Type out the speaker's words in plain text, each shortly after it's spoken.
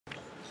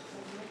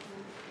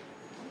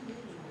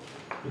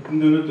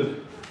Бидэнд өнөөдөр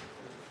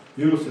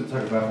вирусын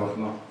цаг байх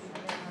болно.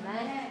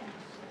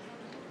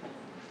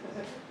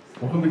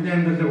 Бурхан бидний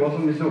амьдралыг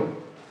улам илүү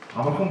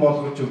амархан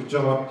болгож өгч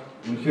байгаад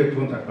үнэхээр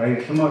түүнд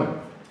баярламаар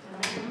байна.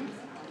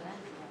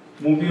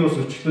 Мөн би бас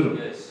өчтөр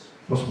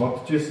бас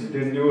бодож ирсэн.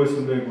 Тэр нь юу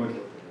байсан бэ гэвэл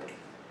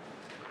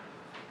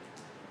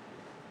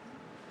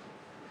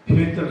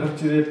Петр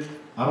гарч ирээд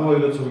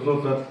 12-оор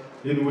цуглуулад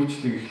энэ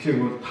үйлчлэгийг эхлэх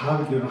бол та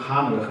бид ер нь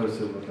хаана байх вэ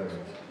болоо гэж.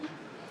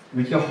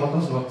 Мэдээ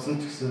холоос бодсон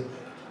ч гэсэн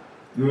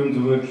юу н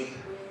зүгээр л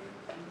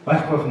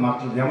байх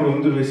магадлал ямар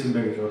өндөр байсан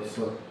бэ гэж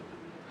бодсон.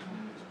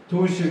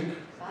 Түүн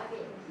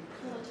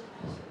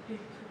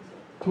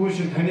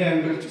шиг таны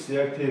амьдрал ч гэсэн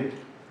яг тийм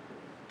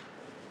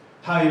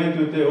та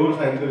ирээдүйдээ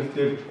өөрийнхөө амьдрал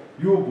дээр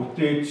юу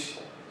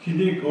бүтээж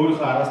хэнийг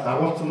өөрийнхөө араас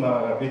дагуулсан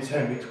байгаагаа бид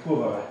сайн мэдэхгүй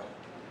байгаа.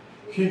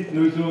 Хинт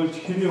нөлөөлж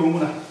хэний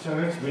өмнө атж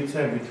байгааг бид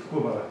сайн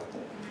мэдэхгүй байгаа.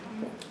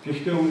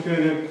 Гэхдээ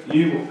үнэхээр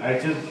ийм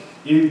ажил,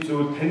 ийм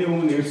зүйл таны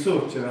өмнө ирсэн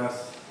учраас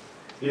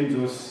энэ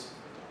зүйлс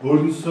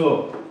өөрнөөсөө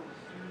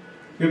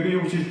би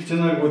юу гэж хэлж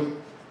байгааг бол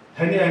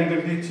таны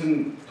амьдралыг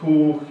чинь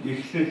түүх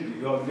эхлэл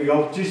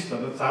явж шít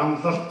одоо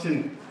замлалт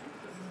чинь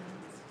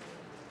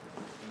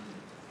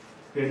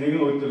нэг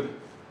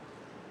өдөр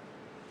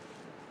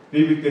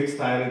Библиэд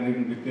таараа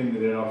нэг бидний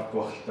нэрээр авахгүй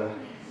байх л та.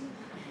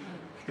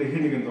 Гэтэ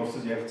хин нэгэн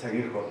дуусаж яг цаг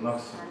ирэх болно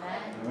гэсэн.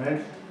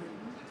 Амен.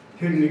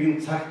 Тэр нэгэн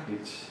цаг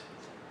гэж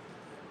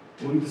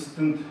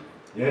үндэстэнд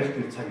ярих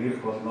тэр цаг ирэх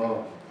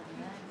болно.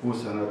 Гүү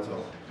санаа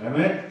зов.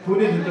 Амен.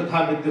 Түүний төлөө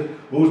та бид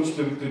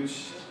өөрчлөгдөж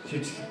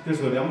шийдлэхээс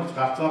өөр ямар ч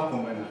гарцаахгүй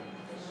юм байна.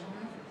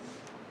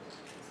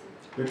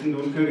 Бидэнд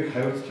үнэхээр их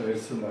хариуцлага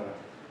ирсэн байна.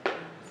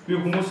 Би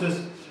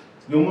хүмүүсээс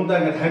юмдаа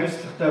ингэж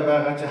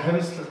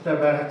хариуцлагатай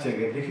байгаа ч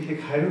гэдэг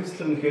их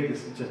хариуцлага нэхэд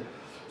гэсэн чинь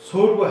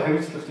суургүй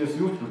хариуцлагчээс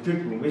юу ч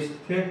бүтээдгүй юм байна шүү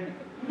дээ.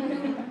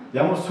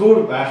 Ямар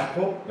суур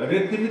байхгүй.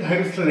 Тэгээд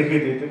хариуцлага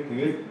нэхэд байдаг.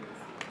 Тэгээд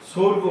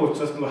суургүй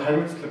учраас нөгөө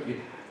хариуцлага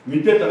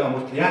мэдээд байгаа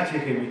мөрт яаж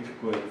хийхээ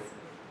мэдэхгүй.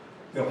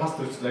 Тэгээ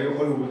пасторч аяа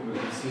гоё үг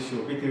хэлсэн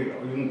шүү. Би тэр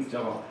юм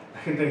жаа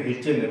дахин дахин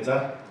хэлж яана. За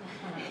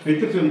бид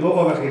нар юм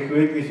дуугаа байх их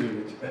байдаг шүү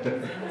гэж.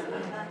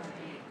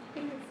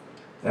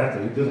 За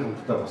тэр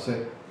хамтдаа босоо.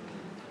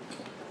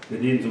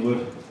 Тэгээд энэ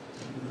зүгээр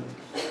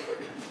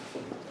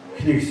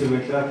ихний хэсэг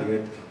байлаа.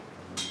 Тэгээд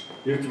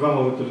ирж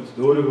байгаа өдрөд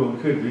өөрийгөө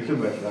үнэхээр бэлэн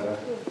байлгаарай.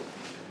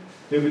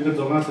 Тэгээд бид нар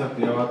 6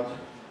 сард яваад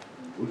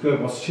үнэхээр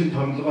бас шинэ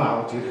томилгоо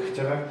авч ирэх гэж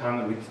байгааг та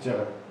нар мэдж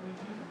байгаа.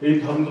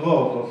 Энэ томилгоо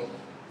бол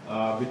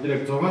бид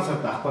нэг 6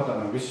 сард авах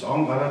байгаа юм биш.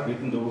 Он гараад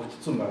бидэнд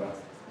өгөгдсөн байгаа.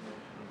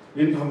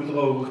 Энэ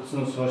томилгоо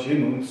өгөгдсөнөөс хойш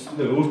энэ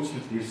үндэстнээр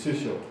өөрчлөлт ирсэн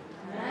шүү.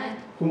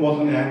 Хүн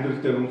болгоны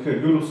амьдрал дээр үнэхээр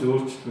вирусын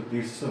өөрчлөлт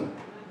ирсэн.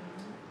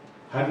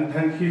 Харин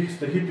тань хийх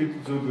ёстой хэд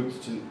хэдэн зүйлүүд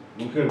чинь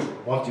үнэхээр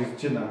болж ирж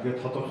байна.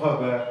 Тэгээд тодорхой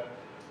бай,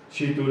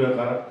 шийдвэрээ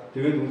гарга.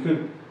 Тэгээд үнэхээр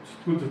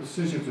зүтгэл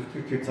төдсөн шиг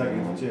зүтгэх цаг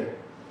иржээ.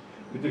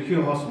 Бид нар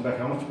хий хоосон байх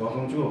ямар ч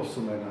боломжгүй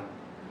болсон байна.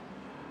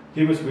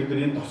 Тиймээс бид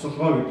нар энэ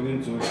тосолгоо гэдэг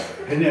энэ зүйл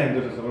таны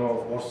амьдрал руу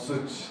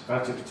урсаж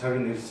гарч ирэх цаг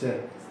нь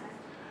ирсэн.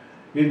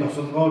 Энэ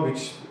тосолгоо гэж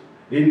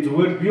энэ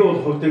зүгээр би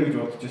бол хувьдаа гэж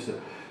бодож байсан.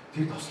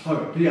 Тэр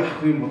тослоо би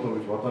авах юм болов уу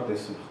гэж бодоод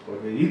байсан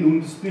байхгүй. Энэ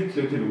үндэсний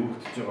төлөө тэр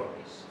өгөгдөж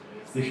байгаа.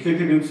 Эхлээд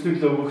тэр үндэсний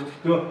төлөө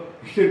өгөгдөхдөө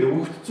эхлээд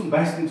өгөгдсөн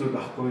байсан зүйл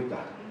байхгүй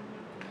да.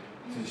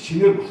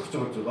 Шинээр болох ч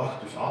байгаа зүйл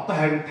огт биш. Одоо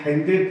харин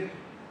тань дээр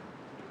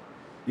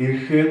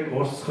ирэхэд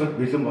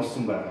урсгахад бэлэн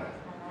болсон байгаа.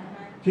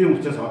 Тийм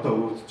учраас одоо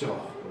өгөгдөж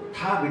байгаа байхгүй.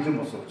 Та бэлэн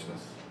болсон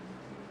учраас.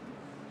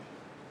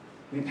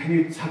 Энэ таны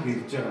цаг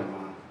ирж байгаа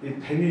маа. Энэ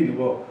таны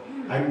нөгөө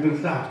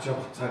амьдралаа авч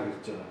явах цаг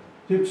ирж байгаа.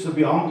 Тийм учраас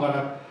би он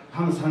гараад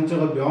та санаж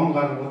байгаа би он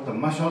гаргуудаа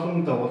маш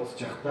олондоо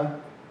уулзж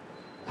явах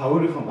та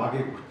өөрийнхөө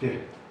багийг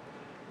бүтээ.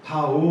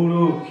 Та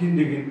өөрөө хин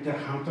нэгэнтэй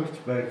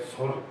хамтрагч байж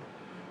сур.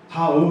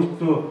 Та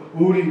өөртөө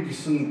өөрийн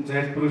гэсэн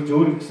залбирч,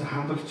 өөрийн гэсэн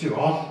хамтрагчийг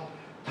ол.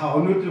 Та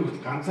өнөөдөр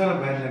хүртэл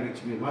ганцаараа байлаа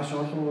гэж би маш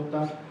олон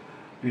удаа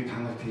би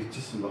танарт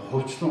хэлжсэн ба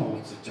хуучлан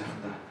уулзаж явах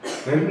та.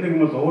 Зарим нэг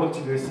нь бол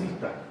уурж байсан л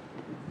да.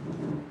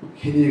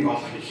 Хэнийг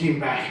олох, хин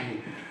байх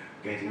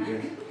гэх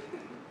ингээд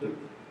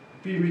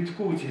би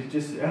мэдгүй гэж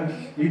хэлжсэн. Яг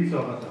л энэ л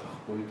байгаа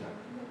байхгүй да.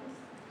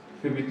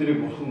 Тэгэхээр бидний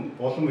бурхан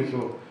болон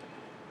илүү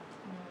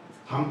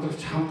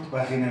хамтрагч хамт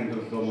байхын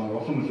амьдрал маань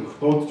улам их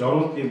дуудаж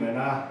оруулдаг юм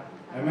байна.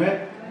 Амен.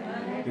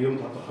 Юм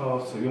тодорхой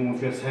болсон, юм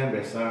үнэхээр сайн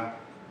байсан.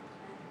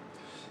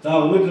 За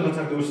өнөөдрийн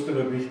цагт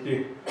өөрсдөө бэлтээ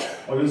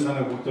оюун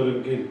санаа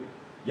бүдөргийн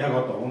яг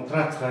одоо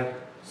унтраацгай,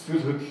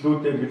 эсвэл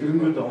хөдлөлүүдээ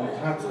мэдрэмжүүдээ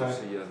унтраацгай.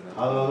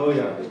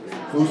 Халелуя.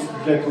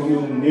 Өөрсдөө түүний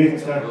өмнө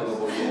нээцгай.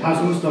 Та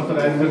сүнс дотор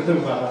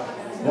амьдрал байгаа.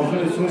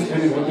 Бурханы сүнс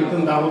таныг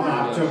өдөртөн давуу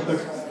авч явдаг.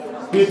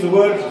 Би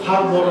зүгээр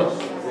хар муур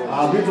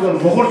би зүгээр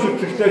мухар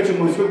шүтлэгтэй ч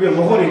юм уу эсвэл би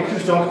мухар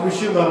итгэж олох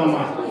биш юм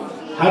байна.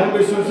 Харин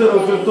би сүнсээр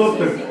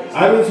өдөртөөдөг.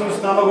 Ариун сүнс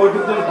намайг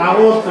өдөртөн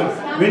дагуулдаг.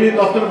 Миний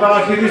дотор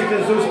байгаа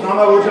Христийн сүнс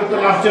намайг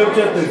өдөртөн авч явж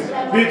байдаг.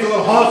 Би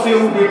зөвхөн хоосын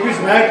юм итгэж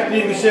найддаг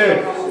юм бишээ.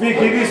 Би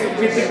Христ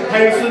гэдэг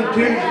тавьсан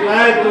тэр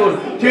найдвар,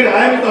 тэр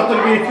амьд дотор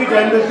би итгэж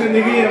амьдрэх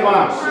нэг юм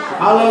аа.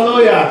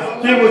 Халелуя.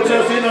 Тийм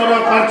учраас энэ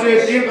ороо гарч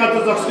ирээд энэ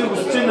газар зогсохыг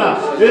хүсэж байна.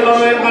 Энэ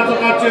ороо энэ газар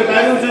гарч ирээд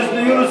ариун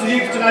сүнсний юунаас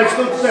хийж байгаа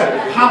ажлуудтай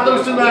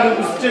хамтрагч байхыг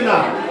хүсэж байна.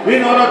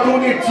 Энэ ороо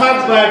түүний цаг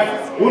байг.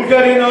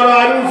 Үнэхээр энэ ороо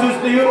ариун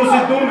сүнсний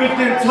юунаас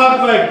дүргэлтийн цаг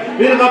байг.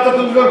 Энэ газар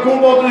дүнгээр хүн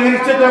болон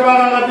хэрэгцээтэй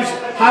байгаагаа биш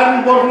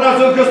харин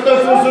Бурханаас өгөхөстэй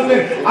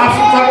зүйлсүүдийг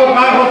авсан цагууд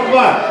байх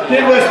болтугай.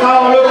 Тиймээс та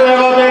өнөөдөр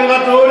энэ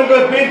газар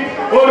өөрийгөө бид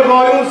өөрийнхөө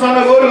оюун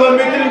санааг, өөрийнхөө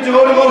мэдрэмж,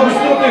 өөрийнхөө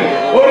хүслүүдийг,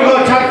 өөрийнхөө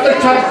чаддаг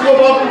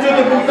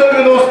боломжуудыг бүгдийг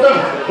нь устгах,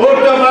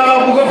 өөртөө байгаа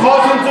бүхэн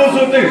хоосон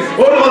зүйлсүүдийг,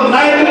 өөрийнхөө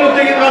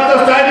найдваруудыг энэ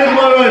газраас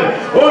зайлуулмаар байна.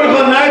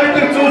 Өөрийнхөө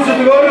найддаг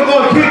зүйлсүүдийг, өөрийнхөө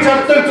хийж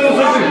чаддаг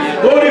зүйлсүүдийг,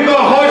 өөрийнхөө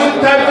хойшин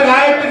тавьдаг,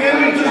 хайдаг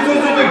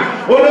зүйлсүүдийг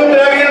өнөөдөр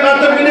яг энэ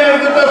газар миний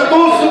амьдралаас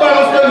дууссан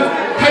байгаас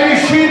таны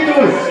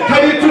шийдвэр,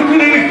 таны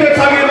зүтгэн хэрэгтэй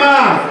цаг юм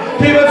аа.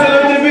 Тиймээс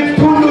өнөөдөр бид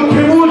түндүү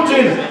тэмүүлж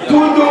байна.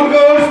 Түндүү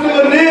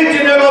өөрсдөө нээж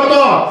байна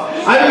одоо.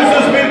 Ариун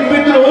сүнс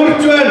бид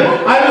урьж байна.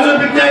 Ариун сүнс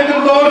бидний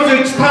амьдралд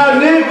орж та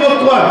нэг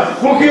болтугай.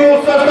 Бүхий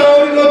улсаас та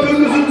өөрийнхөө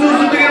төлөвлөсөн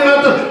зүйлсүүдийг энэ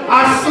газар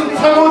ассан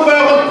цагууд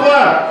байх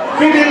болтугай.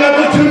 Бид энэ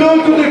газар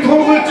чөлөөлтүүдийг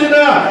тунгалж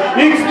байна.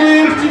 Эцний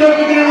эрхчлэл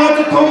бидний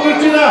газар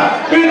тунгалж байна.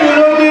 Бид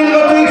өнөөдөр энэ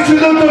газар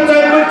чөлөөтөөр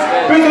зайлмарч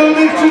бид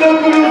өнөөдөр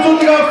чөлөөтөөр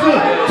зүйлсүүдийг авсан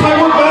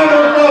цагууд байх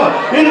болтугай.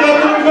 Энэ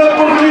газар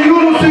Бурхны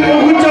юуносыг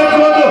өгч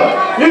чадвал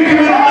их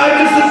бид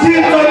ажилласан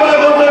тийм цаг байх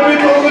болтугай бид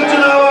тунгалж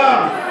байна.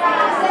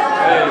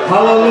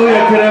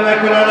 Халелуя.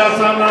 Керемекрана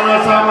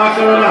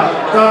самакрана.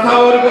 Та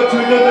өөрийгөө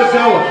чөлөөтөж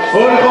яв.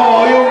 Өөрийнхөө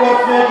оюун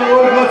бодлоо,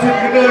 өөрийнхөө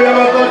сэтгэлээр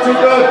яваад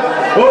чөлөөт.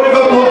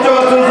 Өөрийнхөө тулж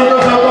байгаа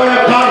зүйлсүүдээс одоо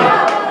яг гар.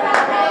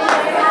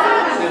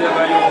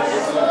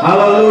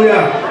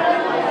 Халелуя.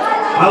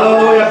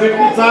 Халелуя.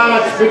 Бидний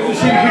зааж, бидний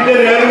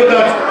шинэхээр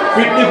яриудаач,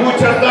 бидний хүч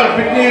чадлаар,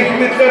 бидний их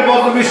мэдлэр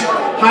болон биш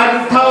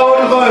харин та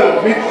өөрийгөө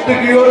мэддэг,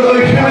 өөрийгөө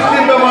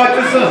хэмжлэн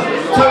бамаажсан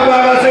цаг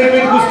байгаас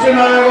бид хүсэж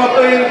байгаа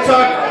одоо энэ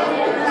цаг.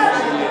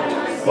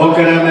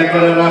 Okere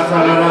mekere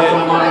rasara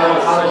samara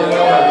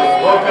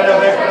okere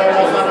mekere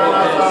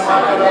rasara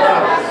samara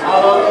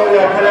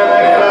hallelujah kere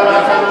mekere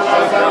rasara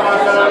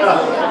samara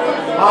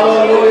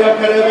hallelujah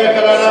kere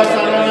mekere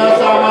rasara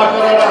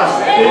samara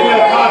dime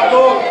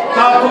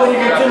tato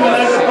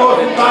niçimene to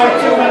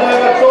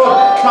taçimene to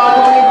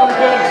tato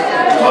niçimene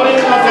sorry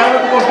na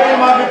janat ko be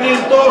magdin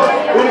to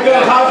unke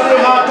hatri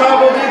hata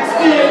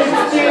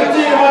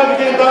boditsti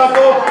magdin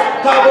tato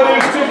tabor이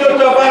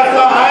스튜디오에 와서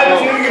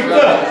알지기도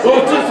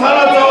어찌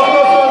살아서 어서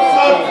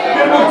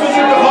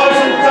비목주신의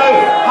허신자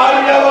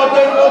하리야와 어떤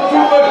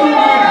두가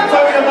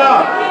장이나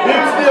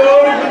엑스디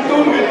어리근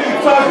두기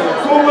차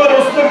두가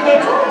로스터도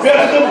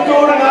베르든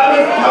두는 하는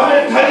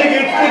담에 다니게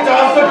있지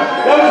않습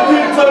여기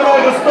뒤처럼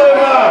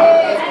스토리가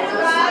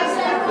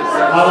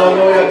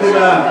할렐루야 티나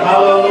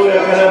할렐루야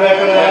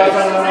그레베그레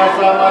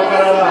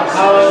사나사마카라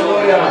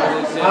할렐루야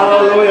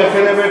할렐루야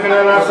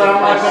그레베그레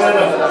사마카라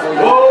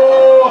오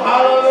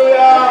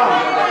할렐루야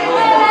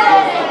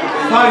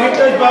다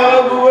힘들지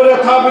말고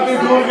우리 타비디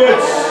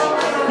둘게치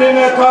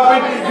팀에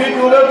타비디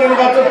비둘러 되는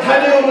같은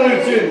탄력을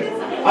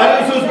일진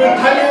아니 수습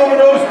탄력을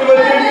넣을 수가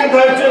되는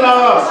달지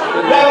나와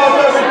내가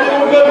타비디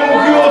우리가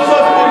무기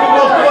없어서 우리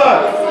것과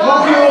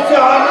무기 없이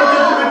하는 짓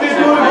비디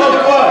둘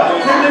것과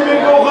팀이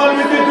고간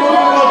비디 둘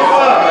것과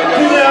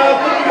팀이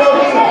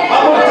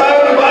아무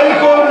타이어를 많이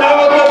거는 나와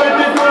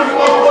타비디 둘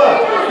것과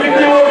비디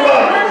오가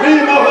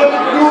리마가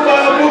누가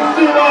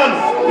묵지만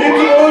이들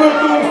오늘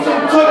좀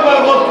승천과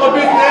것과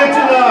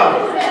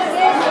빛내지나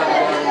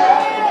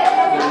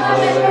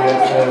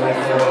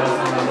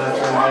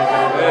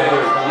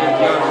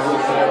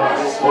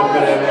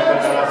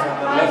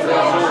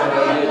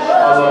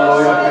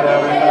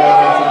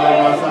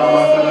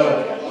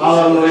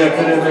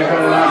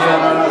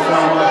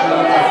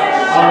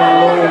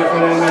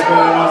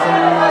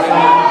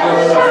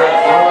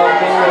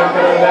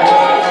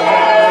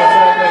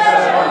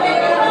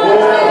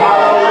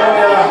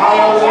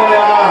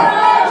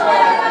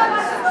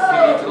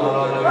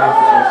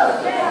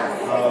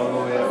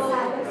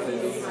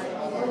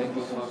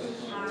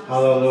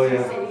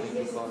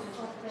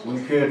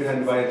үнэхээр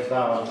танд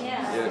баярлалаа.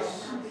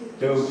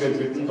 Тэгвэл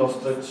бидний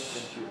тусдаж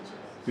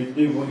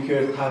бидний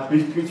үнэхээр та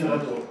бэлтгэж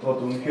байгаа тул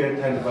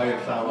үнэхээр танд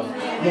баярлалаа.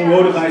 Мөн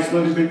өөрийн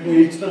ажлыг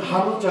бидний эзэн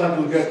харуулж байгаад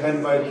үнэхээр танд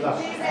баярлалаа.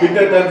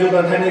 Бидний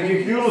дамжуулаад таны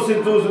хийх юусын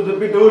зүйлсүүд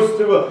бид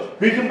өөрсдөө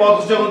бэлэн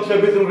болгож байгаа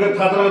төлөө бид үнэхээр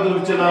талархаад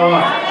өгч байна.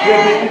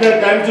 Тэгээд бидний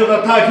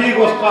дамжуулаад та хийх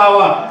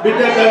болтугай.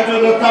 Бидний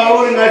дамжуулаад та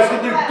өөрийн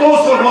ажлыг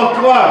дуусгах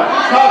болтугай.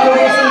 Та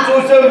төрөсөн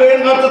зүйлсээр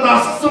энэ гадаад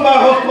асгсан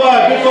байх болтугай.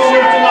 Бид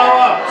өөрөж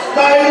байна.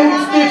 Та энэ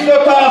үндэслэлөө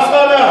та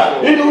асгаарай.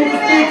 Энэ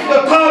үндэслэлөө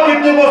та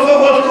бидний босгох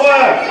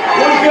болтугай.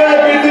 Үнэхээр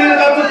бидний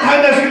гадаад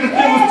тань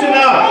ашиглалтыг хүсэж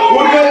байна.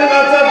 Үнэхээр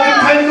гадаад бид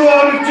тань руу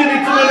орж ирсэн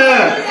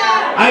юм.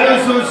 Ариун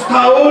сүнс та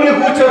өөрийн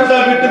хүч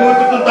чадлаар бидний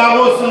өдөртөнд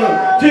дагуулсан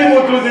тийм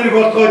өдрүүдийг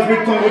болгож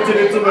бид тунгаж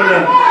ирсэн байна.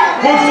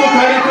 Бүх зүйл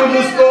таны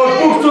төлөөсөө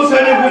бүх зүйл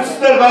таны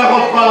хүчээр байх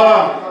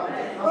болтугай.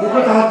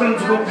 Бүгд хатан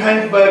зөв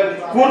танд байг.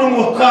 Бүрэн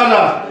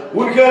утгаараа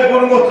Үнэхээр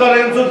бүрэн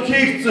утгаараа энэ зүйл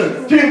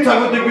хийгдсэн. Тийм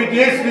цагуудыг бид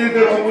Есүсийн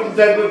нэрээр тунгалж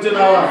залбирж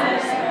байна.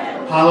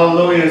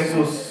 Халелуя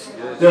Есүс.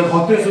 Тэгээд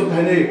Хотын Сүм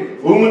таны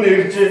өмнө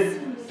ирж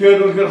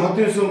тэгээд үнэхээр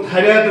Хотын Сүм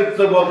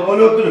тариадаг бол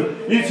өнөөдөр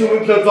энэ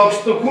сүмдлээ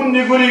зогсдог хүн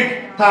нэгүрийг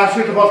та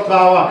ашиглах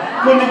болтугай.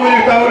 Хүн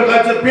нэгүрийг та өөрөөр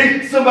ажил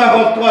бэлдсэн байх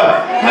болтугай.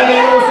 Таны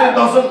Есүсийн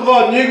тосолгоо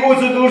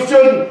нэгүсэд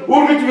өршөөл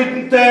үргэж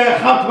бидэнтэй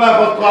хамт байх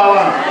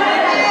болтугай.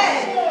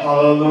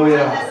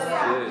 Халелуя.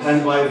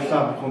 Танд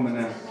баярлалаа бүхэн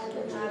минь.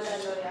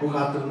 Бүх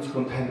алдрын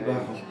зөвхөн танд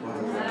байх болтугай.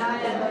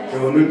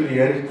 Тэгээд өнөөдөр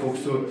ярих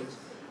төгсөөд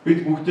бид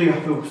бүгдийг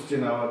авахыг хүсэж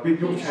байна. Бид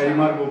юу ч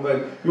хаймааргүй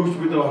байна. Юу ч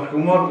бид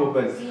орхимооргүй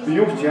байна. Би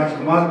юу ч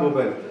ялгмааргүй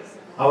байна.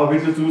 Аваа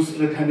бид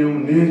зүйлслээ таны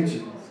өмнө нээж.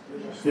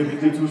 Тэгээд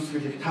бидний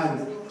зүйлслийг та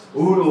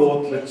өөрөө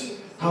уудлаж,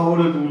 та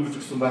өөрөө дүүлгэж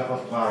өгсөн байх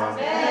болтугай.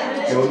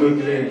 Тэгээд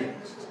өнөөдрийн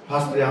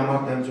пастор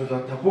ямар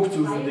дамжуулаад та бүх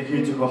зүйлүүдийг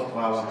хийж өгөх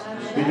болтугай.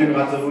 Бидний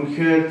газар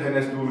үнэхээр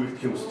танаас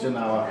дүүлгэх хүсэж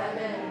байна.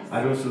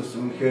 Ариус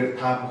үнэхээр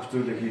та бүх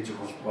зүйлийг хийж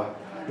өгөх болтугай.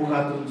 Бүх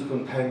алдрын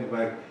зөвхөн тань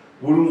байг.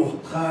 Бүрэн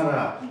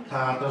утгаараа та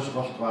алдарш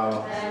болтугай.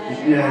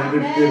 Бидний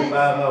амьдрал дээр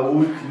байгаа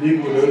үйл нэг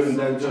өөрөөр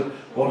дамжуулаад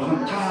Бурхан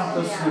та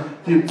алдарсан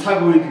тийм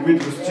цаг үед бид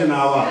хүсэж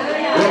байна.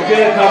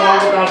 Үнэхээр та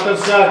намайг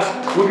алдаршаач.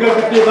 Үнэхээр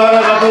бидний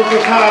байгаа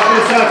гадуур та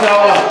алдаршаач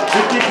аваа.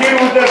 Бидний гэр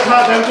бүлээр та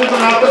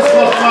дамжуулан алдарш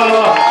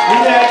болтугай.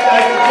 Миний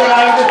ажил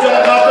амьдарч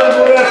байгаа газар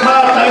бүрээ та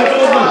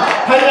дамжуулан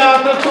таны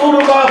алдар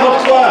дүүрэн байх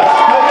болтугай.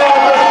 Таны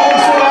алдар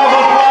дүүрэн байх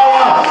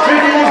болтугай.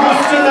 Бидний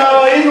хүсэж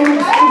байна. Энэ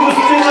үнэхээр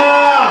хүсэж байна.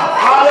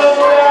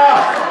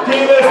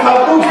 Та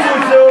бүх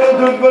зүйлээ өөрөөр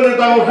төлбөрөөр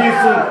дагуу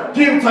хийсэн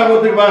тийм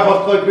цагуудыг байх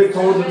болтугай бид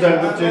туулж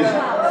амьдарч байна.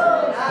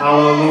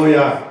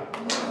 Халелуя.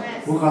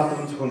 Бүх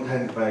алдрын зөвхөн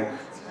танд байг.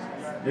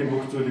 Энэ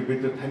бүх зүйлийг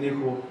бид таны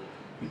хүү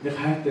бидний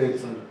хайртай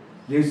эзэн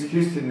Есүс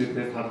Христосийн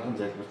нэрээр тархан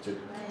залбирч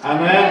байна.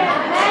 Амен.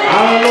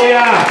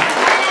 Халелуя.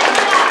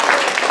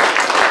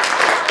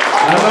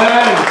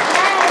 Амен.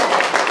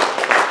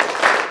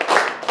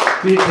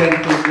 Би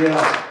танд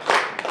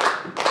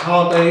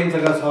хаад энэ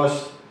цагаас хойш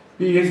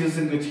би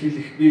Есүсийн гэж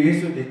хэлэх, би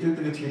Есүсд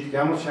итгэдэг гэж хэлэх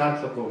ямар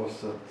шаардлагагүй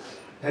болсон.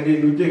 Таны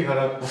нүдийг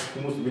хараад бус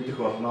хүмүүс мэдэх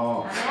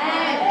болно.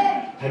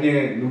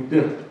 Таны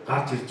нүдээр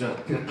гарч ирж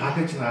байгаа тэр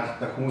гадаж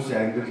харахтаа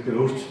хүмүүсийн амьдрал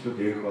дээр өөрчлөлт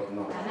ирэх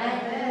болно.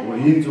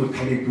 Энэ зүйл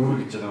таныг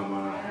дүүргэж байгаа юм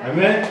аа.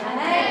 Амен.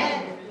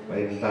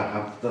 Баярлалаа,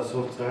 хамтдаа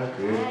сууцгаа.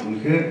 Тэгээд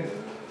үнэхээр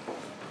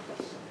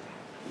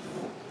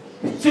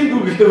эцсийн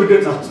дүүргэлтэй хөдөө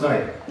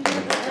завцгаая.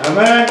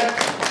 Амен.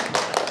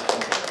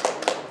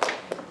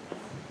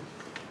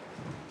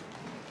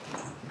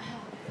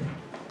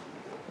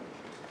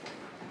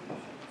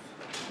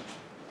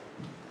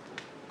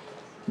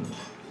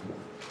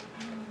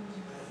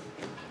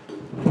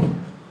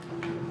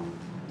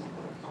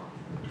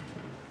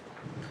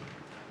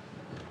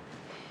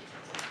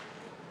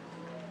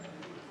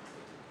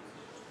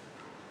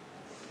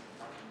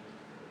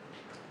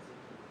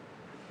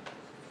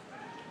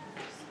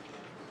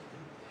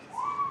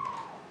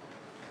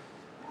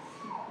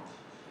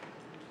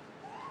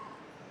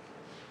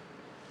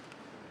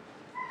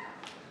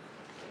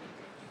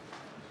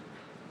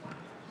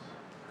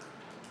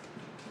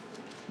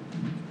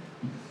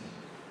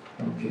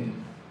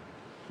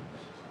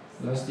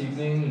 Last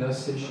evening,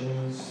 last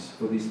sessions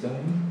for this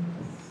time.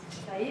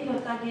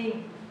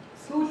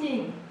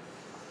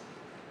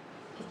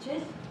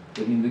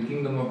 But in the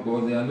kingdom of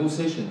God, there are no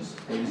sessions.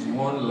 There is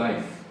one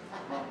life.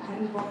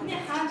 And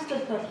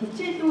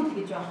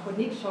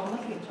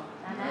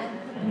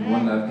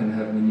one life can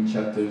have many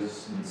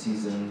chapters and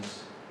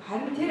seasons.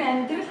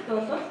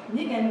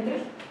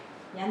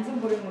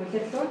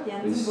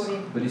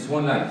 But it's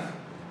one life.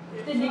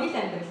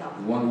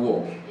 One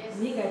walk.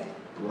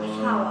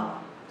 One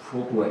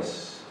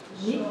progress.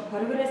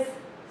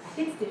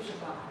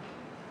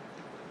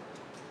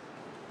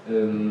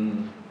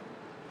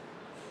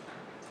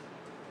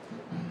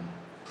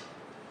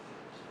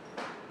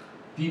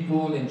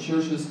 People in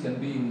churches can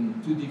be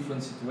in two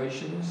different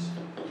situations.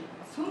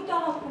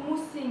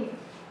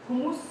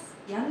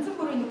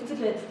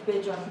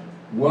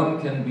 One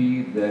can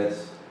be that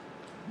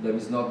there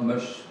is not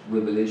much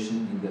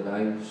revelation in their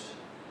lives.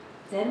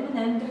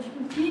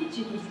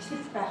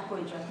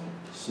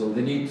 So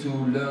they need to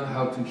learn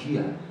how to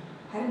hear.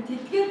 And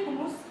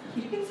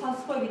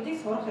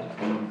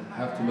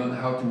have to learn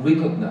how to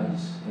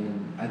recognize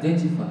and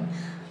identify.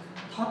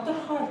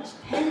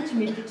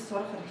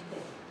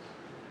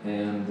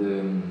 And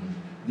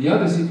the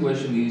other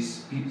situation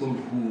is people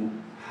who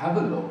have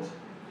a lot.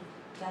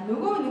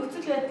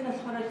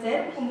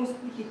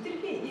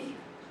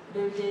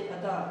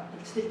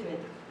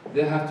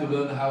 They have to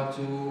learn how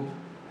to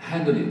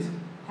handle it.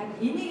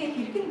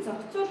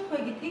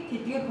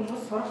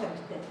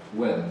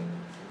 Well,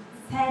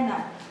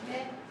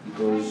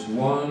 because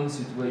one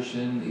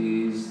situation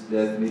is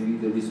that maybe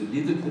there is a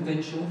little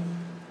potential.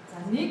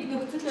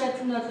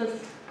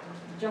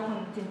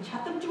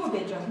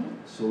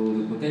 So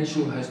the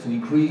potential has to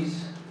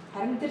increase.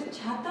 харин тэр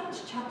чадамж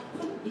чадах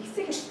нь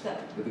ихсэх ёстой.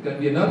 But there can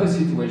be another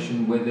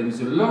situation where there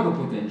is a lot of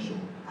potential.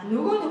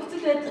 Нөгөө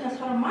нөхцөл байдал нь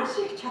болохоор маш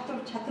их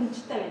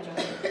чадамжтай байж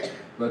байна.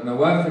 But my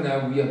wife and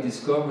I, we have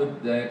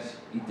discovered that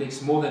it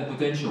takes more than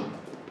potential.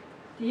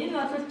 Энэ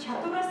бол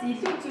чадвараас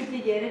илүү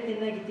зүйлийг яриад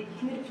байна гэдэг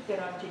ихнэр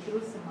битээр олж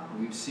илрүүлсэн байна.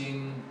 We've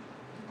seen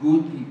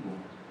good people,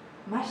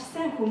 Маш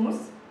сайн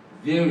хүмүүс,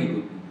 very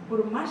good people,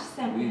 бүр маш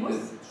сайн with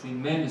хүмүүс, a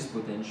tremendous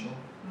potential.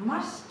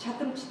 маш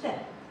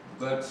чадамжтай.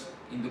 But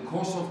in the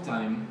course of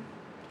time,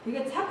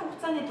 Тэгээд цаг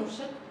хугацааны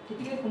туршид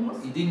тэдгээр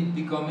хүмүүс it didn't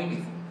become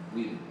anything,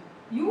 really.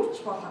 юу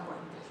ч болоогүй.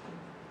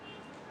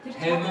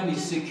 Heaven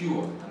is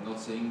secure. I'm not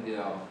saying they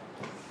are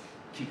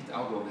kicked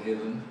out of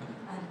heaven.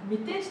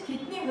 Мэдээж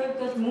тэдний хувьд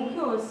бол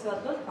мөнхийн улс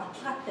бол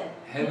баталгаатай.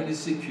 Heaven is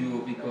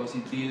secure because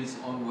it builds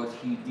on what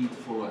He did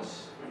for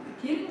us.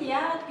 Тэр нь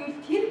яагаад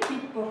гэвэл тэр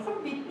бид бурхан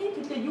бидний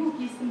төлөө юу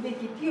хийсэн бэ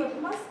гэдгийг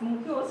улмаас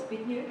мөнхийн улс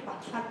бидний хувьд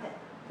баталгаатай.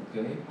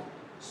 Okay?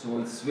 So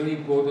it's very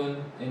important,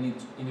 and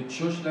in a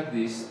church like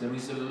this, there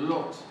is a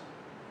lot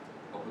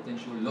of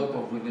potential, a lot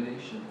of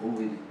revelation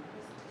already.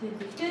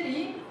 Тэгэхээр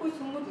ийм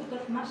хүмүүс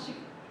бол маш их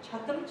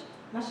чадамж,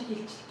 маш их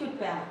илчлэлтүүд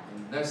байна.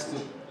 And that's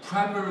the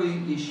primary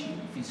issue.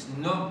 If it's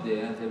not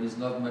there, there is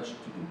not much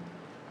to do.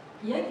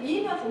 Яг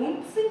ийм бол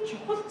үндсэн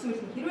чухал зүйл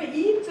нь. Хэрвээ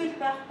ийм зүйл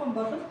байхгүй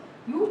бол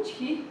юу ч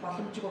хийх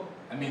боломжгүй.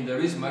 I mean, there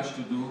is much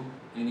to do,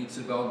 and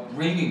it's about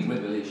bringing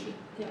revelation.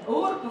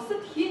 Өөр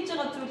бусад хийж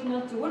байгаа зүйл нь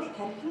зүгээр л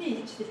тархины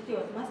илчлэлтийн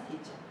улмаас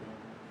хийж байгаа.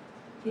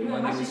 Хэрвээ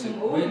When маш there is их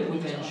a өөр great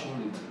potential,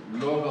 a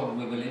lot of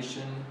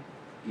revelation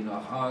in our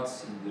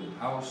hearts, in the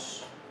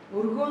house,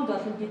 өргөөнд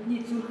болон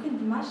бидний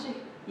зүрхэнд маш их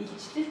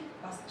илчлэл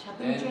бас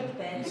чадамжууд then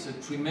байдаг. it's a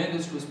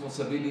tremendous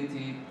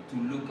responsibility to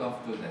look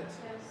after that.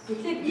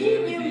 Тэгэхээр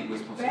Very ийм big юм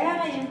responsibility.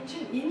 байгаа юм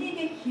чинь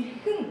энийг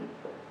хэрхэн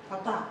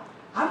одоо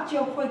авч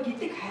явах вэ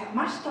гэдэг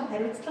маш том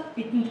хариуцлага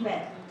бидэнд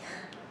байна.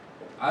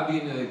 I've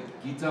been a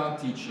guitar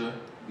teacher,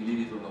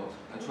 believe it or not.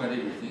 I tried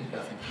everything.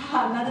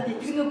 Надад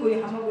итгэнээгүй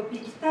хамаагүй би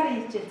гитар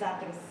хилжээ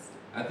заадаг гэсэн.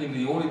 I think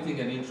the only thing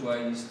I didn't try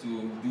is to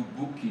do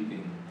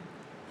bookkeeping.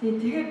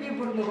 Тэгээ би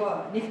бүр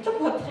нөгөө нэгтгэх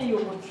бодлогын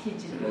юм уу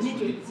хийж That's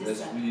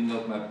үзсэн. really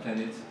not my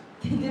planet.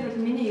 Тэр бол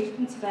миний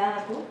ертөнц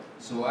байгаагүй.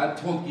 So I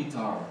taught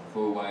guitar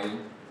for a while.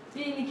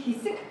 Би нэг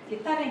хэсэг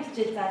гитарын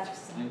хичээл зааж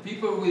өгсөн. And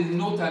people with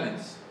no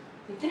talents,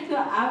 Тэр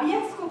нөгөө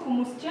авьяасгүй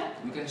хүмүүс ч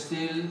we can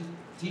still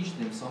teach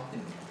them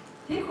something.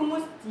 тэр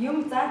хүмүүс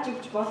юм зааж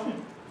өгч болно.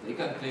 They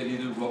can play a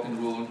little rock and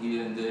roll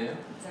here and there,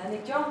 За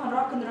нэг жоохон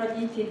рок н рол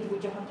ийм тийм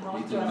жоохон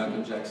тоглож little Michael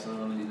байна. Jackson,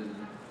 little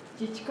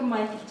Жижигхэн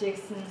Майкл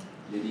Джексон,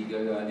 Lady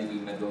Gaga,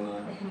 little Madonna.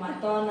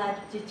 Мадонна,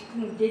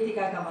 жижигхэн Леди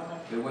Гага болоо.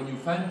 But when you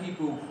find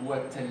people who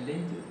are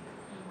talented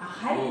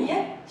Харин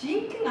яг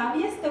жинхэнэ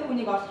авьяастай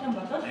хүнийг олох юм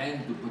бол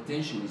and the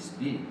potential is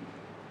big,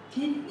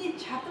 тэдний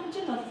чадамж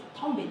нь бол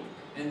том байдаг.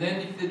 and then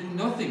if they do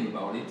nothing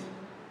about it,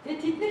 Тэгээ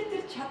тэд нэр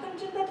тэр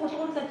чадамжтай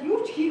тулгуурлаад юу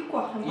ч хийхгүй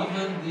байх юм бол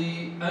even the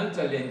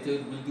untalented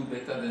will do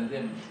better than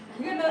them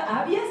тэгэхээр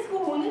авьяасгүй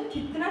хүн нь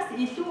тэднээс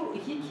илүү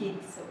их хийх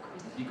гэсэн үг.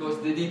 because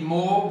they did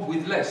more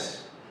with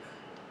less.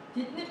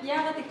 Тэд нэр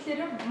яагаад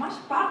гэхээр маш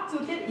бага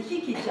зүйлээр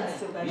ихийг хийж байгаа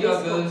гэсэн үг. The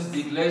others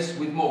did less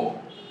with more.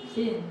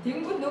 Тийм.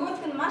 Тэнгүүд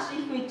нөгөөх нь маш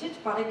их үйжиж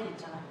багыг хийж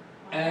байгаа.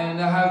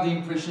 And I have the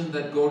impression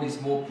that God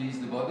is more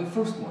pleased about the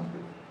first one.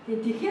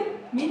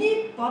 Тэгэхээр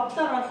миний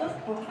бодлоор бол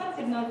бурхан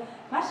тэр нөө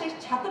маш их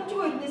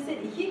чадамжгүй ирнээсээ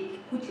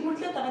ихийг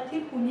хөдөлмөрлөд байгаа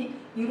тэр хүнийг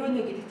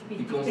өрөөнө гэдэгт би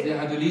Because they итгэдэг.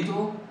 had a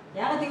little,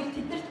 Яагаад гэвэл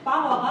тэднэрт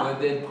бага байгаа.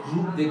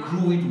 but they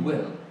grew it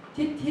well.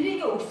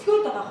 Тэрийг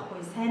өсгөөд байгаа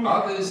хгүй сайн.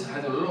 Others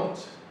had a lot,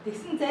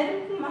 Тэгсэн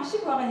заримд нь маш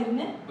их байгаа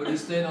хэрнээ. but they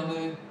stayed on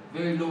a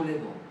very low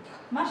level.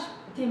 Маш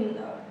тийм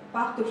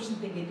бага төвшөнд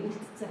ингэж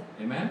үлдсэн.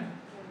 Amen?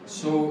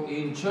 So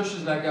in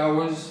churches like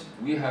ours,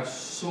 we have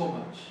so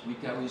much. We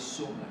carry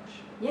so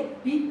much. Яг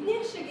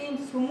бидний шиг ийм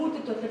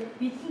сүмүүдэд бол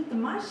бидэнд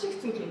маш их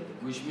зүйл байдаг.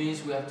 Which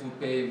means we have to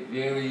pay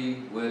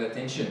very well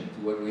attention to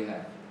what we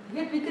have.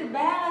 Тэгэхээр бид нар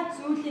байгаа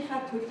зүйлийнхаа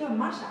төлөө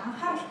маш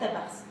анхааралтай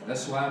байх хэрэгтэй.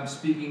 That's why I'm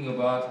speaking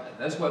about,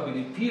 that's why I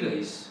believe Peter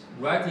is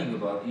writing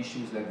about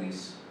issues like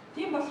this.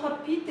 Тийм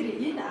болохоор Петр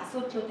энэ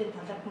асуудлуудын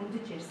талаар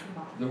хөндөж ярьсан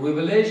байна. The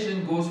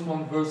revelation goes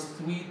from verse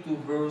 3 to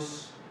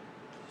verse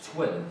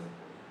 12.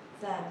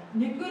 За,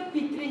 1-р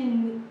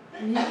Петрийн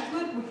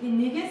 1-р бүлгийн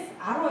 1-ээс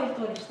 12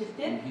 дугаар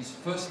ишлэлээр His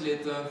first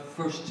letter,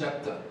 first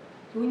chapter.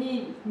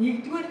 түүний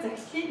 1-р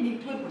захидлын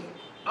 1-р бүлэг.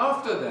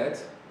 After that,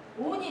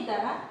 Үүний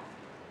дараа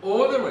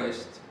all the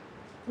rest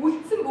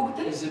үлдсэн бүгд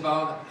нь is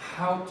about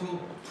how to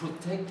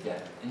protect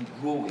that and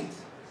grow it.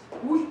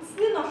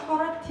 үлдсэн нь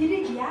болохоор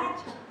тэрийг яаж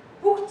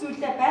бүх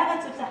зүйлээ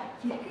байгаа зүйлээ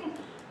хэрхэн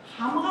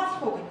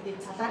хамгаалах уу гэдгийг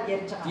талаар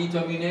ярьж байгаа.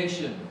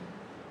 Determination,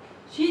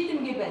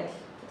 Шийдэмгий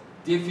байдал,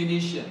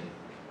 definition.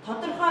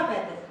 тодорхой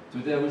байдал.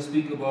 Today I will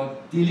speak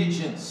about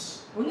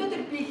diligence.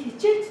 Өнөөдөр би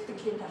хичээл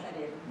зүтгэлийн талаар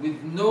ярина. With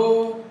no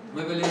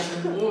revelation,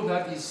 all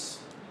that is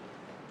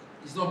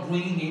not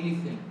bringing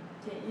anything.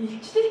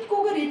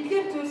 Илчлэлтгүйгээр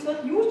эдгээр зүйлс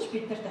бол юу ч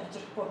биднэрт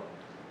авчрахгүй.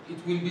 It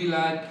will be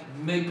like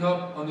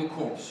makeup on a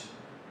corpse.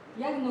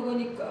 Яг нөгөө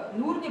нэг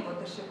нүүрний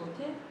бодог шиг үү,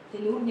 тий?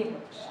 Тэ нүүрний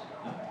бодог шиг.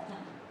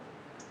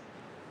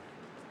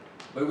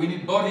 But we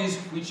need bodies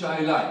which are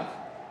alive.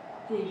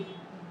 Тийм.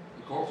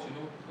 The corpse, you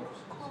know?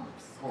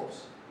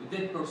 Corpse. The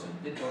dead person,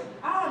 dead body.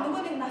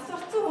 Нөгөө нэг нас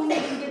орсон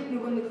хүнийг ингээд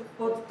нөгөө нэг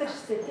боддог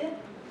шээ тий.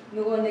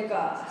 Нөгөө нэг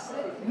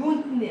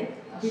юунд нь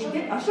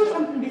бэлдээд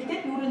ашуулганд нь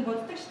бэлдээд нүрэнд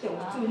боддог шээ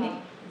өгцөн үнийг.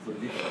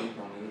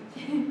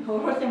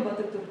 Хоороолын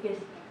бодог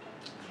дүргээл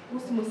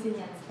ус мөсийн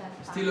янзлаа.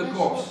 Still a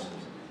corpse.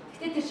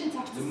 Гэтэ тэр чинь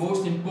цогцсон. The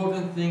most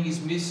important thing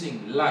is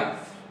missing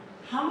life.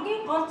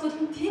 Хамгийн гол зүйл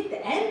нь тэнд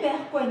ам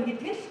байхгүй байна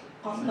гэдэг л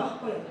гол нь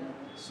байхгүй юу?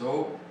 So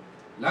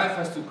life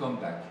has to come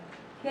back.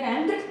 Тэгэхээр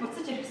амьдрал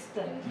буцаж ирэх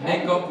ёстой.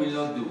 Makeup will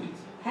not do it.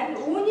 Харин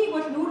үүнийг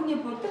бол нүүрний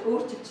бодог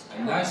өөрчилж A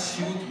чадна. nice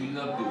suit will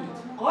not do it.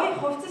 Гой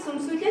хувцас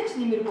өмсүүлээч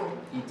нэмэргүй.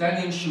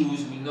 Italian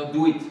shoes will not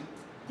do it.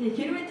 Тэг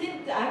хэрвээ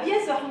тэнд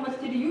авьяас байх юм бол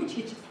тэр юу ч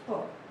хийж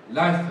чадахгүй.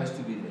 Life has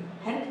to be there.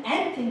 Харин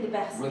ам тэнд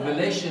байх ёстой.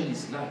 Revelation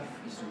is life.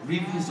 It's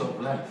rivers of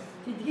life.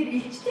 Тэгэхээр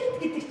илчлэлт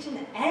гэдэг чинь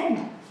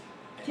ам.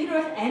 Тэр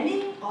бол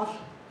амийн гол.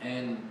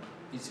 And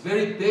it's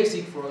very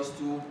basic for us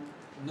to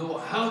know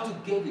how to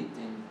get it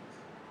and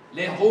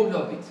lay hold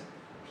of it.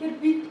 Тэгэхээр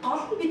бид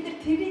нар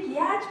тэрийг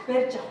яаж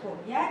барьж авах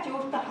вэ? Яаж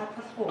өөртөө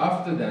хадгалах вэ?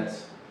 After that,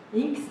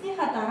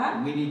 Ингэснийхаа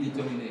дараа we need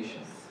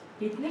determination.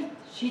 бид нар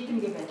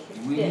шийдэмгий байдал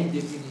We need хэрэгтэй.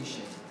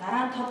 definition.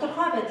 Дараа нь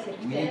тодорхой байдал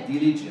We need хэрэгтэй.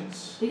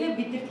 diligence. Тэгээ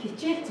бидэрт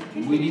хичээл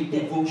зүтгэл We need хэрэгтэй.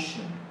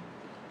 devotion.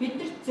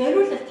 Бидэрт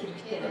зориулалт I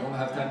хэрэгтэй. don't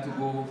have time to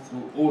go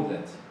through all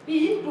that.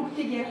 Би энэ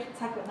бүгдийг ярих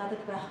цаг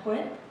надад байхгүй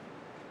байна.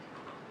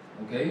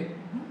 Okay?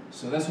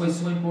 So that's why it's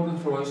so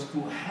important for us to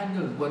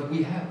handle what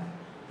we have.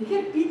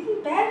 Тэгэхээр бидний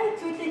байгаа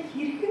зүйлээ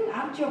хэрхэн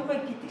авч явах вэ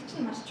гэдэг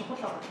чинь маш чухал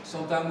байна.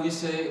 Sometimes we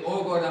say,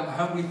 oh God, I'm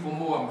hungry for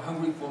more, I'm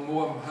hungry for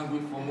more, I'm hungry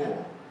for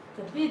more.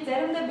 Би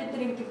заримдаа бид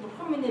нар гэдэг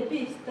бурхан минь би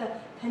өөртөө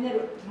танаар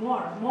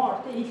more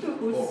тэ илүү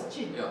үлсэж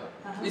Yeah.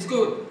 байна. It's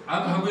good.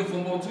 I'm hungry for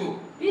more too.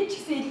 Би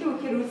ч гэсэн илүү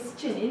ихээр үлсэж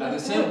байна. At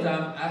the same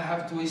time, I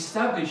have to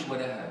establish what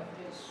I have.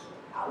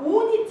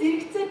 Үүний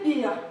зэрэгцээ би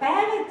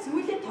байгаа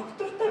зүйлээ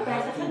тогтвортой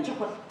байлгах нь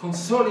чухал.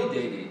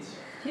 Consolidate it.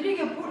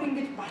 Тэрийг бүр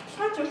ингэж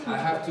баталгаажуулах I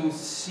have to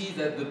see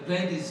that the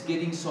plant is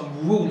getting some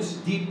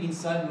roots deep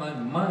inside my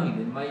mind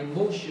and my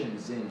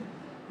emotions and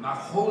my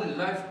whole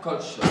life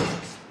culture.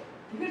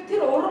 Тэгэхээр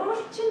тэр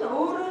ургамал чинь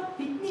өөрөө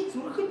бидний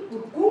зүрхэнд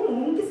бүр гүн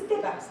үндэстэй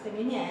байх хэрэгтэй.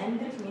 Миний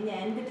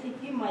амьдралын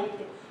хэм маяг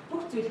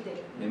бүх зүйл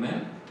дээр.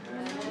 Amen?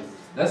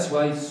 That's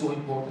why it's so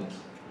important.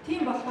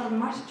 Тийм болохоор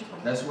маш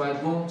чухал. That's why I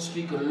don't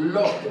speak a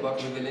lot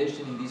about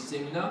Revelation in this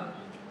seminar.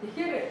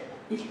 Тэгэхээр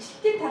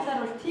илчлэлтийн талаар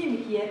бол тийм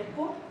их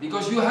ярихгүй.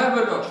 Because you have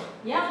a lot.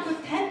 Яг л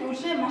танд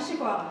үлээ маш их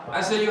байгаа.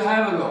 I say you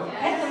have a lot.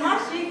 Танд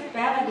маш их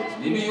байгаа гэж.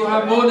 Maybe you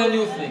have more than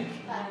you think.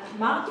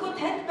 Магадгүй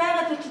танд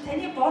байгаа зүйл чи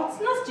таны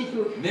бодсноос ч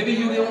илүү их. Maybe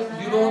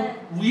you don't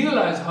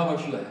realize how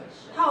much you have.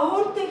 Та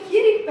өөртөө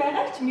хэрэг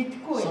байгааг ч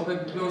мэдэхгүй Some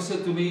байна. people say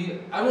to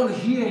me, I don't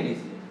hear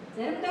anything.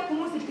 Заримдаа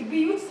хүмүүс хэлдэг би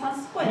юу ч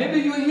сонсохгүй. Maybe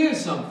you hear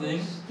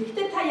something,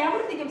 Гэхдээ та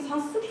ямар нэг юм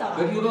сонссон л but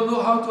байгаа. you don't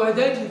know how to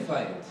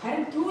identify it.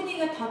 Харин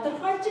түүнийг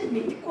тодорхойлж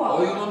мэдэхгүй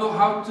Or you байгаа. don't know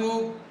how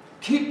to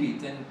keep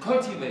it and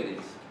cultivate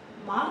it.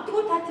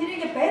 Магадгүй та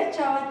тэрийг барьж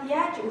аваад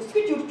яаж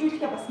өсгөж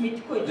үржүүлэхээ бас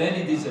мэдэхгүй. Then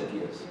it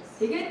disappears.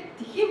 Тэгээд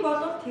тэхийн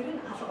болов тэр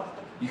нь алга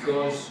болдог.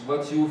 Because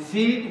what you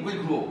feed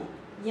will grow.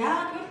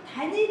 Яг л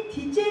таны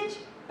тижээж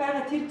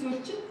байгаа тэр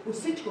зүйл чинь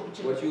өсөж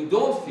хөгжиж. What you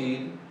don't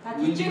feed Та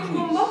will тижээх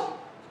юм decrease. бол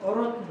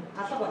урууд нь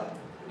алга болно.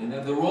 And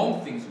then the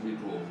wrong things will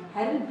grow.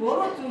 Харин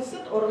буруу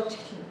зүйлсэд ургаж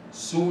эхэлнэ.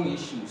 Soul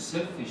issues,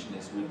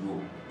 selfishness will grow.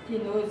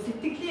 Тийм нөгөө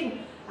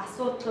сэтгэлийн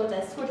асуудлууд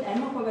эсвэл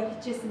амин хуваа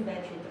хичээсэн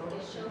байдлыг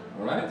ургаж.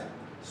 Alright?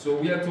 So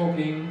we are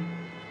talking.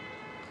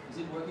 Is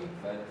it working?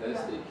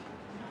 Fantastic.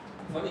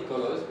 Funny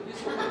colors, but it's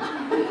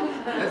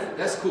okay.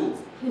 That's cool.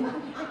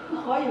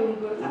 Гоё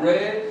өнгөөр.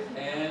 Red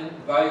and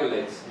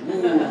violet.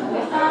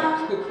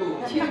 Ooh, cool.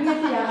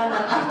 Чирмэл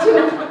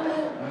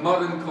яагаад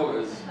Modern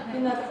colors.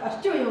 энэ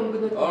орчин үеийн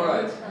өнгөнүүд.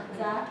 Alright.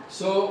 За.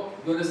 So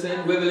you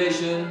understand,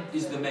 Revelation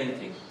is the main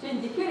thing.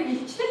 Тийм тэгэхээр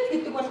илчлэлт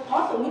гэдэг бол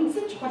гол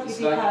үндсэн чухал It's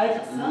гэдгийг та like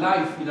ойлгосон.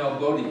 life in our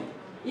body.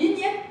 Энэ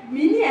яг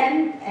миний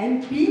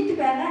амь биед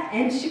байгаа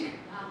амь шиг.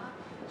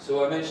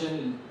 So I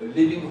mentioned a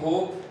living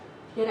hope,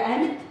 Тэгэхээр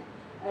амьд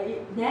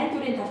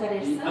найдварын талаар the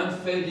ярьсан.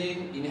 unfading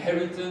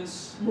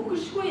inheritance,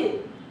 Мөхөшгүй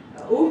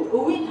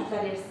өвийн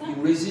талаар ярьсан.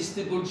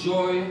 irresistible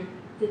joy,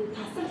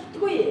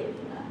 Тасралтгүй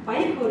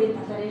баяр хөөрийн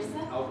талаар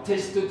ярьсан. our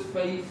tested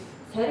faith,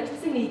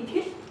 Соригдсан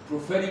итгэл,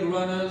 prophetic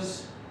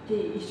runners,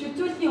 иш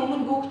үзүүлэхийн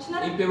өмнө гүгч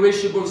нар,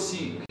 imperishable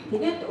seed.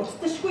 тэгээд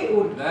устдашгүй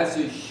үр. That's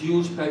a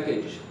huge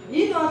package.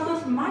 Энэ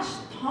бол маш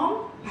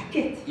том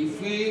пакет.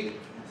 If we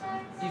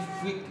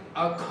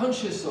are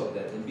conscious of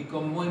that and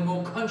become more and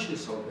more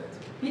conscious of that,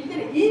 Бид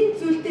нар энэ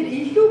зүйл дээр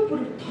илүү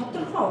бүр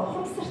тодорхой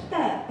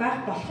ухамсартай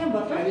байх болох юм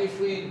бол and if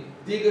we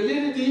dig a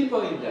little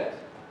deeper in that,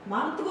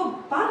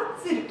 магадгүй баг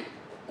зэрэг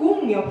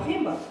гүн явах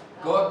юм бол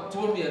God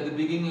told me at the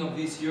beginning of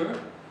this year,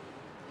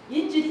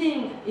 энэ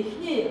жилийн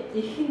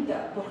эхэнд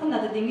бурхан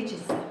надад ингэж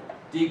хэлсэн.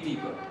 dig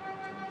deeper,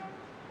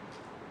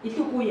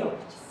 Илүү гүн яв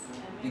гэж хэлсэн.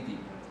 dig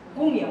deeper.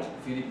 Гүн яв.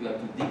 Philip, you have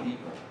to dig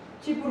deeper.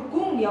 Чи бүр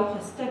гүн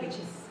явах ёстой гэж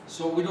хэлсэн.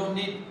 So we don't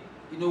need,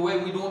 in a way,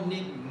 we don't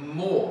need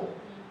more.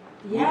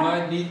 We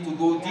might need to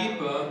go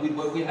deeper with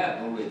what we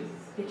have already.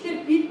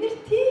 Тэгэхээр бид нар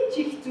тийч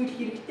их зүйл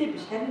хэрэгтэй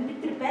биш. Харин бид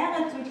нар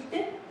байгаа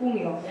зүйлтэй гүн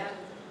яв.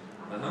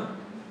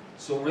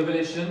 So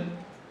revelation.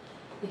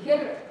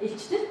 Тэгэхээр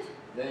илчлэлт.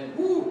 Then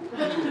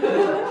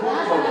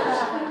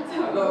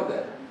I love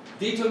that.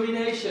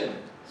 Determination.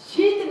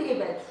 Шийдвэргүй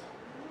байдал.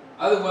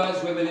 Otherwise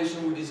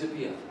revelation will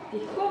disappear.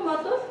 Тэгэхгүй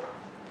бол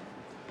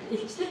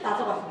илчлэлт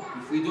алга болно.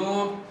 If we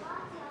don't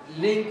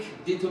link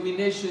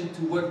determination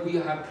to what we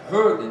have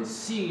heard and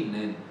seen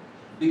and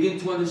begin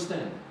to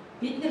understand.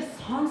 Бид нар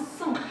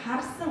сонссон,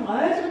 харсан,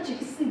 ойлгож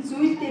ирсэн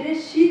зүйл дээрээ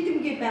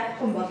шийдэмгий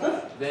байхгүй бол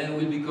then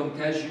we become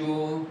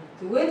casual.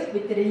 Зүгээр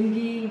бид нар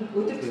энгийн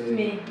өдөр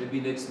тутмын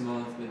maybe next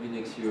month, maybe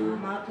next year.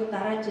 Магадгүй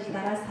дараа жил,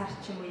 дараа сар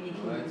ч юм уу нэг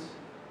юм.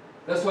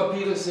 That's what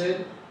Peter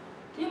said.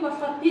 Тийм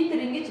болохоор Питер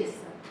ингэж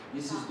хэлсэн.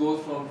 This is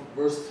goes from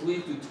verse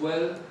 3 to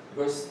 12,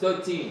 verse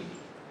 13.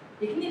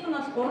 Эхнийх нь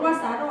бол 3-аас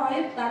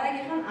 12,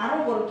 дараагийнх нь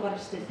 13 дугаар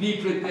эшлэл. Be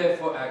prepared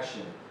for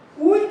action.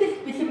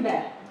 Үйлдэл бэлэн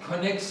бай.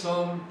 Connect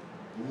some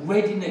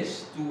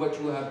readiness to what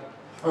you have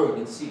heard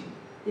and seen.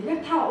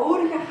 Тэгэхээр та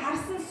өөрийнхөө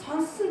харсан,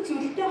 сонссон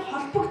зүйлтэй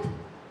холбогд.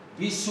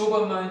 Be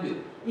sober-minded.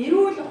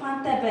 Эрүүл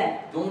ухаантай бай.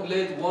 Don't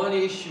let one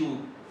issue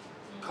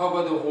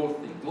cover the whole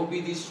thing. Don't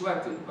be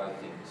distracted by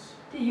things.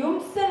 Тэг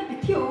юмсаар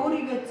битгий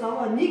өөрийгөө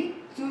зовоо нэг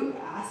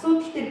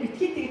асуудал дээр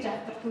битгий тэгж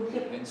автах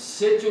төрлөөр. And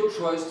set your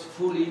trust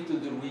fully to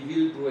the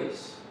revealed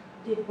grace.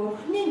 Тэг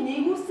Бурхны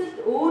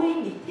нэгүсэлд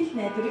өөрийн итгэл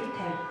найдварыг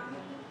тавь.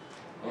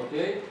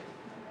 Okay?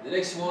 The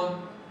next one,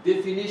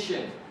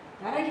 definition.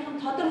 Дараагийнх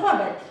нь тодорхой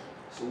байдал.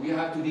 So we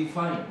have to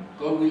define.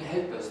 God will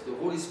help us. The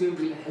Holy Spirit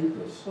will help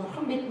us.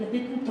 Бурхан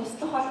бидэнд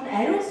туслах болно,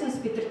 ариун сүнс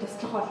бидэнд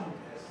туслах болно.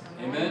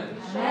 Amen.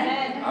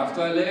 Amen.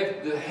 After I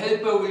left, the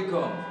helper will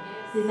come.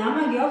 Тэг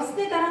намайг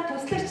явсны дараа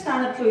туслагч та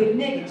нарт руу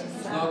ирнэ гэж He's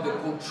хэлсэн. not the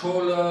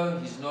controller,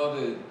 he's not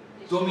a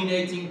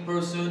dominating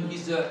person,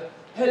 he's a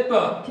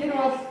helper. Тэр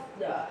бол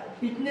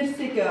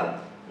биднэрсийг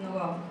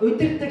нөгөө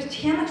удирдахч,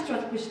 хянагч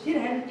бол биш, тэр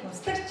харин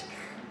туслагч.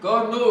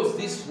 God knows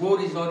this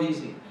road is not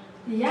easy.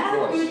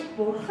 Яг л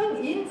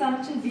Бурхан энэ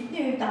зам чинь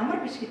бидний хувьд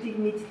амар биш гэдгийг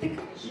мэддэг.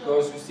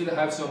 Because we still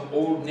have some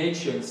old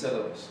nature inside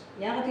of us.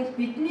 Яг л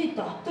бидний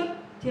дотор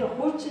тэр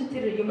хуучин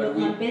тэр юм But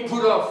we маань байдаг.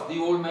 put off the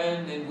old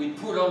man and we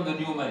put on the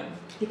new man.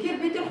 Тэгэхээр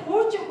бид нар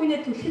хуучин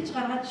хүнээ түлхэж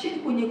гаргаад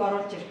шинэ хүнийг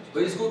оруулж ирэх.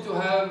 But it's good to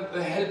have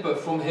a helper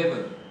from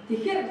heaven.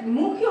 Тэгэхээр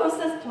мөнхийн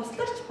усаас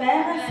туслагч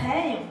байгаа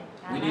сайн юм.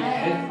 We need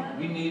help.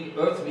 We need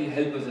earthly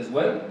helpers as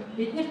well.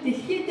 Бид нар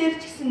дэлхий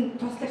дээр ч гэсэн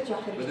туслагч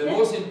байх But the хэрэгтэй.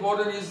 most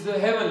important is the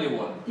heavenly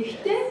one.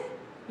 Гэхдээ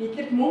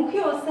бидэрт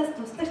мөнхийн усаас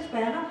туслагч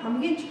байгаа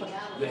хамгийн чухал.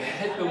 The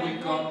helper will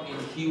come and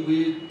he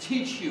will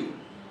teach you.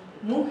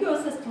 Мөнхийн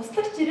усаас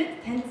туслагч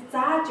ирээд танд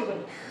зааж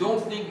өгнө.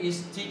 Don't think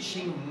he's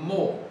teaching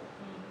more.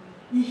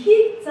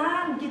 Ихийг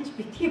заана гэж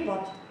битгий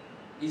бод.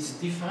 He's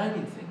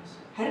defining things.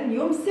 Харин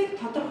юмсыг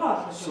тодорхой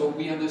болгож. So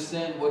we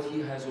understand what he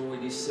has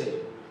already said.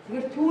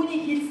 Тэгэхээр түүний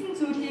хэлсэн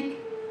зүйлийг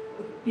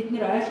бид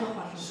нэр ойлгох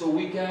болно. So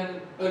we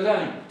can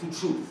align to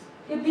truth.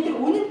 Тэгэхээр бид нар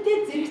үнэнтэй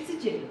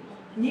зэрэгцэж ирнэ.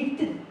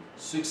 Нэгдэн.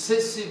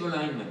 Successive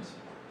alignment.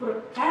 Бүр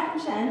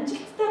гайхамшиг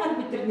амжилттайгаар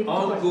бид нар нэгдэх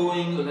болно.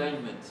 Ongoing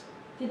alignment.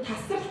 Тэгээд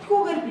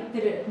тасралтгүйгээр бид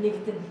нар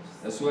нэгдэн.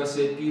 That's why I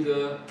said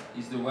Peter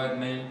is the right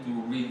man to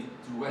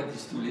write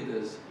these two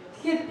letters.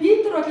 Тэгэхээр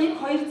Петр бол энэ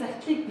хоёр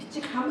загтлыг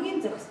бичих хамгийн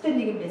зохистой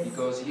нэг юм байсан.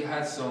 Because he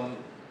had some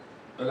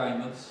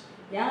alignments.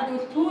 Яг л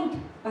түүнд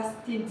бас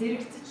тийм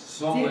зэрэгцэж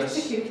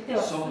хэрэгтэй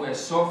болсон. Somewhere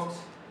soft.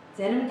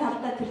 Зарим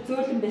талдаа тэр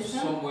зөөлөн байсан.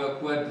 Somewhere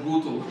quite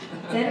brutal.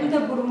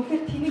 Заримдаа бүр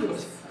үнэхээр тэнэг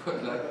байсан.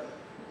 Quite like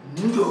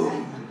no.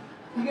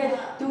 Тэгээд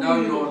Now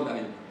you're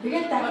online.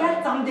 Тэгээд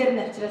дахиад зам дээр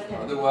навчрал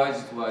тавь.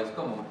 Otherwise,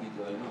 come on,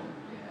 Peter, I know.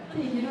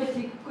 Хэрвээ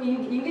тэггүй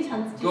ингэж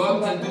хандж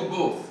God can do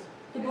both.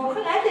 Тэг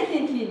Бурхан аль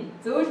алийг хийн.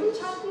 Зөөлөн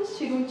чанд,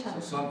 ширүүн чанд.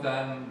 So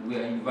sometimes we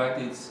are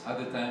invited,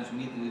 other times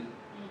we need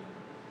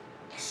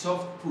a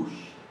soft push.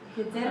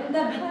 Тэг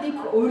заримдаа биднийг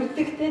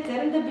өрдөгтэй,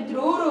 заримдаа бид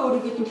өөрөө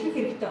өөрийгөө түлхэх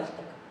хэрэгтэй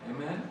болдог.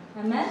 Amen.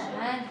 Амен.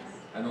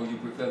 I know you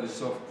prefer the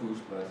soft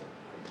push, but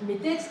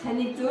Мэдээж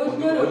таны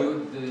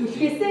зөөлнөөр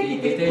түлхээсэй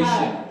гэдэг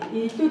та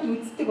илүүд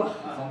үздэг баг.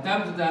 from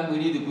time to time we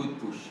need a good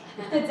push.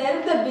 Гэтэ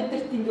заримдаа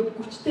бидэрт ингэ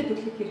хүчтэй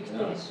түлхэх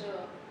хэрэгтэй биш.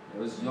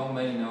 There was a young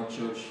man in our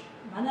church.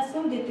 Манай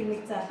сүмд гэдэг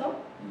нэг залуу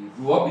He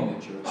grew up in the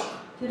church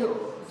тэр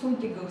сүмд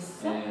ингэ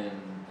өссөн.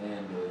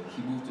 and he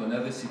moved to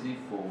another city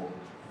for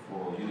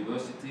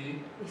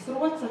university. Их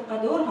сургууль сурах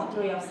өөр хот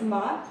руу явсан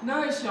байгаа.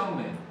 Nice young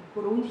man.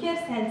 Бүр үнэхээр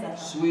сайн залуу.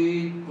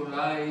 Sweet,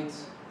 polite,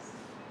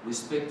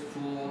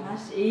 respectful,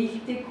 Маш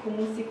ээлдэг,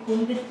 хүмүүсийг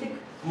хүндэлдэг,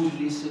 good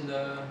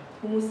listener.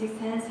 хүмүүсийг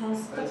сайн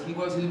сонсдог. But he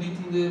was a little bit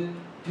in the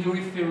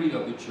periphery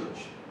of the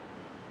church.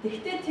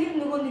 Тэгвэл тэр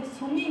нөгөө нэг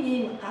сүмийн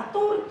ийм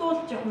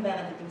гадуурдуул жоохон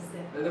байгаад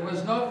байсан. There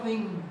was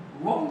nothing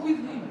wrong with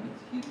him.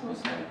 He was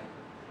like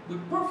the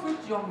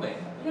perfect young man.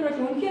 Тэр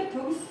бол үнэхээр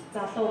төгс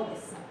залуу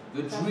байсан.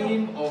 The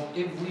dream of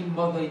every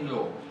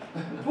mother-in-law.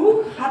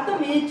 Бүх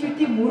хадам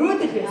ээжүүдийн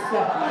мөрөөдөл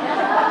байсан.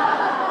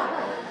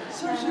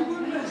 Such a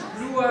goodness.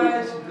 Blue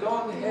eyes,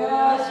 blonde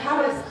Яа, hair.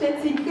 шар өстэй,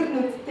 цэнхэр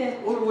нүдтэй.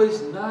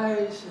 Always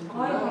nice and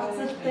Гой polite.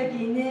 хоцолтой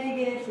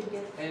гинэгээл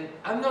ингэж. And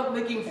I'm not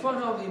making fun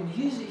fun of him.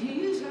 He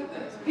is like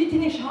that. Би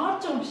тэнийг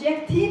шоолж байгаа юм биш,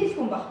 яг тийм л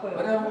хүн байхгүй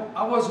But юу?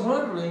 I was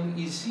wondering,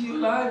 is he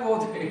alive or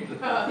dead?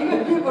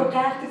 Тэгээд би бүр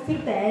гайхдаг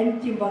тэр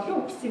амьд юм болов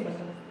уу үхсэн юм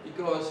болов уу?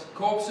 Because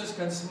corpses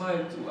can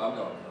smile too. I'm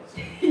not.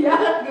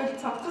 Яагаад гэвэл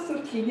цогцос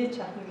үртэл инээж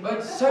чадна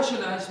But гэдэг. such a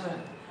nice man.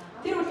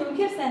 Тэр бол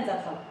үнэхээр сайн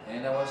залуу.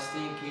 And I was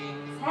thinking,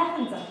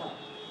 Сайхан залуу.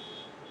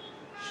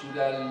 should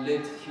I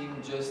let him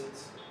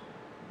just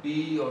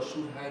be, or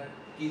should I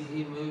give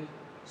him a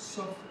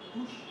soft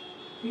push?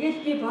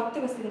 Тэгэл би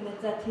боддог байсан юм да.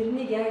 За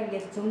тэрнийг яг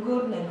ингээд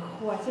зөнгөөр нь орхих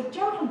уу? Эсвэл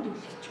жоохон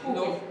дүлхэчихгүй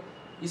No, гэх.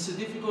 it's a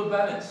difficult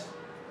balance.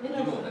 Энэ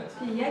You бол know that.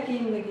 яг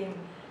ийм нэг юм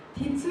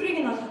тэнцвэрийг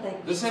нь олоход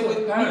аяг. The same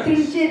with parents.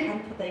 Мэдрэмжээр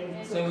хандхад аяг.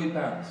 Same with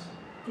parents.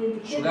 Тийм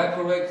Should I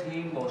correct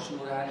him, or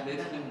should I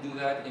let him do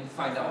that and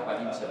find out by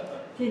himself?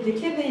 тийм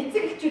тэгэхээр би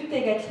эцэг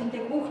эхчүүдтэйг адилхан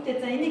тийм хүүхдээ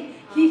за энийг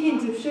хийхийн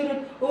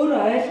зөвшөөрөд өөрөө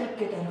ойлгох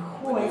гэдэг арих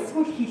уу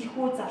эсвэл хийх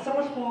үү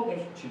залруулах уу гэж.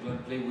 Children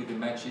play with the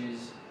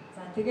matches.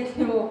 За тэгэл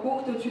нөгөө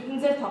хүүхдүүд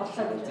шүдэнзээр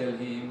тоглолоо гэж. Tell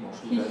him, or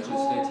should I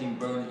just let him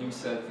burn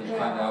himself and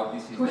find out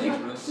this is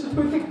dangerous?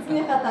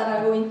 Түлхэгцнийхаа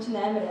дараагүй эн чинь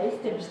амар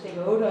аюултай юм шүү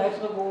дээ. Өөрөө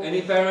ойлгоогүй.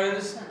 Any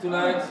parents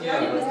tonight?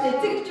 Yeah.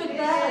 Эцэг эхчүүд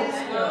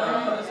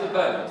байгаа. It's a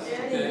balance.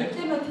 Okay.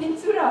 Тэгэхээр нөгөө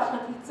тэнцвэрээ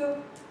олоход хэцүү.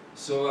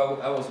 So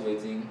I was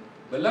waiting.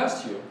 But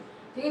last year,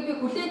 Тэгээд би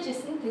хүлээж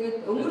исэн.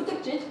 Тэгээд өнгөрдөг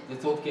жил the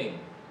thought came.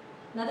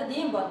 надад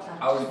ийм бодол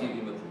I will give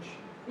him a push.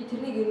 Би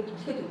тэрнийг ер нь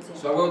түлхэд үзье.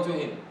 So I wrote to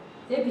him.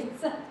 Тэгээд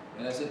битсэн.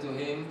 And I said to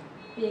him,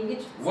 Би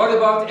ингэж what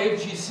about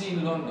FGC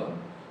in London?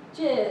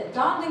 чи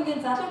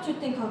Лондонгийн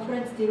залуучуудын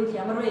конференцд ирвэл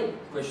ямар вэ?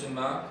 Question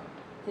mark.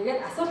 Тэгээд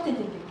асуултын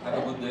тэмдэг.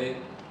 Have a good day.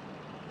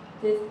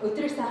 Тэгээд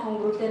өдрийг сайхан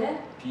өнгөрүүлээрэй.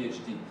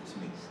 PhD. This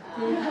means.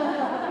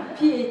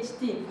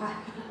 PhD.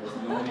 That's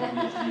the only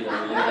PhD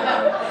I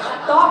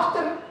ever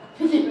Доктор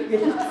Филип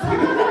гэж. You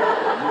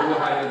were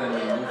higher than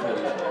me. No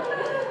problem.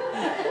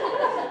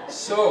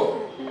 So,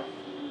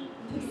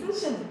 Тэгсэн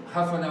чинь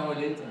half an hour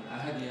later, I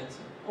had the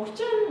answer.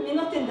 30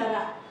 минутын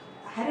дараа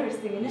хариу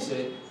ирсэн He гинэ.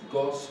 said,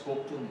 God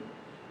spoke to me.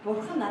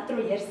 Бурхан над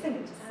руу ярьсан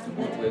гэж To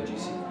go хэлсэн. to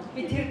FGC.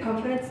 Би тэр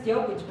конференцд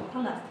яв гэж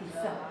бурхан надад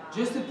хэлсэн.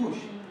 Just a push.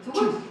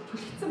 Зүгээр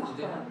түлхсэн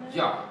байхгүй юу?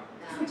 Yeah.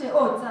 Тэгсэн чинь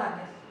оо за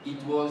гэж. It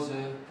was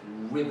a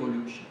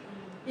revolution.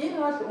 Энэ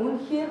бол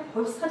үнэхээр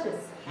хувьсгал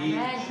байсан. He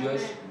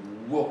just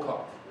woke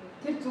up.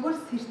 Тэр зүгээр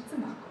сэрцэн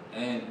байхгүй.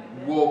 And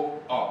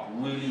woke up,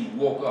 really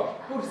woke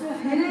up. Бүр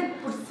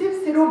сэрээд бүр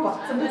сэрүү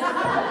болсон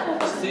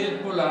байсан. Still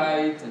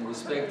polite and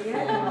respectful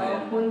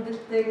and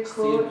Хүндэлдэг,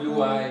 still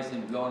blue eyes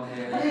and blonde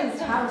hair.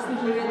 Чаарсан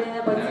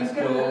хэвээрээ,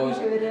 бодзинхэр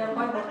хэвээрээ,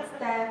 гой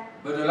баттай.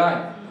 But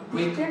alive,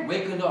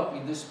 waken up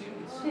in the spirit.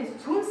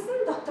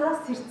 Сүнсэн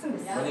дотроос сэрцэн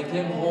байсан. When he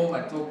came home,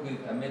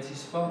 I met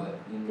his father.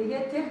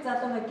 Тэгээд тэр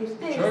залууга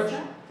гэртээ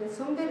ирсэн. Тэгээд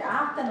сүмдэр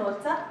аавтай нь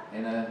уулзаад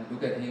And I look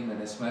at him and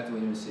I smile to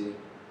him and say,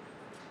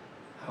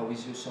 how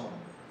is your son?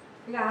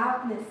 тэгээ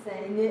аавнаас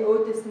энэ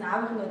өөдөөс нь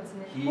аавын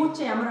үзнэ. Хүү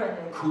чи ямар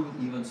байна вэ? Couldn't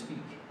even speak.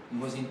 He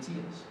was in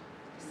tears.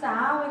 Гэсэн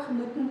аавынх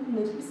нүдэнд нь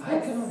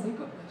I cannot нөлөөсөн. make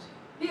up this.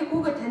 Би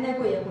хүүгээ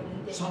таниагүй яг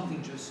үнэндээ. Something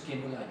just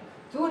came alive.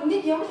 Зүгээр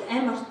нэг юм л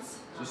ам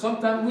орцсон. So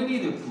sometimes we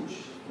need a push.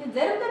 Тэгээд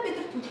заримдаа бид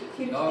нар түлхэх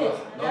Not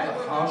хэрэгтэй. a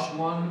harsh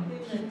one,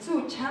 Хэцүү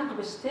чанга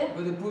биш те.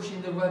 but a push in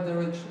the right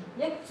direction.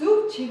 Яг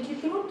зөв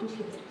чиглэл рүү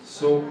түлхэх хэрэгтэй.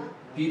 So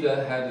Peter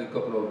had a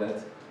couple of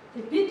that.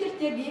 Тэгээд бид нарт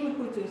яг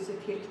иймэрхүү зүйлсүүд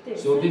хэрэгтэй.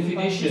 So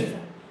definition.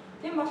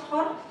 Тийм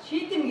болохоор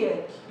шийдэмгээ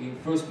In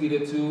 1 Peter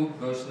 2,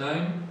 verse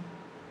 9,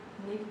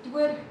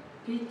 нэгдүгээр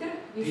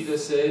Peter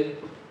said,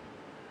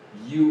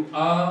 you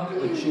are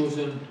a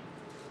chosen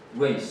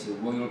race, a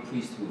royal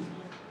priesthood.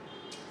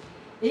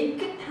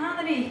 Ингээд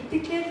та нарын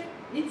итгэлээр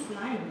it's 9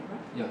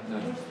 right? Yeah,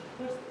 9.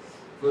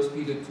 1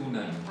 Peter 2,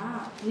 9.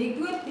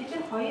 Нэгдүгээр Петр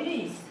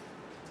 2:9.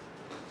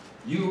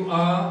 You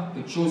are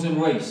a chosen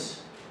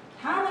race,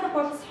 Та нар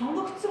бол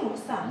сонгогдсон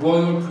усаа.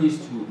 royal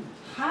priesthood,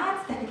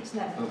 Хаад дахилч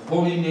нар. a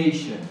holy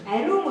nation,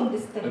 Ариун a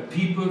үндэстэн.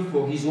 people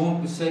for his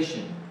own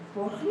possession.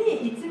 Бурхны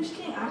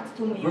эзэмшлийн ард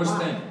түмэн юм. Verse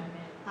 10.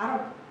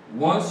 10.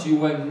 Once you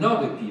were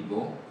not a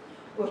people,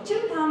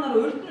 Учир нь та нар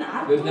урд нь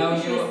ард but now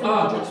түмэн you байсан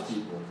are боловч God's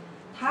people.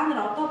 та нар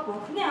одоо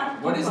Бурхны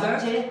ард What түмэн is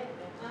that? болжээ.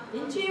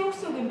 Энд чи юу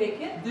гэсэн үг юм бэ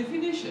гэхээр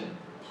Definition.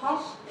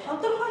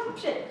 тодорхойлт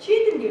биш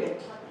чийдэмгээ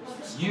байт.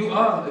 You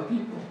are a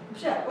people.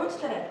 Биш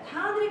уучлаарай.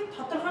 Та нарыг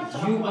тодорхойлж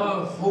You байгаа.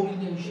 are a holy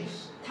nation.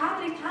 Та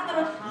нар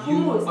бол You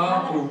хүмүүс.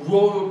 are a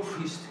royal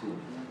priesthood.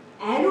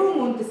 Ариун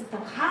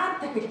үндэстэн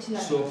хаад дахилч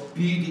нар. So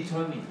be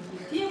determined.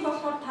 Тийм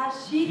болохоор та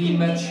Be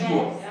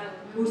mature.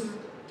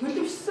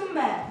 төлөвшсөн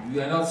бай.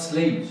 You are not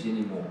slaves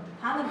anymore.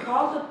 Та нар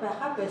боолууд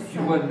байхаа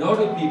You болсон. are not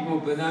a people,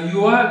 but now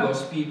you are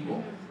God's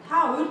people.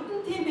 Та урд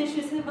нь тийм биш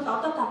байсан бол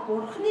одоо та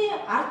Бурхны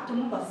ард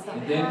түмэн болсон.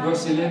 And then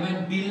verse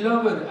 11,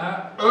 beloved,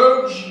 I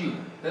urge you.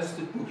 That's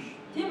the push.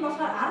 Тийм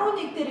болохоор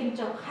 11 дээр ингэж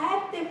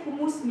хайртай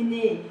хүмүүс минь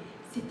ээ.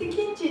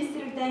 Сэтгэлийн чи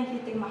эсрэг дайн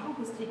хийдэг махан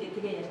хүслийг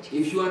тэгээ ярьж.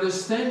 If you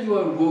understand you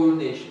are a royal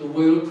nation, a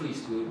royal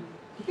priesthood,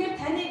 Тэгэхээр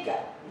таныг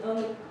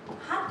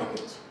хаад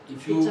дахиж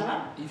if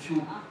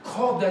you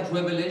call that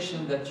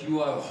revelation that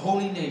you are a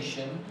holy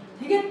nation,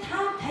 тэгээд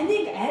та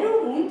таныг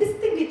ариун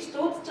үндэстэн гэж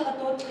дуудаж байгаа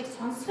дуудлагыг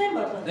сонсох юм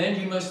бол then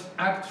you must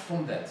act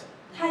from that.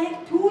 та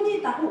яг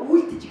түүний дагуу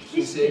үйлдэж эхлэв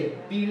He шүү.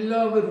 said,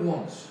 beloved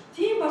ones,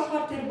 Тийм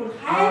болохоор тэр бүр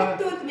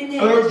хайртууд минь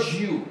urge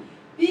you,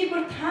 би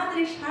бүр та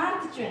нарыг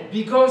шаардж байна.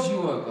 because you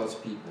are God's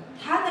people,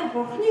 Та нар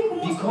Бурхны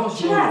хүмүүс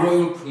because you are учраас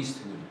royal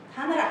priesthood,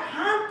 та нар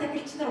хаан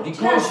тахилч нар because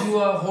учраас you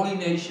are holy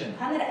nation,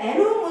 та нар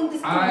ариун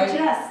үндэстэн I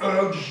учраас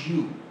urge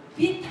you,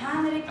 би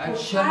та нарыг I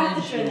шаардж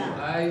challenge you, байна.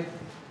 I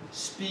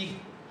speak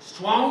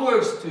strong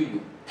words to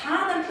you, Та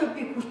нарлөө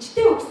би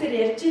хүчтэй үгсээр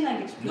ярьж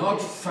байна гэж би.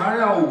 not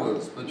Pharaoh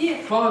words, but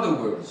Father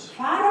words.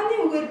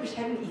 Фараоны үгээр биш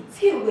харин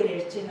эцгийн үгээр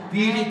ярьж байна.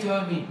 Be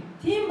determined.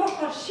 Тийм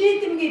болохоор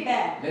шийдэмгий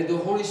бай. Let the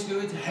Holy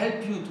Spirit help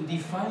you to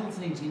define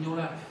things in your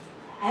life.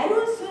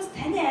 Ариун сүнс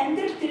таны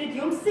амьдралд ирээд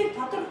юмсыг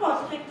тодорхой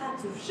болгохыг та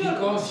зөвшөөр.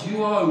 Because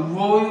you are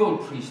royal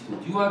priesthood.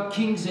 You are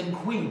kings and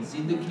queens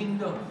in the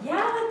kingdom.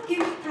 Яагаад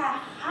гэвэл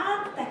та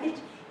хаан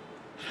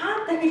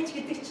тахилч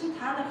гэдэг чинь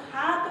та нар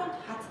хаадууд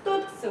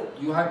хаттууд гэсэн.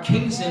 You are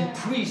kings and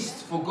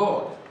priests for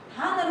God.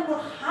 Та нар бүр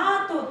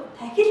хаадууд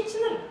тахилч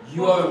нар.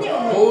 You are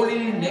a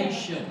holy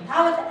nation.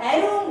 Та бол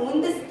ариун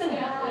үндэстэн.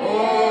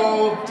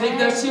 Oh, take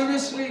that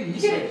seriously, he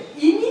said.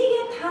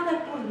 Энийг та нар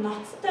бүр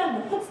ноцтой,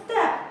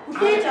 нухацтай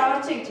хүлээж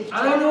аваач гэж хэлж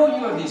I байна. know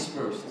you are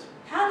dispersed.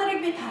 Та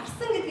нарыг би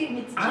тарсан гэдгийг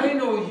мэдчихэв. I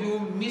know you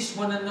miss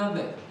one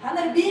another. Та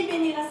нар бие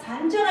бинийгаа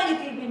санаж байгаа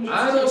гэдгийг би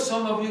I know мэдчихэв.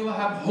 some of you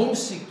have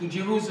homesick to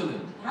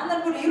Jerusalem. Та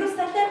нар бүр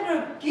Иерусалим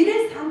руу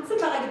гэрээ сандсан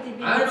байгаа гэдгийг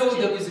би I know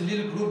there мэдчихэв. is a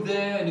little group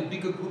there and a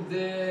bigger group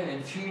there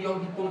and few young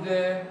people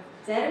there.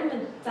 Зарим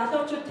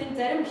залуучууд тэнд,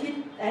 зарим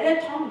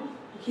арай том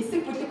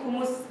хэсэг бүлэг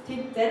хүмүүс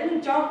тэнд, зарим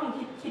нь жоохон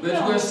But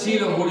you are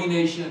still a holy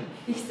nation.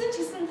 Тэгсэн ч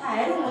гэсэн та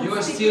ариун You are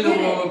үндэстэн still a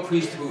хിവэрэ. royal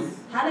priesthood.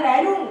 Та нар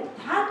ариун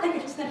хаантай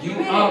гэлч нар You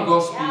хിവэрэ. are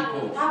God's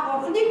people. Та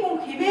Бурхны хүн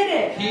хിവэрэ.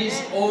 His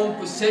own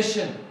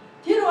possession.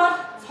 Тэр бол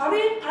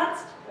цорын ганц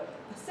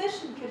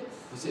possession гэх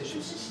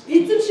Possessions.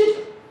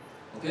 эзэмшил.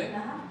 Okay?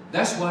 Аха.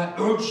 That's why I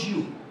urge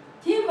you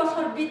Тийм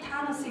болохоор би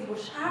та насыг бүр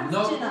шаардж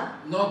байна.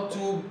 not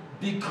to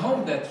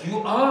become that. You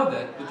are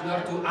that, but you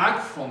have to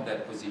act from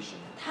that position.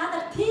 Та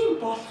нар тийм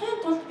болохын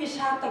тулд би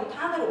шаарддаг.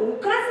 Та нар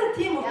угаасаа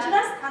тийм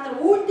учраас та нар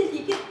үйлдэл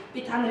хийхэд би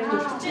та нарыг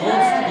төлөж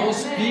байна. Don't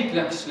speak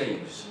like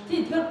slaves.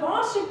 Тийм тэр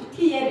боо шиг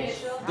битгий ярь.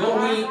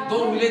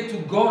 Don't relate to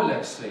God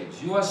like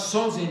slaves. You are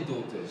sons and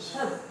daughters.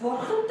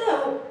 Бурхантай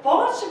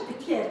боо шиг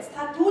битгий ярь.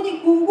 Та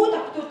түүний хөвгүүд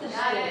автуудтай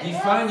шүү.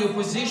 Define your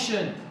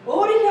position.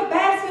 Өөрийнхөө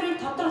байр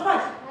суурийг тодорхойл.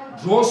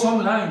 Draw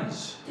some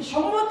lines. Тэг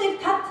шугамуудыг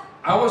тат.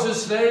 I was a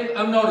slave.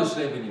 I'm not a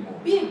slave anymore.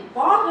 Би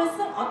боо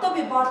байсан, одоо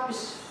би боо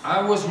биш.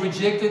 I was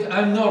rejected.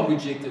 I'm not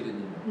rejected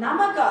anymore.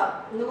 Намайг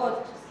нөгөө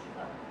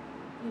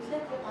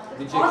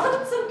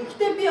голөгдсөн.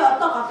 Гэхдээ би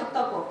одоо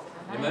голөгдоогүй.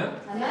 Amen.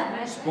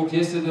 Амен. Spoke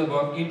yesterday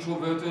about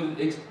introverted,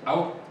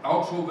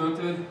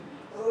 outroverted.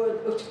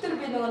 Өчигдөр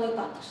би нөгөө нэг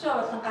дотгошоо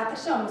болон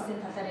гадагшаа хүмүүсийн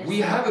талаар ярьсан.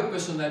 We have a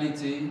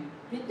personality.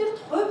 Биднэрт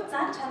хувь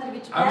зан чанар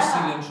гэж I'm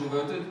still байна.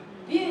 introverted.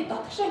 Би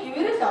дотгошоо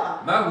хിവэрэл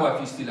байгаа. My wife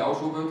is still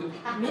outroverted.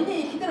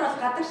 Миний эхнэр бол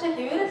гадагшаа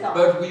хിവэрэл байгаа.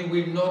 But we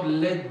will not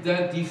let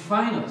that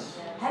define us.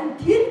 Харин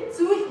тэр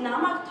зүйл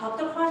намайг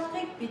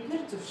тодорхойлохыг бид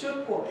нэр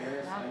зөвшөөрөхгүй.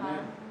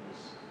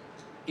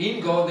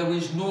 In God there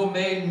is no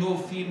male, no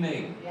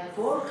female.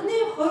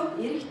 Бурхны хувьд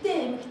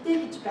эрэгтэй эмэгтэй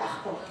гэж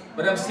байхгүй.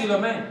 But I'm still a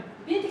man.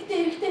 Би тэгтээ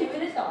эрэгтэй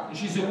хിവэрэл байгаа.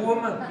 She's a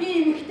woman. Би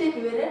эмэгтэй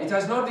хിвэрэл. It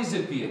has not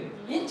disappeared.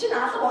 Энэ чинь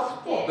алга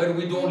болохгүй. But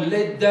we don't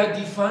let that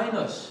define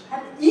us.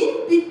 Харин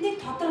энэ биднийг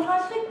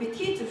тодорхойлохыг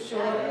битгий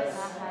зөвшөөр.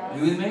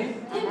 You with me?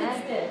 Тийм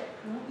үстэй.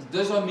 It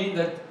does not mean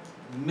that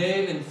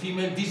male and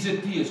female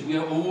disappears. We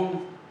are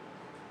all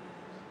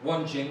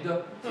one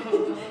gender.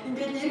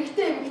 Ингээд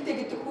эрэгтэй эмэгтэй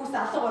гэдэг хүүс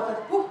алга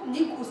болоод бүх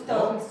нэг хүүстэй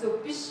болно гэсэн үг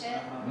биш.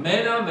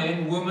 Men are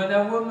men, women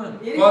are women.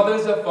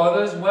 Fathers are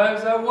fathers,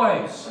 wives are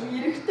wives.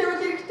 Эрэгтэй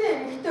бол эрэгтэй,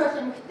 эмэгтэй бол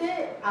эмэгтэй,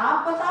 аав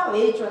бол аав,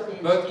 ээж бол ээж.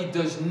 But it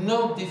does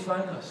not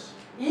define us.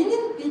 Энэ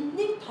нь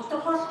биднийг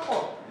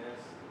тодорхойлохгүй.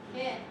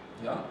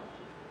 Yeah.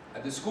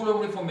 At the School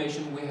of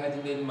Reformation we had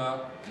in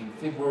Denmark in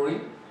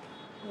February.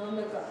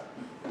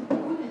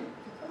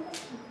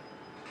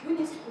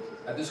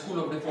 At the School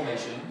of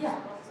Reformation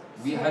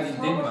we had in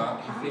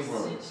Denmark in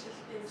February.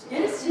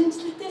 Гэрээс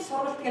шинжлэлтийн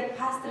сургалт гэдэг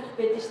пастор их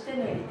байдаг шүү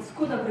дээ.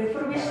 School of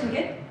Reformation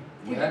гэдэг.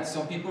 We had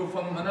some people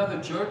from another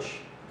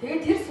church.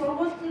 Тэгээд тэр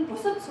сургуульд нь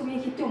бусад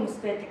сүмийн хэдэн хүмүүс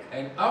байдаг.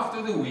 And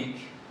after the week,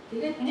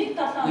 Тэгээд 1-7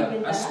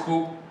 хоногийн I дараа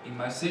spoke in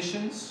my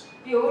sessions.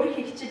 би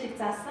өөрийнхөө хичээлийг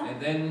заасан. And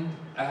then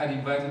I had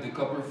invited a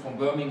couple from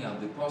Birmingham,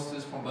 the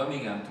pastors from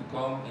Birmingham, to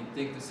come and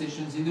take the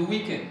sessions in the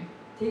weekend.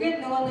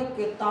 Тэгээд нөгөө нэг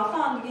 7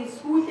 хоногийн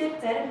сүүлээр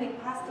зарим нэг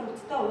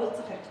пасторудтай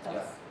уулзах хэрэгтэй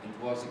байсан. It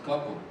was a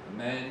couple, a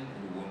man and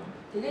a woman.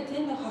 Тэгээд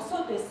энэ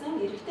хосууд байсан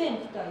эрэгтэй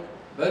эмэгтэй хоёр.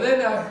 But then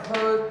I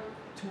heard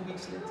 2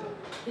 weeks later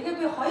Тэгээд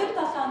би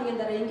 2-7 хоногийн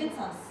дараа ингэж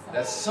сонссон.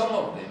 that some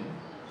of them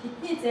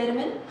Тэдний зарим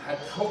нь had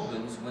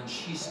problems when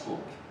she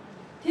spoke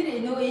тэр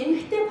нөгөө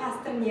эмэгтэй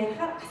пастор нь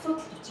ярихаар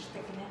асуудал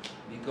учирдаг гинэ.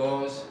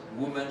 because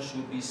women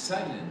should be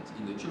silent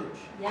in the church.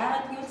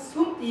 Яагаад гэвэл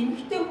сүмд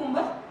эмэгтэй хүн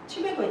бол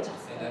чимээг байж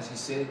And байгаа. as he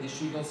said, they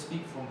should not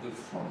speak from the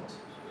front.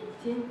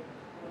 Тийм.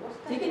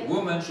 Тэгээд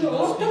Women should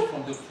not speak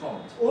from the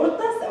front.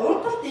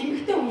 урдалт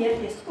эмэгтэй хүн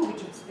ярих ёсгүй гэж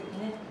үздэг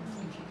гинэ.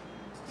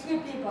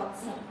 Тэгээд би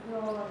бодсон.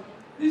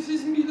 This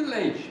is middle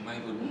age, my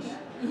goodness.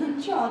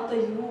 Энэ ч одоо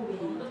юу вэ?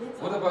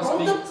 What about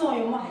Дундад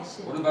 100 юм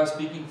хаашаа. What about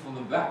speaking from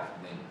the back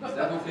then? Is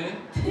that okay?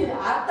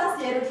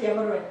 Ардаас ярил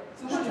ямар вэ?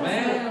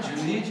 Man,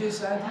 religious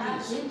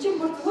ideas. Энэ чинь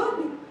бүр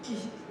зүгээр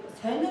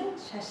сонин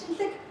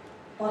шашинлаг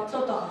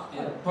бодлоод байгаа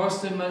And байхгүй.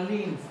 Pastor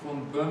Malin from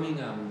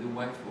Birmingham, the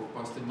wife of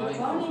Pastor Michael,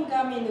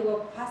 Birmingham-ийн нөгөө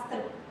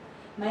пастор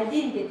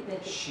Малин гэдэг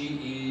байдаг. she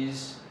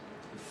is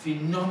a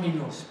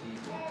phenomenal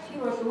speaker. Тэр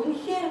бол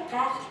үнэхээр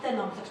гайхалтай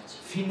номлогч.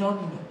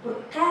 Phenomenal. Бүр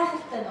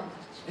гайхалтай номлогч.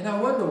 And I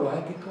wonder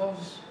why,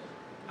 because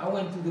I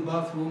went to the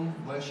bathroom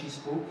while she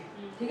spoke,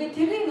 Тэгээд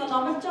тэрийг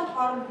номлож байгаа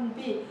хооронд нь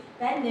би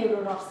байн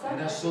нэрээр орсон.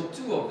 and I saw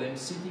two of them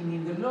sitting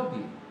in the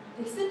lobby.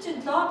 Тэгсэн чинь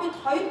лоббид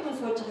 2 хүн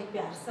сууж байгааг би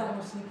I харсан.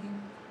 was thinking,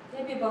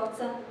 Тэгээд би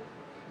бодсон.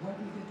 why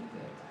did they do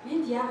that?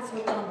 Энд яг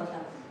сууж байгаа юм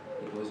болоо.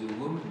 It was a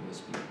woman who was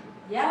speaking.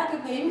 Яг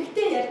нэг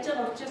эмэгтэй ярьж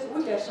байгаа учраас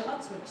үл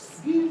яшаагаад суужсэн.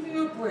 Give me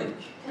a break.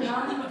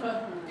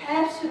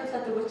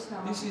 Тайвшруулаад өгөөч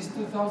намайг. This is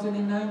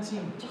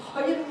 2019.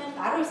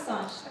 2019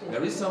 он шүү дээ.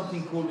 There is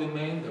something called a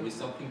man, there is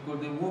something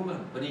called a woman.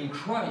 But in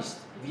Christ,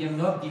 we are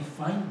not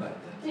defined by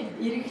that.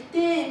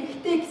 Эрэгтэй,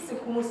 эмэгтэй гэсэн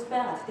хүмүүс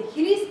байгаа. Гэхдээ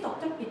Христ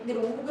дотор бид нэр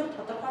үүгээр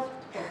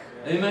тодорхойлогддог.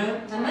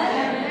 Amen?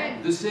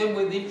 Амен. The same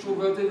with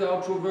introverted,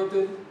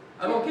 outroverted.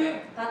 I don't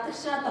care.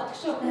 Гадагшаа,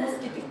 дотгошоо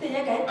хүмүүс гэдэгтэй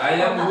яг I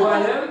am who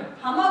I am.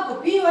 Хамаагүй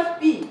би бол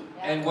би.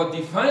 And what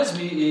defines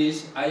me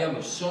is I am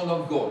a son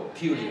of God,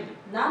 period.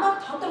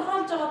 Намайг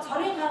тодорхойлж байгаа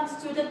цорын ганц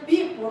зүйлээ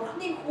би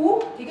Бурхны хүү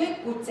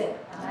тэгээ гүцээ.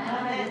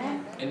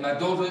 Амен. And my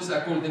daughters,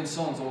 I call them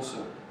sons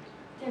also.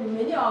 Тэгээ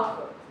миний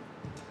ах.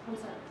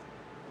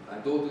 My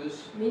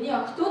daughters, Миний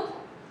охтууд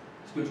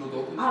spiritual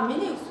daughters.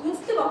 миний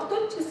сүнслэг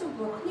охтууд ч гэсэн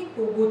Бурхны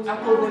хөвгүүд. I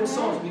call them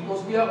sons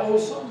because we are all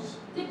sons.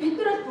 Тэгээ бид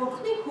нар бол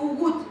Бурхны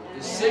хөвгүүд.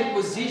 The same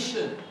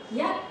position.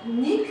 Яг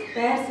нэг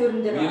байр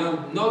суурин дээр We are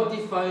not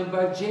defined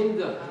by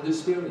gender in the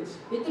spirit.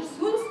 бид нар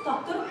сүнс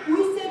дотор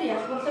хүйсээр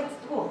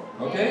ялгарлагддаг.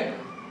 Okay?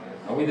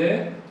 Are we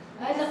there?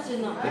 Ойлгож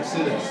байна уу?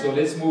 Excellent. So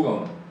let's move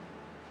on.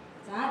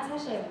 За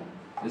цаашаа явна.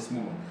 Let's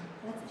move on.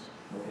 За цаашаа.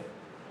 Okay.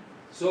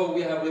 So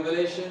we have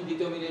revelation,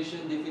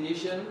 determination,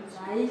 definition,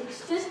 За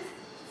илчлэл,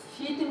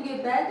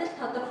 шийдэмгий байдал,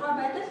 тодорхой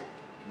байдал.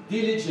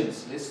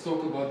 diligence. Let's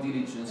talk about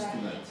diligence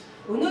tonight.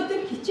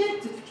 Өнөөдөр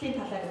хичээл зүтгэлийн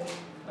талаар ярив.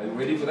 Are you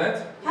ready for that?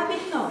 Та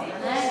биднэ үү?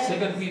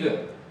 2 Peter.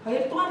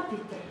 2 дугаар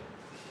Петр.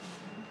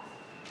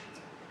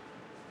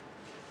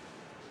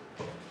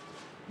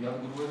 You have a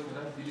good word for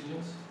that?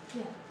 Diligence?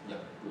 Yeah.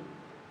 Yeah, good.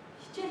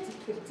 Хичээл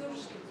зүтгэл зөв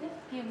шүү дээ.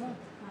 Тийм үү?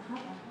 Аха.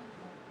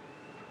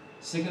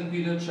 2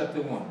 Peter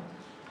chapter 1,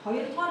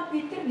 2 дугаар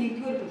Петр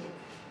 1-р бүлэг.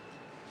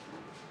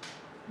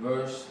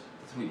 verse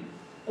 3.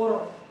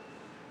 3.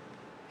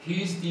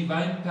 His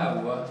divine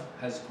power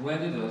has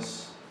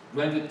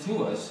granted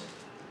to us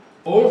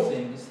all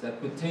things that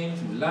pertain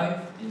to life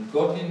and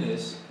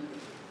godliness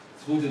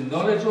through the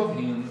knowledge of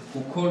Him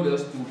who called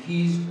us to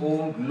His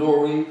own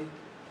glory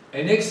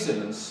and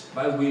excellence,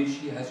 by which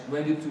He has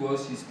granted to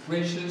us His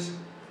precious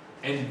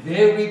and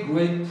very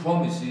great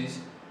promises,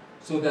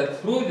 so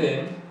that through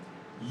them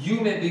you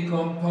may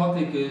become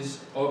partakers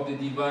of the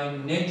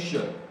divine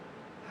nature,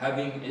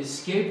 having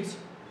escaped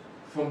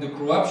from the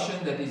corruption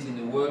that is in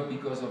the world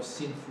because of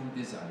sinful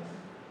desire.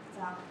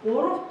 За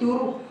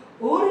 3-4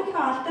 өөрийнхөө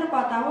алдар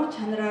ба давуу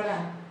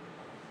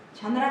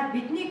чанараар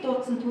биднийг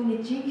дуудсан түүний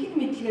жинхэнэ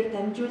мэдлэгээр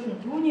дамжуулан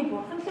түүний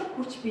бурханлаг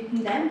хүч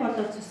бидэнд ам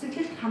болоод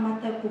зүсгэлэлт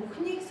хамаатай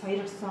бүхнийг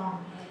сойргосон.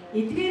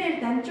 Эдгээрээр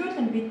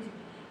дамжуулан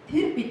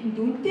тэр бидэнд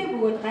үнэтэй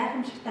бөгөөд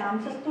гайхамшигтай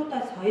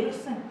амлалтуудаа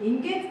сойргосон.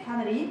 Ингээд та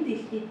нар энэ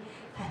дэлхийд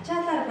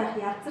тачаалаар байх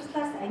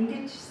ялцарлаас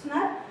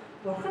ангижснаар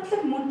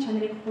бурханлаг мөн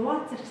чанарыг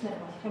хуваалцарчнаар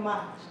болох юм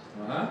аа.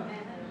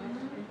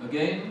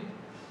 Again,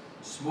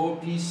 small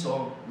piece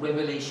of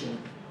revelation.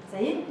 За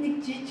энд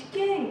нэг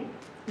жижигхэн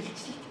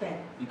илчлэлт байна.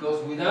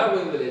 Because without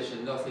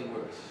revelation, nothing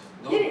works.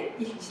 No? Тэр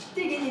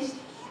илчлэлтийг энэ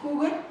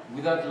илчлэлгүйгээр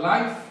Without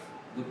life,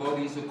 the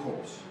body is a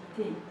corpse.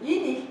 тийм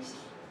энэ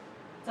илчлэл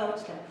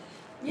заавчлаа.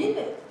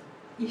 Энэ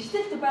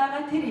илчлэлт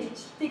байгаа тэр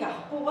илчлэлтийг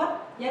авахгүйгээр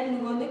яг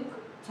нөгөө нэг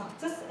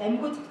цогцос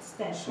амьгүй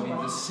цогцостой So адилхан in the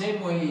байна. same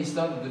way, he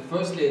started the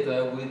first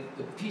letter with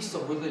a piece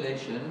of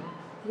revelation.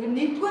 Тэгэхээр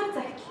нэгдүгээр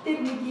захидал дээр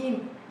нэг ийм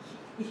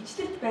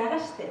илчлэлт байгаа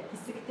штэ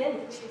хэсэгтэй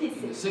илчлэлт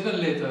In the хэсэг. second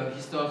letter, he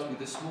starts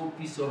with a small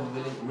piece of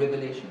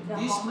revelation.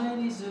 This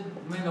man is a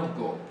man of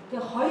God.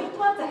 Тэгээ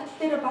хоёрдугаар захидал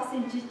дээр бас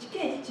энэ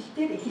жижигхэн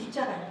илчлэлтээр эхэлж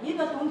байгаа. Энэ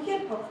бол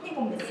үнэхээр бурхны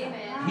хүн байсан.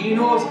 He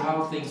knows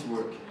how things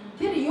work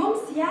Тэр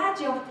юмс яаж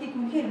явдгийг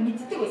үнэхээр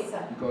мэддэг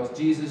байсан. because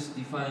Jesus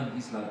defined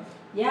his life.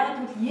 Яг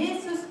л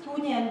Есүс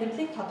түүний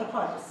амьдралыг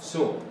тодорхойлсон.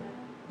 So,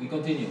 we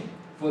continue.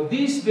 For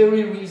this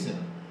very reason,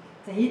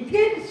 За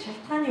эдгээр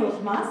шалтгааны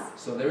улмаас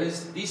so there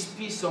is this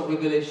piece of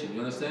revelation,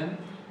 you understand?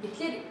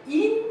 тэгэхээр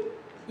энэ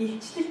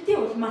илчлэлтийн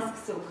улмаас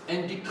гэсэн үг.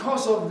 And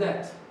because of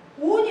that,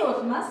 Үүний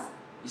улмаас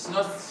it's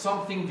not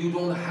something you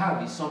don't have,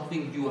 it's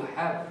something you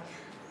have.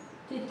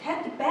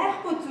 танд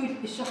байхгүй зүйл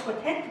биш аахгүй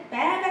танд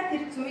байгаа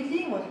тэр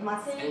зүйлийн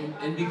улмаас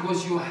And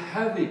because you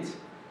have it,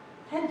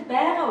 танд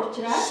байгаа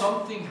учраас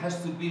something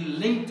has to be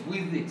linked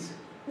with it.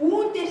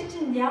 Үүн дээр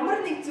чинь ямар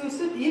нэг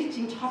зүйлсүүд ирж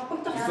ингэж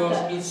холбогдох Because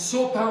ёстой. it's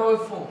so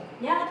powerful.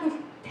 Яг тэгвэл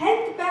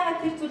танд байгаа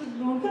тэр зүйл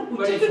үнэхээр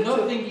But if хүчтэй.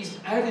 nothing is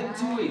added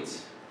to it,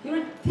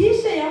 Тэгвэл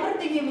тийшээ ямар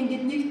нэг юм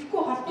ингэж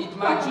нэгдэхгүй it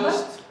might холбогдох.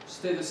 just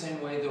stay the same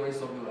way the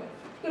rest of your life.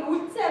 Тэгэхээр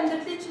үлдсэн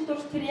амьдралын чинь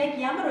турш тэр яг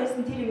ямар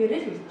байсан тэр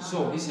ивэрэл үлдсэн.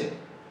 So he said,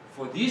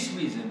 for this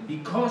reason,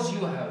 because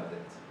you have that,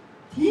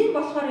 Тийм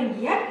болохоор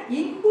яг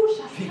энэхүү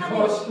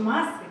шалтгааны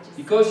улмаас гэж.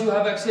 because you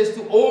have access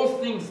to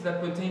all things that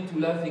pertain to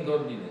life and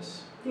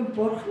godliness, Тийм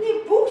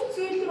бурхны бүх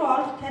зүйл рүү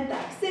орох танд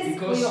access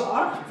Because- буюу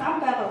орох зам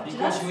байгаа because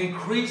учраас you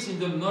increase in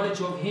the knowledge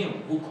of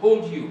Him who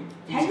called you,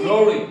 His Таны-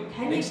 glory and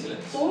таны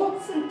excellence.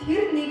 дуудсан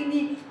тэр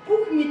нэгний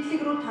бүх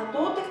мэдлэг рүү та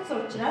дуудагдсан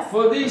учраас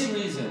For this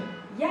reason,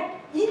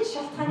 яг энэ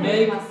шалтгааны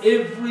make улмаас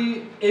every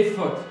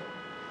effort.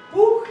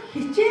 бүх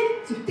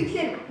хичээл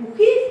зүтгэлээр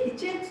бүхий л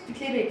хичээл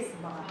зүтгэлээрээ гэсэн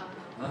байна.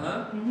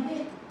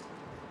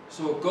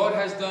 So God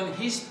has done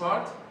His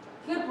part.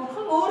 Тэгэхээр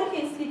бурхан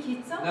өөрийнхөө эсхийг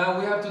хийсэн. Now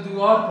we have to do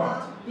our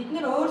part. Бид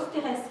нэр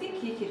өөрсдийнхөө эсхийг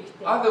хийх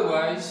хэрэгтэй.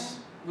 Otherwise,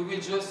 we will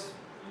just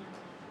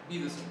be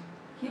the same.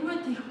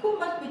 Хэрвээ тийхгүй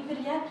бол бид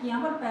нар яг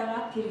ямар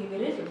байгаа тэр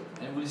хэвээрээ л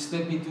үлдэнэ. And we'll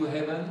step into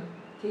heaven.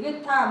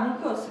 Тэгээд та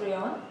мөнхийн ус руу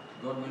явна.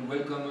 God will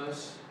welcome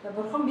us. Тэгээд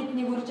бурхан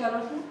биднийг үрж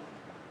оруулна.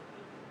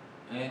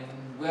 And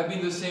we have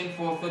been the same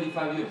for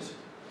 35 years.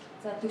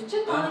 За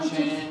 45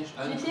 жилийн Unchanged,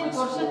 туршид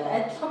untransformed.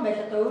 адилхан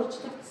байлаа да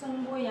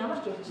өөрчлөгдсөнгүй ямар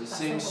ч The өөрчлөлт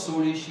same гарсангүй.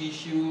 soulish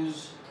issues.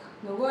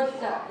 Нөгөө л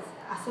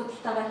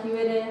асуудалтайгаа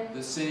хിവэрээ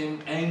The same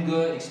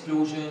anger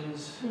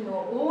explosions.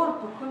 нөгөө уур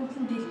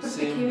бурхамдлан The дэлбэрдэг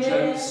same хിвэрээ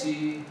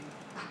jealousy.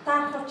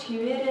 атаархавч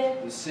хിവэрээ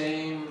The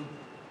same.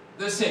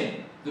 The same.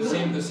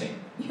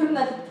 ер нь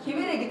л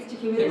хിവэрээ гэдэг чинь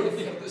хിവэрээ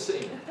Everything the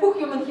same. бүх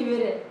юм нь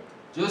хിвэрээ.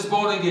 Just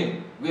born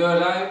again. We are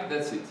alive.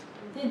 That's it.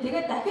 Тийм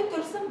тэгээд дахид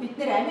төрсөн бид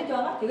нэр амьд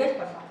байгаа тэгэл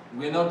болоо.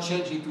 We are not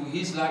changing to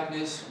His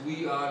likeness.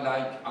 We are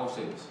like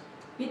ourselves.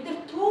 Бид нар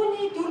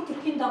түүний дүр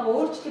төрхийн дагуу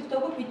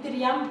өөрчлөгдөөгүй бид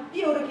нар би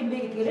өөрөө хинбэ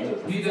гэдгээрээ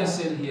л Peter үлдсэн.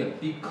 said here,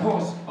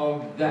 because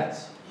of that,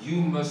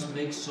 you must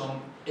make some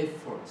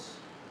efforts.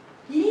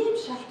 Ийм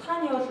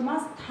шалтгааны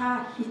улмаас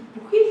та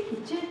бүхий л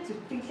хичээл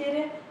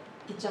зүтгэлээрээ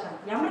гэж байгаа.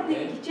 Ямар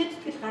нэгэн хичээл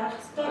зүтгэл гаргах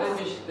ёстой.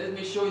 Let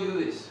me show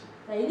you this.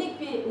 За энийг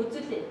би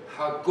үзүүлье.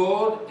 How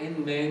God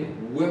and man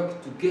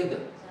work together.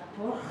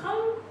 Бурхан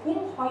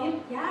хүн хоёр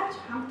яаж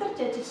хамтарч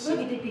ажиллах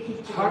вэ гэдгийг би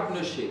хэлж байна.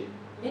 Partnership.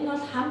 Энэ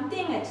бол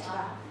хамтын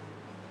ажиллагаа.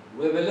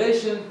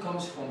 Revelation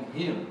comes from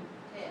Him.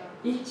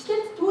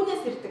 Илчлэлт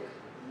түүнээс ирдэг.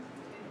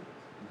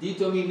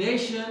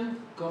 Determination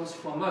comes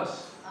from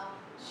us.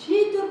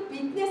 Шийдвэр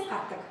биднээс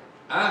гардаг.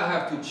 I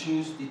have to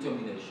choose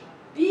determination.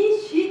 Би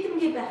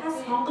шийдэмгий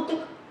байхаас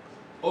сонгодог.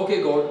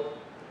 Okay, God,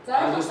 За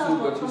I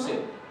understood what you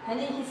said.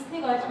 таны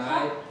хэлснийг And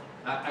ойлгоход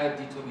I add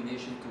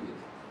determination to it.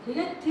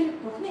 тэгээд тэр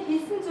Бурхны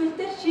хэлсэн зүйл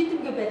дээр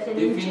шийдэмгий байдлаа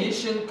нэмж.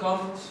 Definition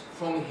comes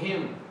from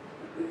Him.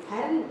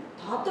 Харин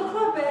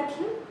тодорхой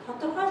байдал нь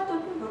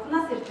тодорхойлтууд нь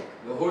Бурхнаас ирдэг.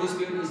 The Holy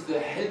Spirit is the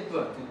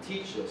helper to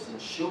teach us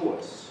and show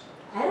us.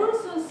 Ариун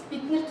сүнс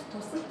биднэрт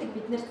тусалдаг,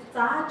 биднэрт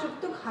зааж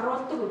өгдөг,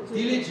 харуулдаг үзүүлдэг.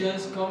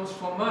 Diligence comes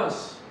from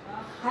us.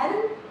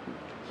 Харин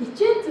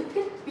хичээл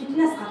зүтгэлт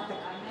биднээс гардаг.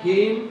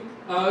 Him,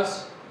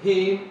 us,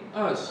 Him,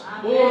 us.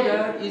 All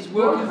that is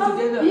working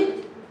together.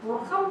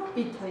 Бурхан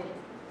бид хоёр.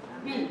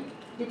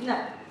 Бид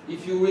нар.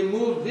 If you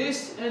remove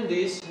this and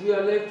this, we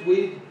are left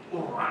with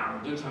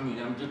determined.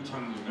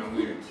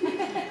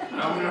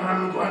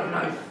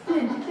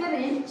 Тэгэхээр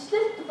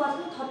илчлэлт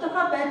болон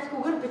тодорхой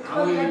байдалгүйгээр бид I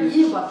хоёр яг will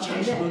ийм болно.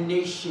 change the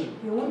nation.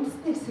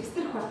 Үндэснийг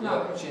сэсрэх болно.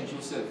 Yeah, change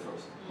yourself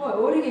first.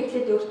 Өөрийгөө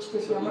эхлээд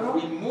өөрчлөлт So ямар if вэ?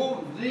 we remove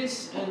this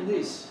and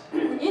this,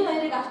 Энэ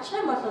хоёрыг авчих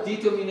юм бол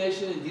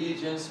determination and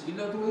diligence will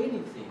not do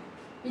anything.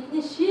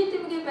 бидний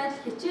шийдэмгий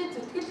байдал хичээл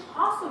зүтгэл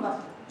хоосон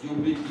болно. You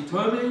will be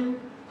determined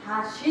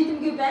Та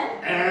шийдэмгий байна.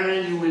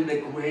 and you will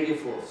make great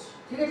efforts.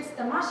 Тэгээд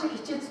та маш их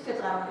хичээл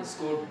зүтгэл гаргана. It's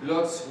called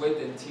blood, sweat,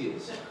 and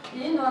tears.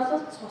 Энэ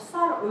бол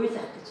цусаар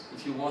уйлах гэж.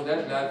 If you want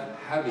that life,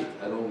 have it.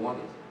 I don't want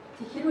it.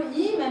 Тэгэхээр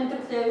ийм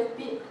амьдрал байвал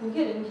би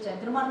үнээр ингэж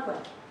амьдрмааргүй.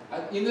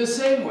 And in the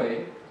same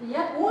way,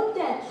 Яг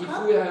үүнтэй if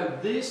адилхан. we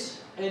have this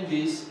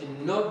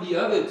and not the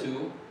other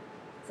two,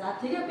 За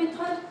тэгээ бид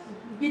хоёр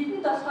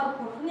бидэнд болохоор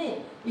Бурхны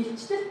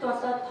илчлэлт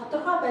болоод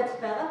тодорхой байдал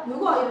байгаад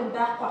нөгөө хоёр нь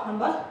байхгүй байх юм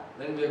бол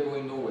then we are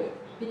going nowhere.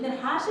 бид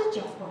нэр хаашаа ч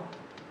явахгүй.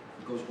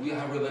 Because we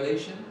have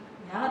revelation.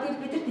 Яагаад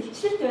гэвэл бидэнд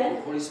илчлэлт байна.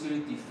 The Holy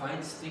Spirit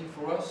defines things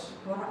for us,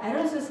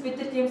 Ариун сүнс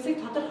бидэнд юмсыг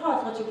тодорхой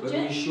олгож өгч but we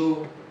байна. show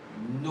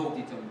no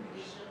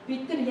determination.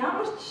 Бид нар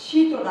ямар ч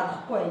шийдвэр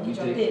гаргахгүй We гэж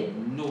бодъё. take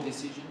no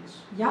decisions.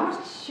 Ямар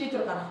ч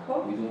шийдвэр гаргахгүй,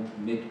 We don't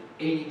make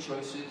any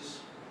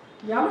choices.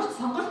 ямар ч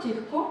сонголт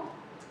хийхгүй.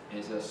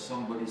 As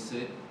somebody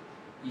said,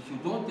 if you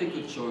don't take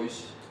a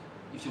choice,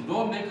 if you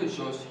don't make a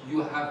choice,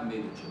 you have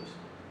made a choice.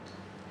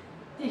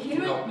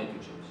 Тэг Do not make a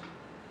choice.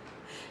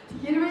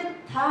 хэрвээ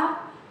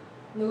та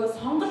нөгөө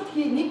сонголт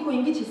нэг хүн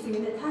ингэж хэлсэн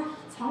гэнэ та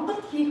сонголт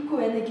хийхгүй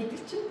байна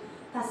гэдэг чинь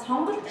та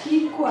сонголт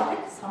хийхгүй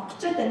байхад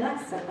сонгочод байна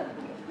гэсэн.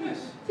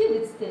 Yes. Тийм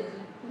үстэй.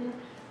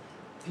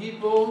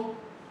 People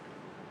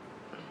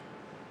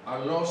are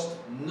lost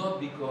not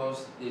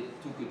because they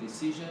took a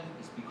decision,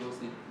 it's because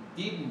they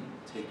didn't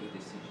take a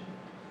decision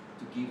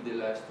to give their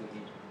lives to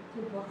Him.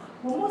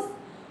 Хүмүүс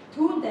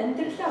түүнд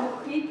амьдралаа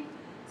өгөхийг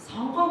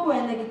сонгоогүй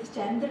байна гэдэг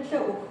чинь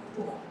амьдралаа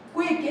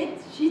өгөхгүй гэж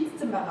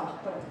шийдсэн байгаа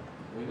байхгүй юу?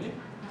 Really?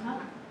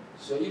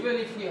 So even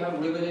if we have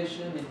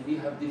revelation and we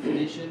have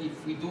definition,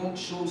 if we don't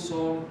show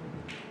some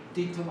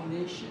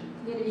determination,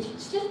 Тэгэхээр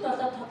илчлэлт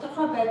болоод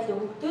тодорхой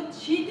байдал өгдөөд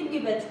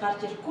шийдэмгий байдал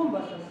гарч ирэхгүй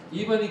бол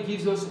even He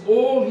gives us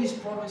all His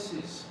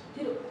promises,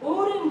 тэр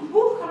өөрийн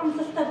бүх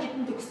харамсалтаа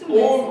бидэнд өгсөн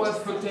all what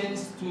байсан.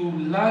 pertains to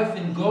life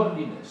and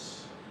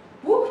godliness,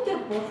 Бүх тэр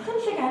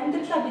бурханлаг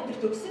амьдралаа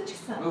бидэнд өгсөн ч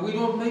гэсэн but we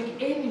don't make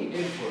any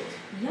effort,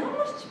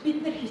 ямар ч бид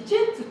нар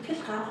хичээл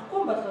зүтгэл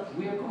гаргахгүй бол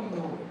we are going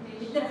nowhere.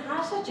 бид нар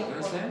хаашаа ч явахгүй.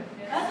 Understand?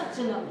 Ойлгож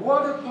байна уу?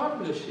 What a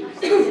partnership!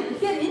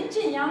 Тэгэхээр энэ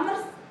чинь ямар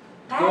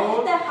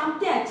гайхалтай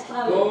хамтын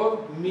ажиллагаа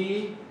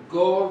вэ?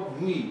 God,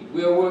 me.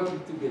 We are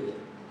working together.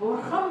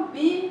 Бурхан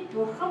би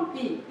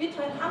бид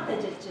хоёр хамт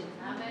ажиллаж байна.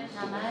 Amen.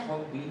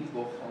 Амен.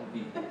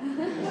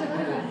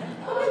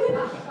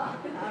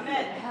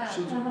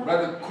 Should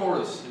write a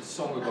chorus, a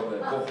song about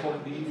that.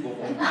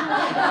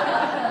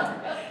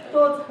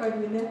 Тоо зохиол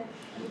минь.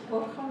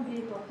 Бурхан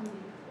би.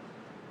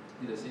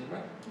 Did I say it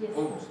right? Yes.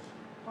 Almost.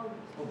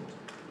 Almost.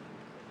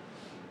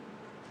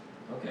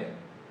 Okay.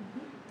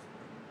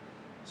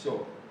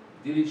 So,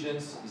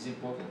 diligence is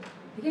important.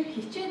 Тэгэхээр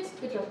хичээл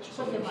зүтгэл бол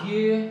чухал юм аа.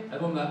 Here, I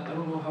don't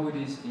know how it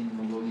is in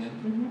Mongolian,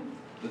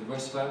 but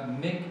verse 5,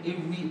 make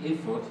every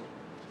effort.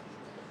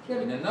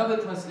 In another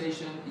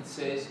translation, it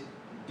says,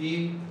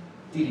 be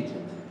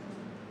diligent.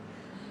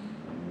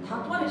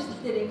 Тавдугаар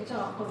эшлэлээр ингэж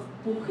байгаа байхгүй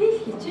бүхий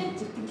л хичээл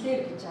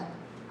зүтгэлээр гэж байгаа.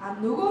 А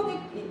нөгөө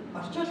нэг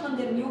орчуулган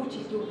дээр нь юу гэж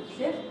хэлдэг вэ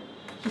гэхээр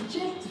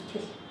хичээл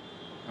зүтгэл.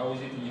 How is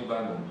it in your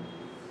Bible?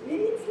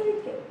 It's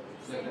like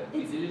that.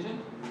 Be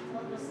diligent?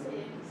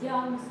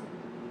 Yeah.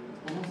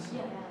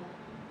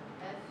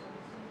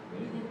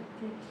 Really?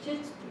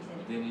 Хичээл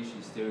зүтгэлээр. Danish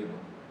is terrible.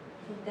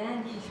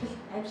 Дан хэлбэл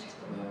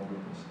аимшигтай. Oh,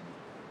 goodness.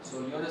 So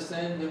you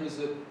understand there is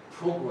a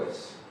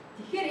progress.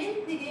 Тэгэхээр энд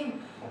нэг юм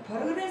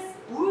прогресс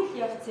үйл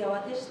явц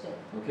яваад байна шүү дээ.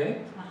 Okay?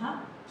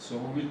 Аха. So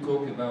we will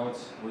talk about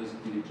what is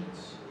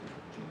diligence.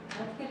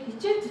 Тэгэхээр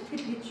хичээл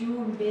зүтгэл гэж юу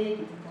юм бэ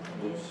гэдэг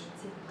талаар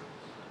ярьцгаая.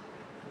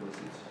 What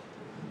is it?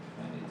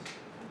 Find it.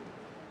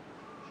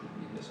 Should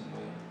be here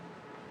somewhere.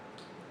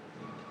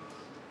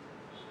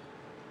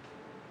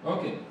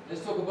 Okay,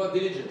 let's talk about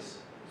diligence.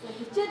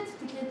 Хичээл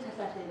зүтгэлийн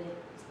талаар ярив.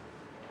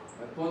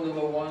 Point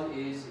number 1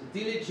 is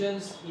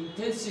diligence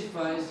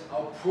intensifies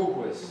our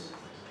progress.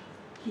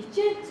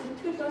 Хичээл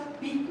зүтгэл бол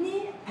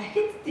бидний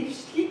ахиц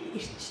дэвшлийг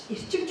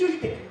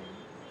эрчимжүүлдэг.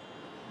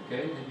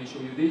 Okay, let me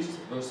show you this.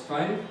 Verse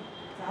 5.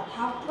 За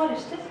 5 дугаар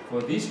эшлэл.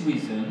 For this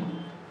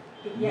reason,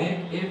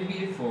 make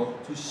every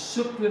effort to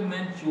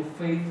supplement your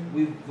faith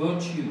with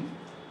virtue.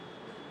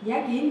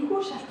 Яг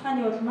энэхүү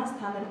шалтгааны улмаас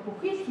та нар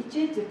бүхий л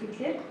хичээл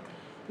зүтгэлээр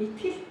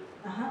итгэл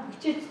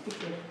хичээл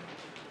зүтгэлээр.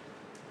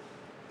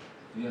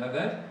 Do you have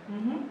that?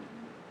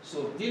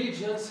 So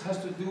diligence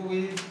has to do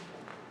with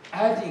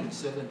adding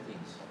certain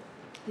things.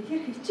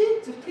 Тэгэхээр хичээл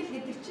зүтгэл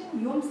гэдэг чинь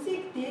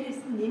юмсыг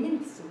дээрээс нь нэмэн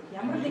гэсэн үг.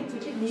 Ямар нэг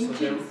зүйлийг нэмж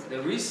гэсэн.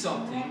 There is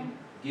something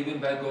given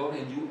by God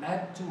and you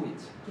add to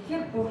it.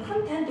 Тэгэхээр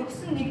Бурхан танд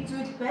өгсөн нэг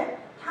зүйл байна.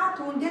 Та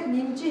түүн дээр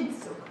нэмж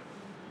гэсэн үг.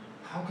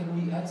 How can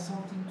we add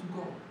something to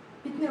God?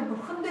 Бид нэр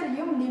Бурхан дээр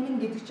юм нэмнэ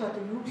гэдэг чинь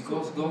одоо юу гэсэн үг?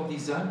 Because God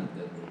designed it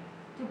that way.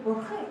 Тэр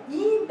Бурхан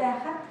ийм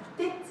байхад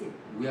бүтээсэн.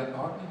 We are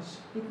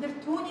partners. Бид нэр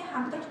түүний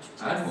хамтрагч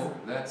учраас. I know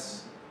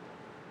that's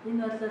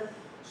Энэ бол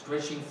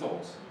stretching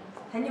thoughts.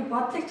 таны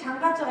бодлыг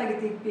чангааж байгаа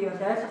гэдгийг би бол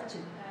ойлгож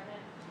байна.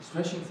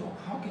 Stretching thought.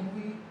 How can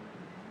we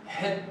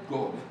help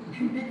God?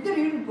 Бид нар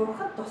ер нь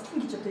Бурханд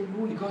туслана гэж одоо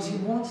юу юм? Because He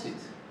wants it.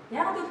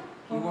 Яг л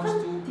He wants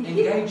to Бурхан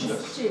engage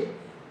us.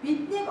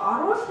 биднийг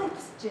оруулахыг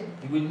хүсэж байна.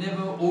 He will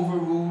never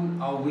overrule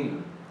our will.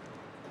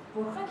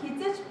 Бурхан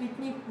хизээч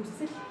бидний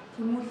хүсэл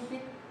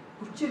тэмүүллийг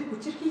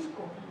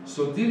хүчирхийлэхгүй.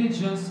 So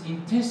diligence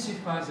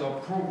intensifies our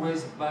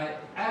progress by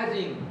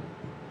adding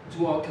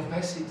to our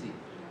capacity.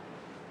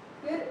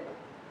 Тэгэхээр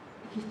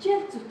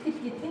хичээл зүтгэл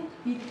гэдэг нь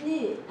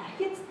бидний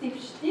ахиц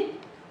дэвшлийг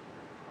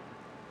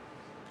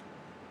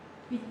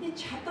бидний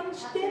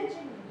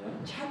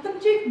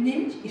чадамжийг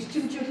нэмж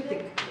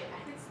эрчимжүүлдэг.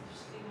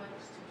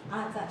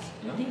 За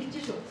ингэж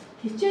шүү.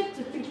 Хичээл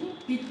зүтгэл нь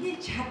бидний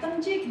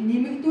чадамжийг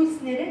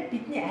нэмэгдүүлснээр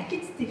бидний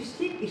ахиц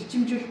дэвшлийг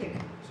эрчимжүүлдэг.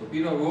 So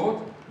Peter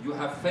wrote, you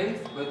have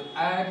faith but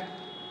add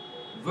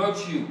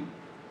virtue.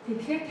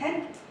 Тэгэхээр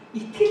танд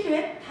итгэл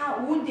байна, та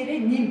үүн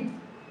дээрээ нэм.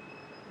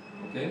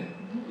 Okay?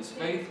 With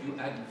faith you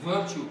add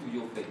virtue to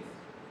your faith.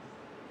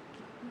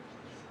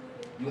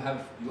 You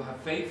have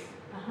faith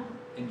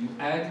and you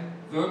add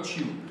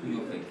virtue to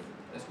your faith.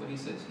 That's what he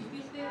says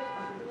here.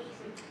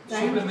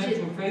 Supplement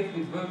your faith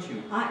with virtue.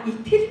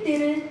 Итгэл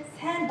дээр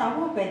сайн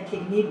давуу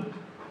байдлыг нэм.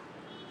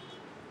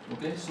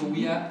 Okay? So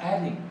we are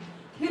adding.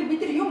 Тэгэхээр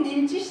бид нар юм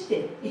нэмж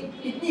штэ.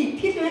 Бидний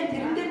итгэл байна,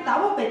 тэрэн дээр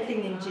давуу байдлыг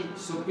нэмж байна.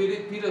 So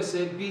Peter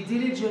said, be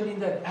diligent in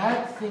that.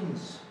 Add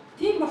things.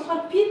 Тийм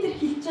болохоор Петр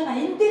хэлж байгаа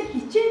энэ дээр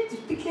хичээл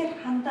зүтгэлээр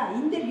хандаа.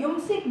 Энэ дээр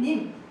юмсыг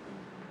нэм.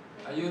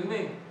 Are you with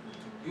me?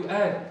 You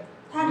add.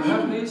 You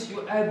have this,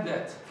 you add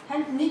that.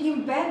 Танд нэг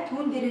юм бай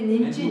түүн дээр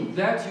нэмж. And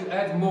that you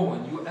add more,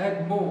 and you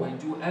add more,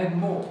 and you add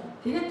more.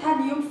 Тэгээд та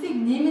юмсыг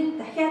нэмэн,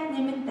 дахиад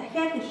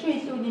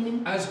илүү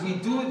нэмэн. As we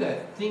do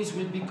that, things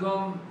will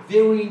become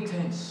very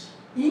intense.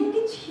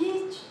 Ингэж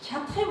хийж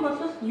чадах юм бол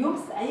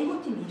юмс айгүй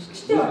тийм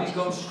эрчтэй It will болно.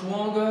 become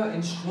stronger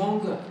and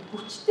stronger.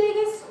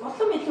 Хүчтэйгээс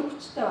улам илүү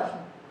хүчтэй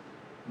болно.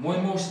 More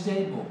and more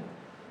stable.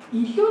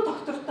 Илүү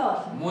доктортой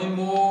болно. More and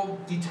more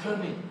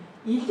determined.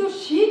 Илүү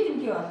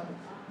шийдэмгий болно.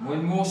 More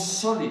and more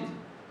solid.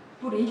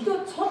 Бүр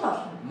илүү цул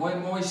болно. More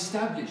and more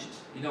established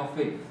in our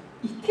faith.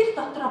 Итгэл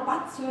дотроо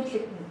бат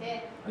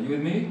суйрлагдана. Are you with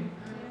me?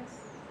 Yes.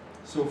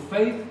 So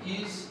faith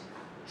is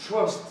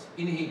trust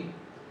in Him.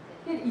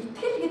 Тэгэхээр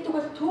итгэл гэдэг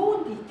бол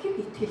түүнд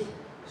итгэл.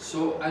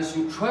 So as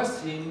you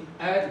trust Him,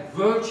 add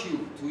virtue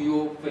to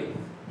your faith.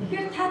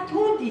 Тэгэхээр та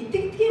түүнд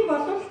итгэдэг юм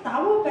бол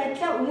давуу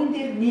байдлаа үүн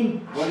дээр нэм.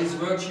 What is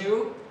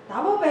virtue?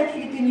 Давуу байдал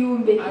гэдэг нь юу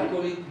юм бэ? I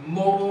call it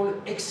moral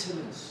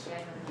excellence.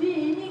 Би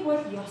энийг бол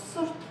ёс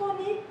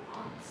суртахууны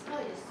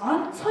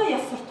онцгой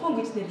ёс суртахуун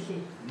гэж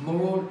нэрлэе.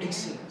 Moral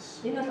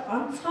excellence. Энэ бол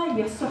онцгой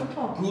ёс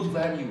суртахуун. Good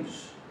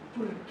values.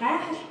 Бүр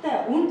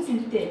гайхалтай үн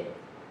цэнтэй.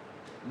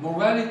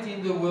 Morality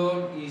in the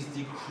world is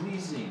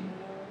decreasing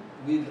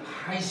with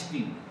high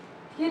speed.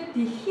 Тэгэхээр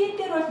дэлхий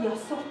дээр бол ёс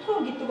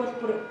суртахуун гэдэг бол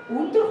бүр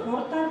өндөр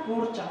хурдаар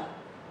буурж байгаа.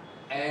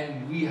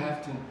 And we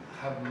have to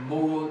have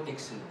moral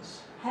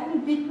excellence.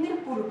 Харин бид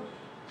нэр бүр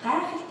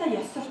гайхалтай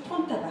ёс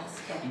суртахуунтай байх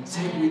хэрэгтэй.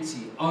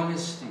 Integrity,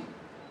 honesty,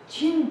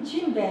 Чин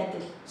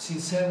байдал,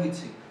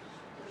 sincerity.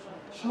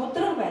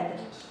 шударга байдал.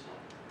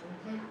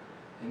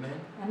 Amen?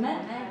 Амен.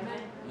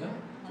 Yeah?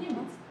 Тийм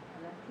үү?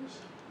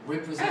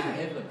 Represent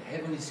heaven.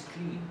 Heaven is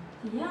clean.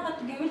 Яагаад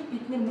гэвэл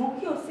бид нэр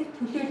мөнхийн усыг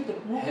төлөөлдөг.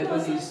 Мөнхийн Heaven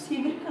ус is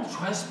цэвэрхэн.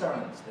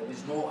 transparent. There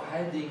is no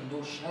hiding,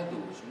 no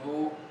shadows,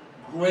 no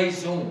gray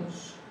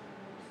zones.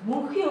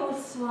 Мөнхийн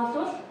ус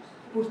бол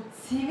бүр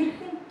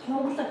цэвэрхэн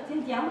тунгалаг.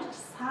 Тэнд ямар ч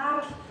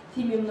саарл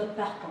тийм юмнууд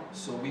байхгүй.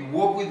 So we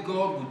walk with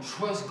God, we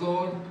trust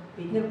God,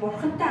 Бид нэр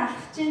бурхантай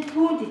алхаж чинь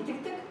түүнд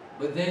итгэдэг.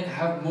 but then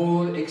have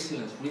moral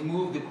excellence.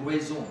 Remove the gray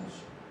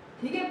zones.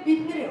 Тэгээ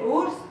бид нэр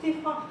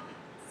өөрсдийнхөө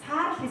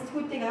саарл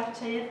эсгүүдийг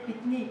авч хаяад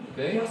бидний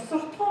Okay. ёс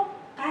суртахуун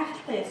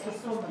гайхалтай ёс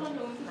суртахуун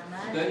байна.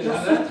 Okay, you Ёс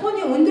have that?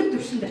 суртахууны өндөр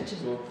түвшинд очив.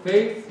 So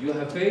faith, you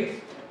have faith.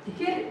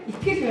 Тэгэхээр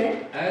итгэл байна.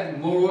 Add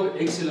moral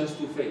excellence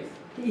to faith.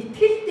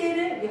 Итгэл дээр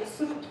ёс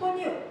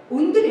суртахууны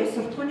өндөр ёс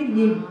суртахууныг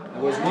нэм.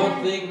 There was one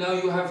thing, now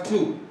you have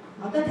two.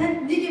 Одоо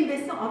танд нэг юм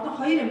байсан, одоо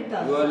хоёр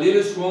юмтай. You are a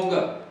little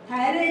stronger. Та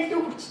арай илүү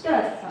хүчтэй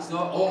боллоо. It's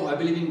not, oh, I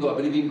believe in God,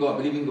 believe in God,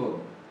 believe in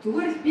God.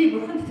 Зүгээр л би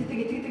бурханд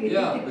итгэдэг.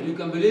 Yeah, but you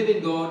can believe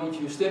in God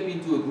if you step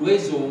into a gray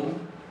zone.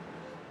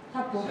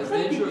 Та бурханд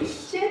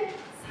dangerous. итгэжээ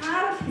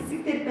саарл хэсэг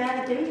дээр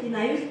байгаа гэвэл энэ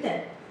аюултай.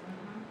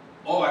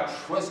 Oh, I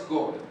trust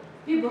God.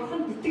 Би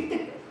бурханд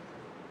итгэдэг.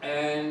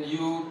 And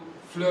you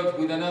flirt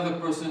with another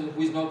person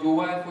who is not your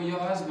wife or your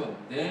husband.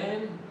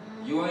 Then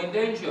you are in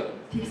danger.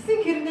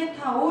 Тэгсэн хэрнээ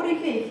та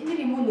өөрийнхөө эхнэр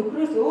юм уу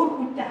нөхрөөс өөр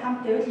хүнтэй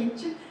хамт байвал энэ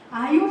чинь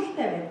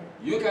аюултай байна.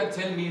 You can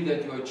tell me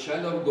that you are a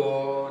child of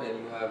God and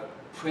you have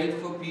prayed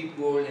for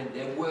people and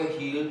they were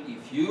healed.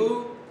 If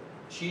you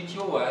cheat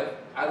your wife,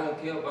 I don't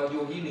care about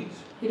your healings.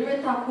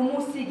 Хэрвээ та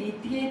хүмүүсийг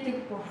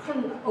эдгээдэг бурхан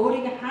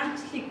өөрийнхөө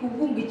хаанчлалыг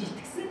хүгүүн гэж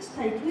итгэсэн ч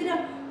та эднэрээ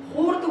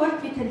хуурдаг бол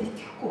би танд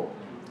итгэхгүй.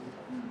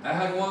 I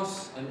had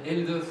once an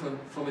elder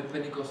from a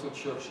Pentecostal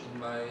church in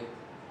my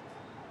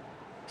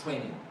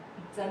training.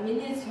 За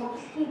миний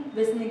сургалтанд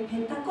байсан нэг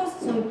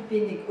Пентакост сүмд би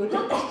нэг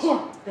удирдагч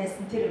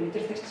байсан тэр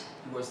удирдагч.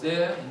 He was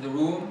there in the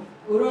room.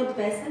 Өрөөнд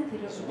байсан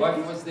тэр His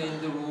wife was there in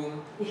the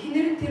room.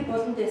 эхнэр нь тэр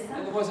болонд And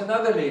байсан. there was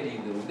another lady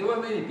in the room. There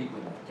were many people.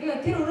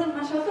 Тэгээ тэр өрөөнд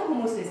маш олон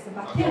хүмүүс байсан.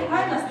 Баг тэр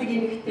хойноос нэг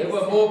эмэгтэй There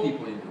were байсан. more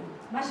people in the room.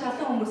 Маш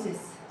олон хүмүүс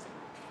байсан.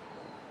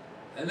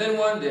 And then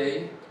one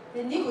day,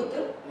 Тэгээ нэг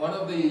өдөр one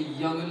of the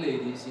younger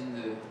ladies in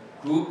the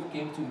group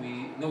came to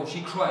me. No,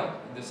 she cried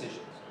in the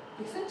session.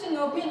 тэгсэн чинь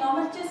нөө би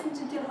номлож байсан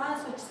чинь тэр хаан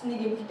суучсан нэг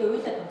эмэгтэй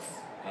уйлаад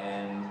байсан.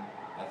 And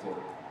I thought,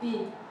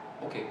 Би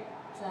okay,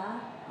 за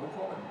no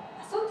problem.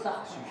 асуудал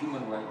It's a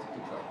human right to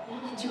cry.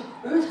 чи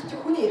уйлах чи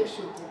хүний эрх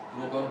шүү дээ.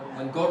 You know,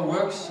 when God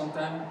works,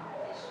 sometimes,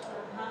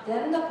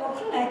 Заримдаа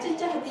бурхан ажиллаж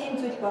байхад ийм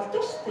зүйл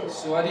болдог шүү дээ.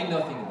 so I did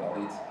nothing about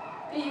it.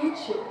 Би юу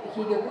ч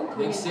хийгээгүй.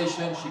 Next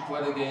session, she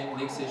cried again.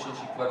 Next session,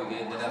 she cried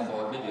again. Then I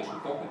thought, maybe I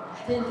should talk with her.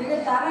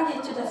 Тэгээд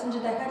дараагийн хичээл болсон чи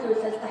дахиад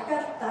уйлал,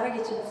 дахиад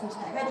дараагийн хичээл болсон чи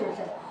дахиад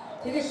уйлал.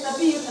 Тэгээд за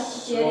би юу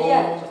татчих So ярья.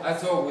 I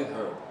talked with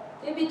her.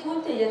 Тэгээд би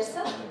түүнтэй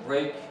ярьсан. On the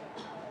break,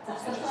 and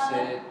she Завсарлаа.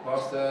 said,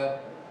 Pastor,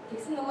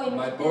 Тэгсэн нөгөө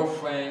my эмэгтэй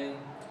girlfriend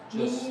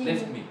just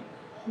left me.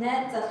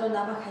 найз залуу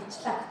намайг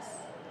хажлаа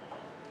гэсэн.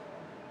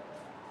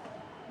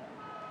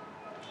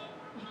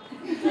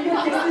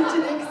 Тэгсэн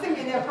чинь ингэсэн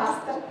гинэ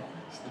пастор.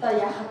 Та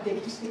яахад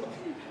вэ гэж.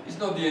 It's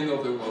not the end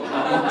of the world.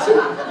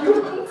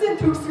 ертөнцийн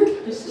төгсгөл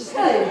биш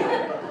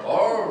шээ.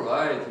 All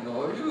right, you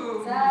know,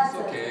 it's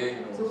okay.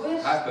 You know, it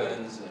Зүгээр.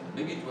 happens.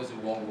 Maybe it was a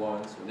wrong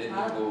one, so let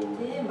it go.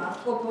 Тийм,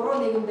 магадгүй буруу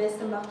нэгэн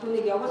байсан баг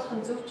түүнийг явуулах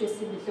нь зөв ч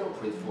байсан билүү.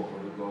 Pray for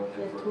her, God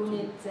help her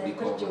Түүний to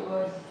залбирч recover.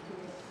 өгөөл.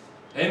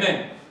 Amen.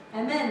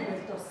 Амен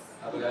болтус.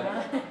 Have a guy.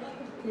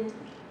 Тийм.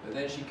 But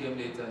then she came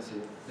later and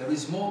said, there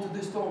is more to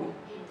the story.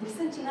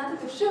 Тэгсэн чинь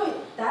надад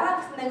өшөө дараа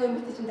гэсэн нэг юм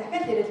чинь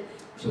дахиад ирэл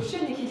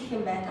өшөөнийг хэлэх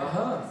юм байна.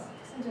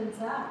 Тэгсэн чинь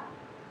за.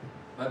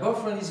 My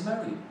boyfriend is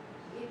married.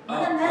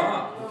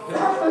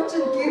 Залуу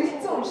чинь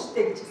гэрэлцэн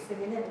унштай гэж хэлсэн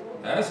гинэ.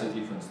 That's a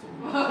different story.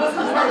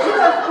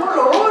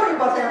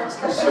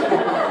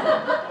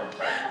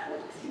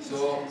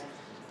 So,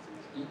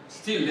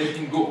 still let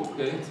him go,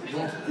 okay?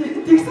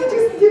 Тэгсэн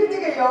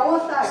тэрнийг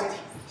явуулаа гэж.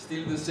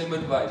 Still the same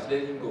advice,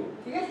 let him go.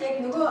 Тэгээд яг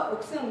нөгөө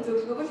өгсөн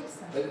зөвлөгөөгөө л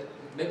гэсэн.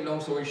 Make long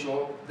story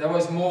short, there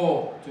was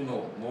more to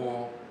know,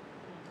 more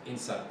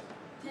insight.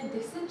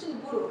 Тэгсэн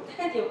чинь бүр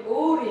дахиад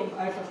өөр юм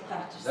ойлголт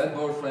гарч ирсэн. That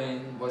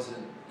boyfriend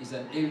is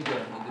an elder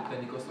in the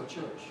Pentecostal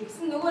church.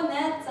 Тэгсэн нөгөө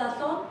найз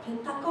залуу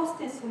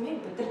Пентекостийн сүмийн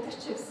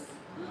удирдагч байсан.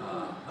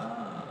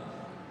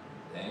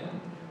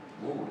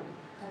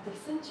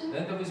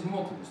 Then there is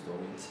more to the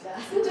story.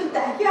 Тэгсэн чинь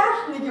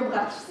дахиад нэг юм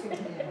гарч ирсэн.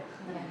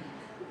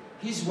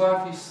 His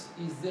wife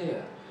is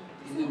there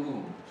in the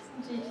room.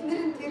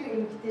 Эхнэр нь тэр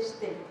эмэгтэй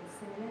штэ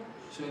гэсэн нэ.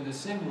 So in the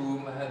same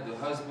room I had the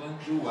husband,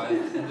 the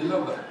wife, and the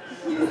lover.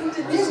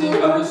 The same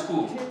Bible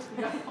school.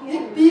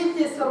 Нэг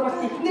Библийн сургалт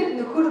эхнэр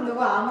нөхөр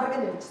нөгөө амраг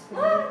нь явжсан.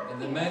 And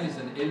the man is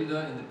an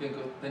elder in the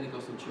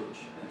Pentecostal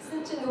church.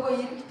 Тэгсэн чинь нөгөө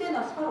эрэгтэй нь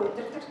болохоор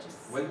удирдагч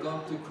байсан. Welcome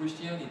to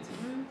Christianity.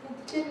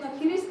 Тэр нэг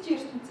Христийн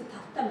ертөнцид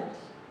тавтай мөн.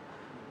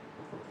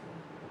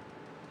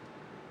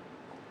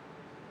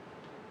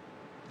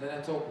 Then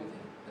I talked with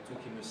him. I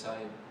took him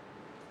aside.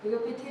 Тэгээ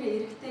би тэр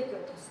эрэгтэйг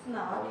тусад нь I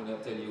аваад will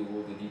not tell you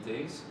all the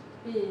details.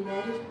 би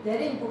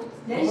нарийн бүгд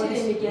What нарийн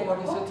he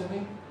ширмэг said to me?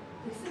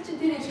 тэгсэн чинь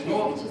тэр He said, эрэгтэй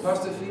no, гэж хэлсэн.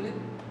 Pastor Philip,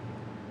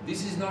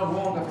 this is not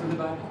wrong after the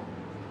Bible.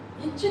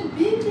 Энд чинь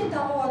Библийн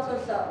дагуу бол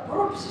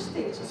буруу биш шүү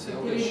дээ гэж I said,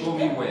 хэлсэн. okay, show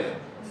me where.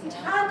 Тэгсэн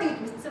чинь хаана тэгж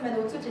бичсэн байна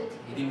үзүүлж яд.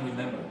 He didn't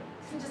remember.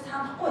 Тэгсэн чинь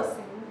санахгүй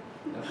байсан.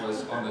 That was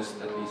honest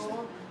at least.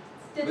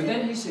 But Тэгээд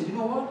then he said, you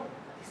know what?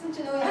 тэгсэн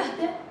чинь нөгөө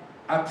эрэгтэй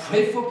I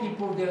pray for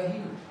people, they are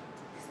healed.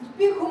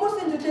 би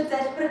хүмүүсийн төлөө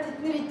залбираад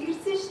тэднэр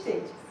итгэрсэн шүү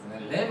дээ. When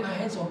I lay my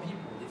hands on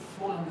people, they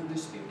fall under the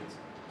Spirit.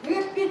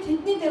 Тэгээд би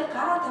тэдний дээр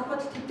гараа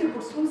тавхад тэд нар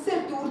бүр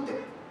сүнсээр дүүрдэг.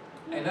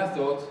 And I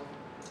thought,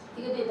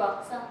 Тэгээд би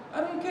бодсон.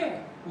 I don't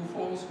care who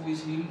falls, who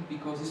is healed,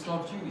 because it's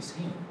not you, it's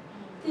him.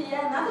 Тэг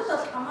яа надад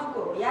бол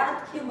хамаагүй.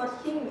 Яг гэх юм бол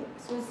хин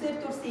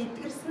сүнсээр дүүрсэн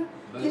итгэрсэн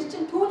тэр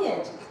чинь түүний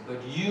ажил. But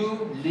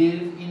you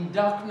live in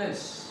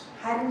darkness.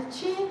 Харин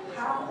чи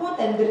харанхууд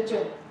амьдарч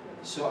байна.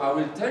 So I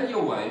will tell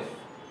your wife,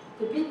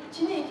 Тэг би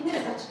чиний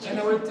эхнэрээс очиж. and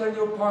I will tell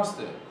your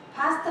pastor.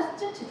 Пастор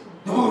чинь ч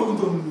хэлэх. No.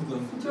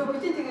 Чөө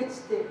би тэгээд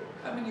чтэй.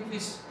 I mean, if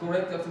it's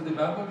correct after the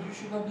Bible, you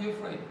should not be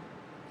afraid.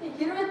 Тэг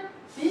хэрвээ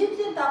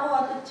Библийн дагуу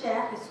бол чи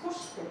яах эсвэл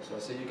шүү дээ. So I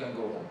said, you can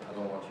go home. I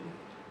don't want you.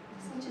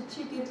 Гэсэн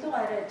чи гэрлүү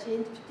гараа чи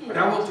энд битгий. But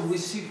I want to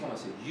receive from. I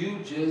said, you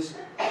just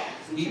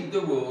hit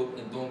the road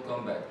and don't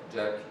come back,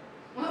 Jack.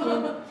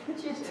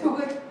 Чи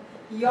түгэл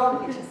яв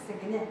гэж хэлсэн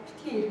гинэ.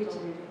 Битгий эргэж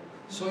ирээ.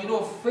 So you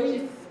know,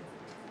 faith,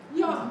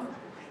 yeah.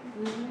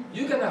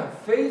 You can have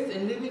faith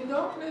and live in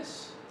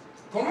darkness.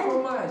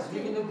 Compromise,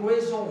 live in a gray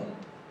zone.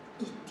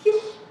 Итгэл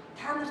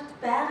та нарт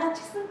байгаа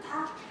ч гэсэн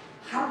та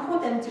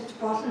харанхууд амьдарч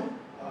болно.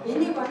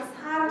 Энийг бол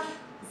саар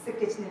хэсэг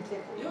гэж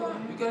нэрлэдэг. Yeah,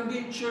 you can be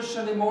in church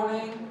Sunday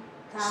morning,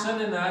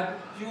 Sunday night,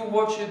 you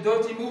watch a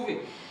dirty movie.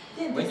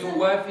 When your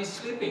wife is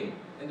sleeping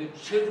and the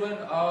children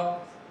are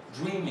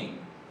dreaming,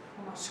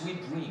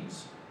 sweet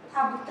dreams.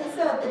 Та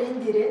бүтэнсээ өдөр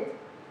энд ирээд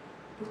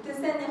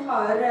бүтэнсээнийхээ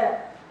орой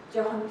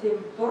жоохон тийм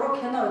буруу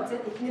кино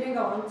үзээд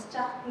эхнэрийгээ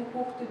унтчих нь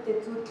хүүхдүүдэд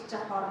зүудэлж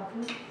авах хооронд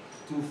нь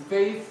To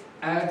faith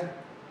add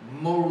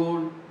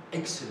moral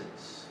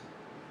excellence.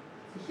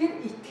 тэгэхээр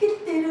итгэл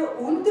дээр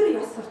өндөр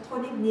ёс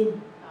суртахууныг нэм.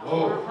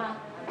 Oh,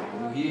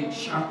 he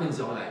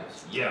sharpens our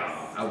lives. Yeah,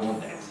 I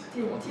want that.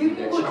 I want to be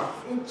that Тэгвэл sharp.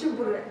 эн чинь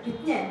бүр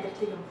бидний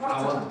амьдралыг юм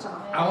хурцлж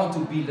байгаа. I want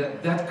to be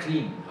that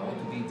clean. I want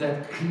to be that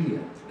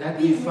clear, that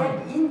Би яг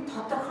refined. энэ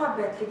тодорхой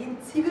байдлыг, энэ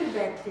цэвэр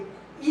байдлыг,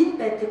 энэ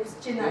байдлыг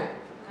хүсэж байна.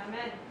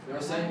 Amen. You know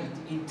what I'm saying?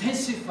 It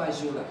intensifies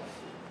your life.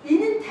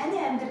 Энэ нь таны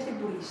амьдралыг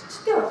бүр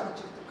ичтэй болгож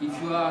өгдөг. If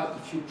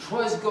you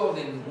trust God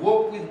and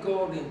walk with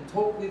God and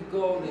talk with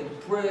God and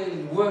pray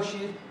and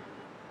worship,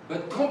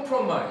 but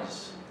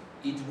compromise,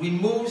 it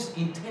removes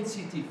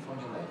intensity from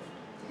your life.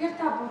 Тэгэхээр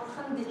та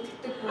бурханд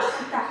итгэдэг,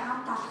 бурхантай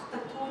хамт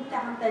алхдаг, түүнтэй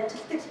хамт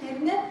ажилладаг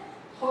хэрнээ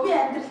хувийн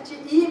амьдрал чи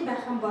ийм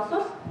байх юм бол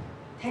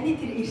таны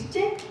тэр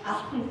ирчээ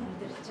алтан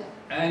амьдралч.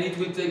 And it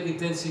will take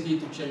intensity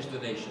to change the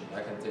nation,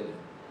 I can tell you.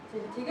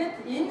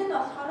 Тэгээд энэ нь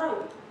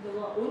болохоор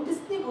нөгөө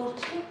үндэснийг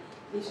өөрчлөх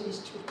иш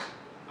гэж.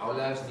 Our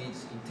lives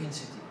needs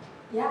intensity.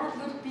 Яг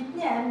л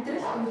бидний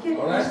амьдрал үнэхээр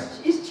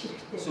ирч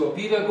хэрэгтэй. So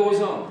Peter goes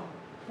on.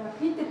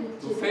 Peter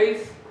To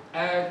faith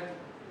add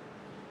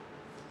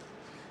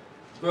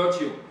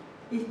virtue.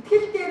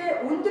 итгэл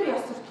дээр өндөр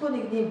ёс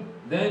суртахууныг нэм.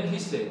 Then he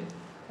said,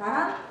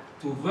 Дараа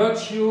to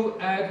virtue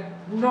add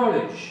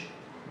knowledge.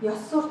 ёс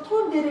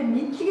суртахуун дээр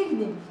мэдлэгийг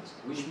нэм.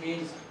 Which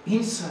means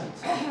insight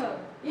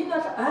Энэ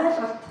бол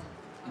ойлголт.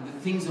 in the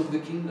things of the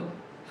kingdom.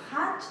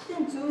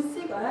 Хаанчлын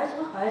зүйлсийг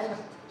ойлгох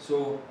ойлголт.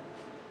 So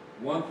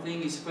One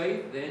thing is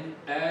faith, then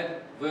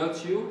add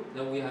virtue,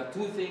 then we have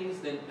two things,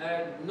 then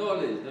add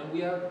knowledge, then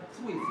we have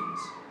three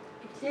things.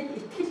 Эхлээд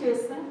итгэл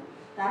байсан,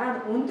 дараа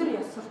нь өндөр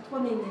ёс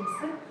суртахууны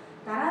нэмсэн,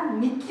 дараа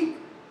нь мэдлэг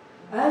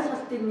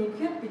ойлголтыг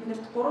нэмэхээр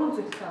биднэрт гурван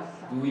зүйлтэй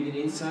боллоо. Do we need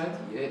insight?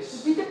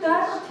 Yes. Бидэд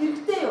ойлголт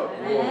хэрэгтэй юу?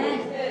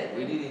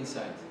 We need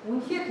insight.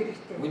 Үнэхээр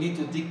хэрэгтэй. We need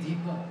to dig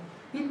deeper.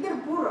 Бид нар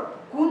бүр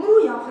гүн рүү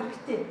явах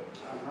хэрэгтэй.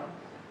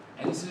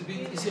 And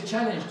it's a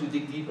challenge to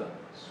dig deeper.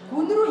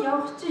 Гүн рүү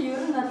явах чинь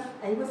ер нь бол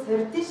айгүй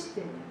сордсон шүү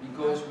дээ.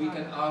 Because we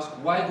can ask,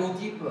 why go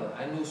deeper?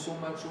 I know so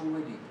much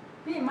already.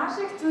 Би маш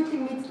их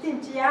зүйлийг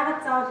мэддэг чи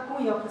яагаад заавал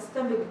гүн явах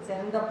ёстой юм бэ гэж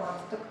заримдаа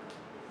боддог.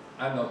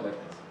 I'm not like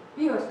that.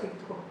 Би бол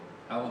тэгдэггүй.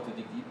 I want to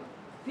dig deeper.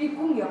 Би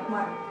гүн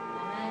явмаар.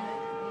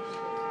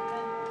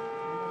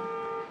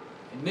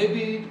 And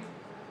maybe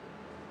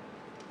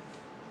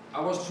I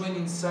was trained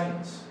in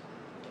science.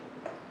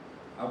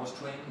 I was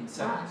trained in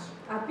science.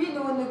 Би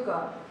нөгөө нэг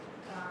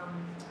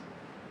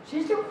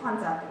шинжлэх ухаан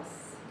заадаг.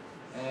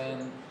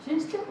 And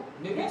Шинжлэх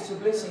maybe it's a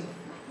blessing.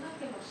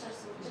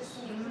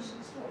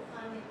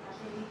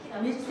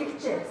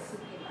 Мэдлэгтэй.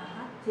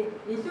 Тийм.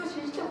 Илүү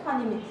шинжлэх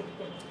ухааны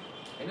мэдлэгтэй.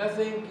 And I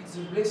think it's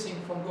a blessing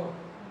from God.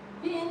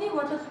 Би энийг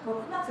бол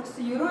Бурханаас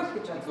өгсөн ёроол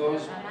гэж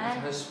Because боддог.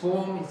 it has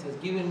formed, it has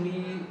given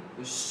me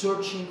a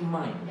searching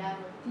mind.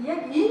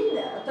 Яг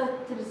энэ одоо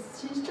тэр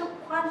шинжлэх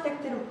ухаанлаг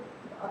тэр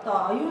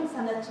одоо оюун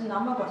санаа чинь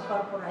намайг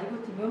болохоор бүр аюу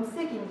тийм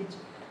юмсыг ингэж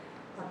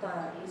одоо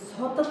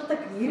судалдаг,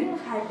 эрен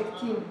хайдаг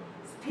тийм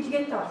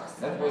сэтгэлгээтэй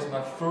болгосон. That was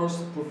my first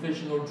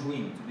professional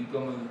dream, to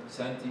become a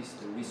scientist,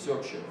 a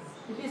researcher.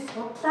 Би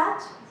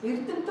судлаач,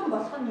 эрдэмтэн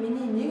болох нь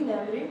миний нэг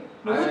номерын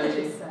мөрөөдөл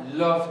байсан. I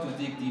love to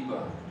dig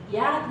deeper.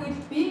 Яг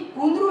гэвэл би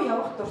гүн рүү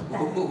явах дуртай.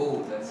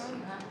 Oh, that's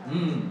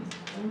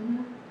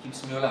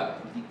keeps me alive.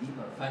 Dig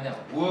deeper, find out.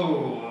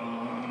 Whoa.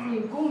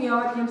 Гүн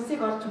яваад юмсыг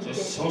олж Just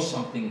мэдээ. saw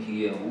something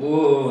here.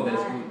 Whoa,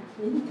 that's good.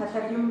 Энэ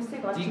талаар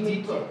юмсыг олж Dig мэдээ.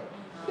 deeper.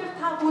 Тэгэхээр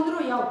та гүн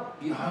рүү яв.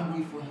 Be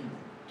hungry for Him.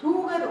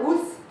 Түүгээр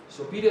үлс.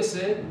 So Peter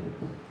said,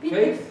 Би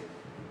faith.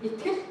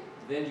 итгэл,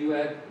 Then you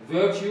add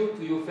virtue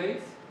to your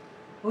faith.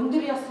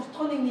 өндөр ёс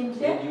суртахууныг нэмлээ.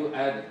 Then you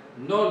add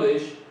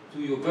knowledge to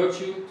your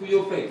virtue, to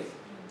your faith.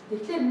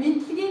 Тэгэхээр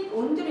мэдлэгийг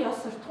өндөр ёс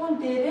суртахуун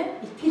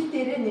дээрээ, итгэл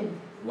дээрээ нэм.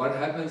 What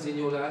happens in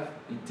your life?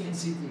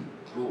 Intensity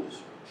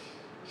grows.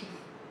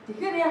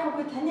 Тэгэхээр яг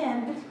үгүй таны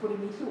амьдрал бүр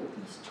илүү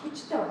ич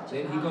хүчтэй болж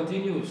Then he байна.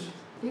 continues.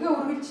 Тэгээ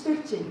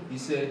үргэлжлүүлчихье. He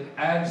said,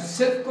 add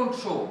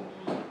self-control.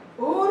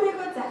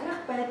 Өөрийгөө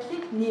захирах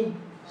байдлыг нэм.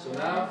 So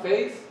now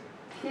faith,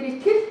 Тэгэхээр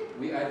итгэл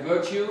we add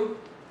virtue,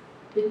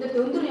 биднэрт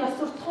өндөр ёс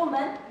суртахуун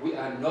байна. we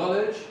add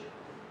knowledge,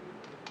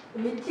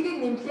 Мэдлэгийг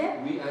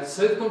нэмлээ. we add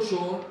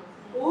self-control.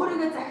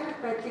 Өөрийгөө захирах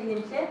байдлыг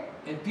нэмлээ.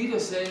 And Peter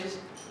says,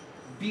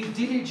 be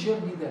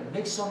diligent in that.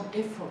 Make some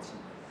effort.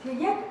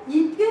 Тэгээ яг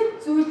эдгээр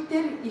зүйл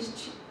дээр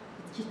ирч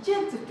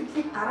хичээл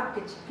зүтгэлийг гарга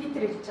гэж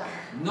Петр хэлж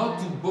байгаа. Not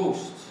to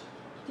boast,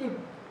 Тийм.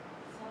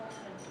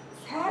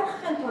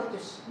 Сайрахын тулд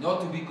биш.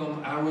 not to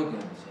become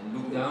arrogant and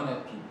look down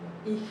at people,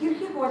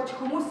 Ихэрхэг болж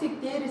хүмүүсийг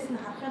дээрээс нь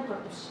харахын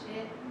тулд биш.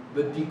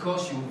 but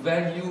because you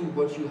value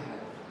what you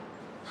have.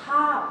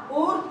 Та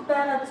өөрт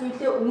байгаа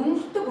зүйлээ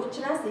үнэлдэг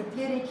учраас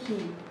эдгээрийг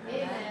хий.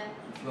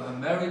 If you have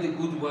married a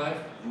good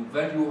wife, you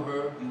value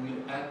her, you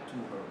will add to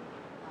her.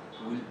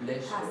 You will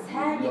bless Та her.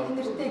 сайн You will их love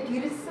her. нэртэй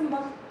гэрэлсэн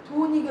бол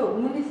түүнийгээ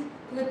үнэл.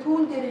 Тэгээ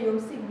түүн дээрээ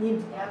юмсыг нэм.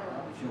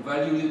 If you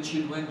value your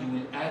children, you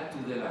will add to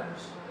their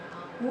lives.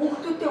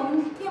 Хүүхдүүдэд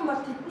үнэлдэг юм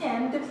бол тэдний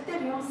амьдрал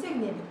дээр юмсыг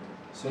нэм.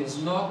 So this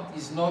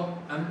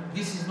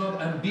is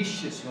not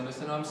ambitious, you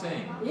understand what I'm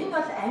saying? Энэ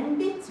бол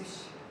амбиц биш.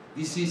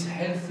 This is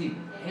healthy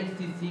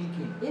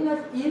thinking. Энэ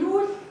бол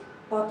эрүүл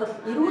бодол,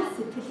 эрүүл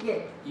сэтгэлгээ.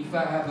 If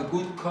I have a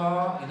good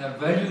car and I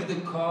value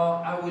the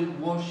car, I will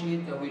wash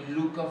it, I will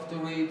look after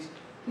it.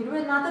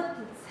 Хэрвээ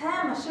надад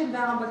сайн машин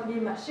байгаа бол би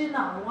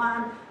машинаа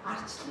угаан,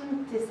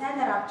 арчлан тэ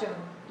сайнаар авч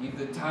явна. If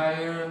the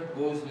tire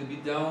goes a little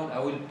bit down, I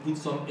will put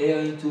some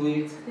air into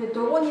it. Тэгээ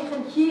дугуйных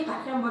нь хий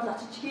гарах юм бол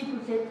очиж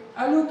хийлүүлээд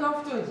I look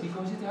after it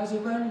because it has a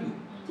value.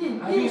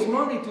 тийм I use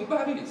money to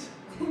buy it.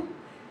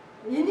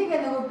 энийг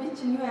нөгөө би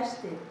чинь юу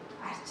яаш тээ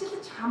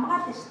арчилж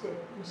хамгаална штэ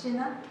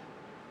машина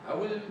I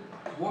will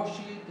wash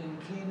it and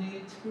clean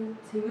it.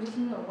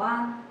 цэвэрлэн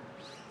угаан.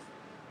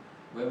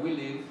 Where we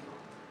live,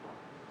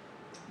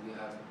 we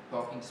have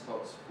parking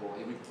spots for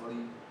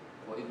everybody,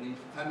 for every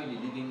family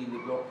living in the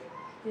block.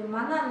 Тэгээ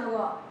манай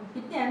нөгөө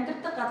бидний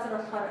амьдардаг газар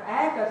болохоор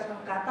айл болгон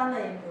гадаана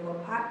юм нөгөө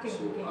паркинг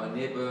So гэх our юм.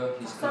 neighbor,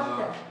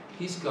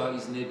 his car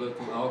is neighbor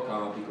to our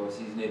car because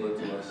he's neighbor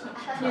to us.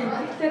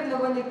 Тэгэхээр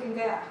нөгөө нэг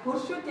ингээ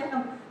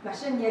хөршүүдийнхэн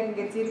машин яг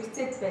ингээ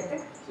зэрэгцээд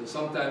байдаг. So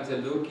sometimes I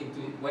look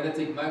into, when I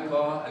take my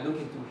car, I look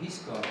into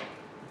his car.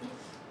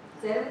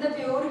 Заримдаа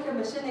би өөрийнхөө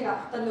машиныг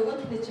авахдаа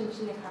нөгөөдний чинь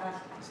машиныг хараад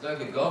It's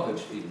like a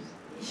garbage bin.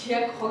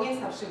 яг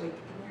хогийн сав шиг байдаг.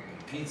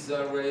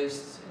 Pizza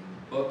rests, and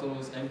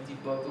bottles, empty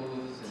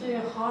bottles, Чи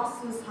and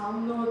хоосон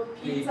самнууд,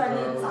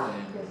 пиццаны зах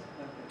гэх.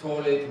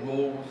 toilet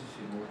rolls,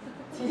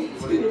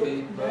 toilet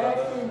paper.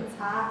 Байгалийн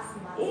цаас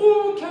маа.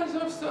 All kinds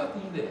of stuff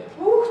in there.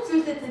 Бүх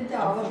зүйлээ тэнтэй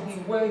I'm овоо.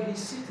 thinking where he's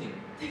sitting.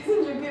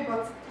 Тэгсэн чинь би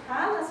бодсон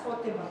хаанаас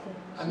сууд юм болно.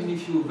 I mean,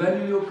 if you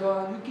value your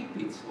car, you keep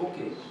it.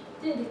 Okay.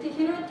 Тэгтээ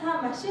хэрвээ та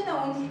машина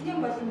үнэлдэг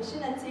юм бол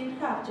машина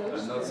цэвэрхэн авч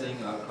явж. I'm not saying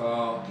our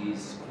car is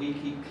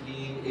squeaky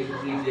clean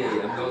every day.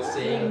 I'm not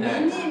saying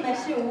that. Миний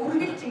машин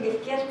үргэлж ингэж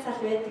гялцал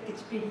байдаг гэж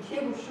би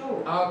хэлээгүй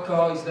шүү. Our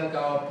car is like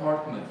our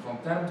apartment. From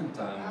time to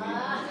time,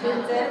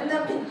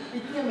 Заримдаа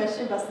бидний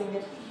машин бас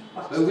ингэж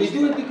but we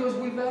do it because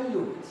we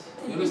value it.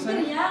 You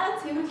understand? Яагаад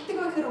цэвэрлдэг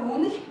вэ гэхээр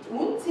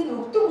үнц нь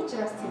өгдөг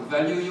учраас You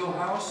value your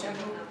house.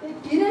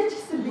 гэрээч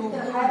гэсэн бид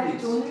хайрж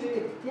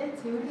үнэлдэг тий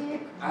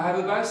цэвэрлэгийг. I have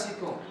a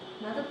bicycle.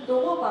 Надад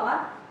дугуй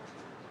байгаа.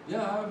 Yeah,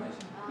 I have a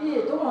bicycle. Би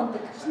дугуй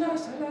ундаг. It's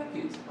nice. I like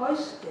it. Гоё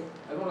шүү дээ.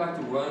 I don't like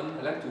to run.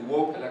 I like to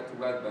walk. I like to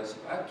ride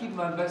bicycle. I keep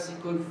my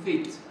bicycle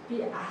fit. Би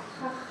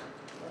алхах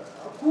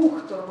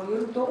хүүхд дургуй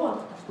ер нь дугуй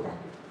ундаг тастай.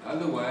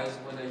 Otherwise,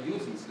 when I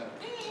use it, it's like.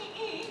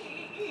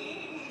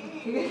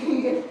 Тэгээд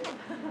ингээд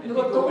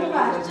нөгөө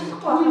дугуйгаа арчихгүй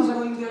байх юм бол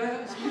going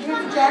there?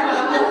 тэгээд жаа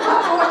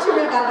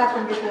гаргаад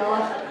ингээд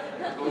яваад.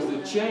 Because the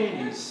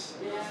chain is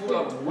full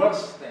of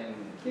rust and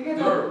Тэгээд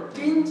dirt.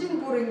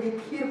 бензин бүр ингээд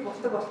хэр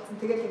бутдаг болсон.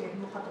 Тэгээд ингээд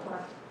мухад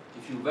дуурал.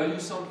 If you value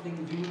something,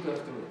 you look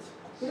after it.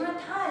 Хэрвээ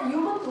та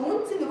юмд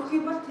үнц нь өгөх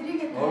юм бол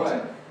тэрийг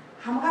Alright.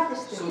 хамгаална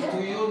So шүү to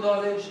дээ. your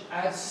knowledge,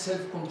 add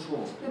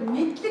self-control. Тэр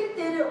мэдлэг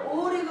дээр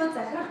өөрийгөө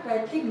захирах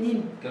байдлыг нэм.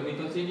 Can we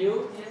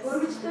continue?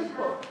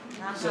 Өргөжлөхгүй.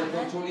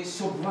 Self-control is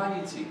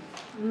sobriety,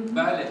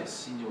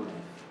 balance in your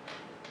life.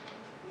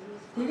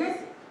 Тэгээд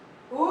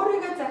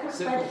өөрийгөө захирах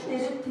байдал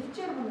дээр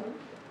төвчээр мөн.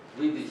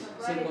 Read this.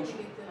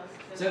 Self-control.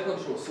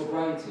 Self-control,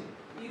 sobriety.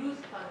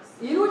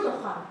 Эрүүл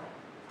ухаан.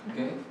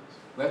 Okay?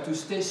 We have to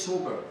stay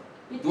sober.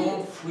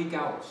 Don't freak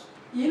out.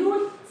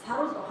 Эрүүл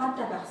сарвал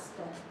ухаантай байх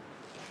хэрэгтэй.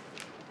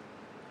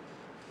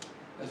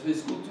 So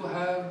it's good to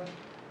have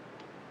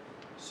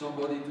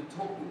somebody to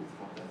talk with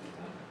from time to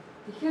time.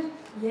 Тэгэхээр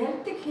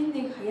ярьдаг хэн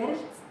нэг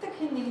ярилцдаг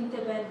хэн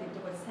нэгэнтэй байна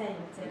гэдэг бол сайн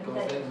Because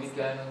заримдаа. then we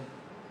can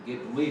get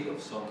rid of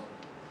some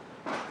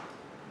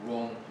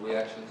wrong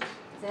reactions.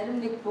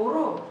 Зарим нэг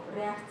буруу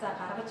реакцаа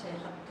гаргаж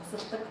яхад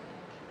тусалдаг.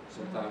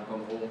 Sometimes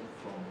come home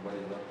from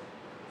whatever,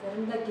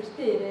 Заримдаа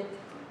гэртээ ирээд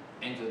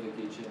enter the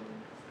kitchen.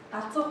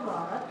 галзуур руу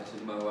ороод I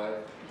said to my wife,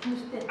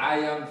 нэртээ I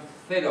am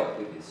fed up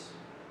with this.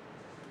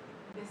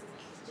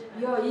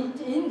 ёо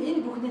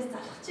энэ бүхнээс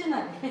залхаж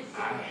байна гэх.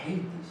 I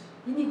hate this.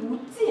 Энийг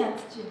үдсэн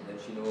ядчих. And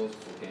she knows,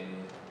 okay,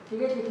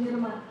 Тэгээд эхнэр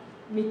маань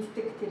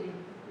мэддэг тэрийг.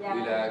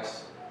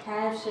 relax.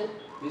 Кайфшир.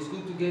 It's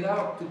good to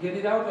get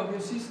it out of your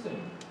system.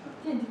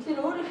 Тийм тэгэхээр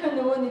өөрийнхөө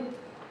нөгөө нэг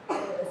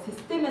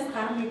системээс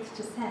гарна гэдэг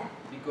чинь сайн.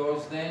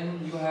 Because then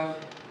you have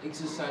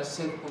exercised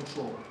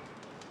self-control.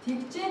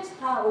 Тэгжээж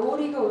та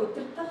өөрийгөө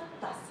удирдах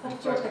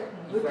дасгалжуулдаг.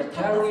 If I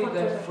carry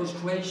that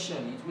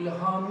frustration, it will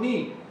harm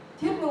me.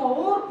 Тэр нөгөө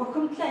уур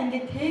бухимдлаа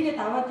ингээд тэгээд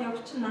аваад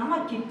явчих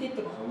намайг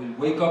гэмтээдэг. I will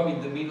wake up in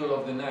the middle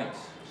of the night.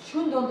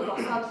 Шүн донд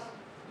босоод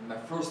And my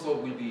first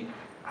thought will be,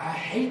 I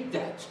hate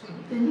that.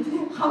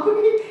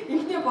 хамгийн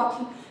ихний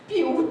бодол нь би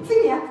үдсэн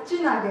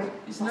ядчихна гэх.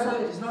 It's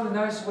not a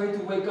nice way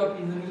to wake up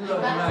in the middle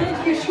of the night.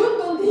 Тэгээд шүн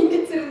донд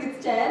ингэж зэрэг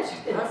гэж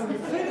аимшигтэй. I'm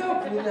fed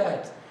up with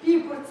that. Би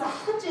бүр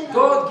залхаж байна.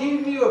 God,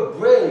 give me a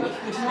break.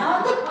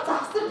 Надад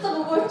завсарлага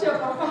өгөөч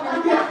бурхан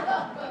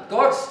минь.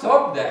 God,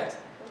 stop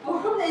that.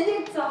 Бурхан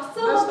энийг That's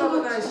завсарлага not a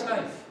өгөөч. nice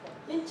life.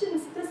 Энд чинь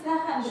өстэй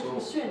сайхан амьдрал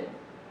биш үү?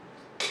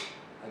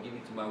 I give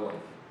it to my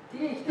wife.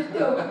 Тэгээ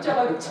ихтэй өгч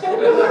байгаа гэж.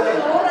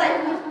 Уурай.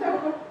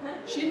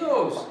 She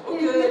knows.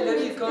 Okay, let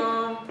it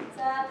come.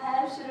 За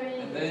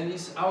тайвширвээ. And then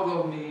it's out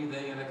of me,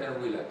 then I can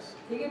relax.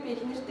 Тэгээ би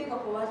их нэртэйгээ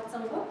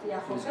хуваалцсан гот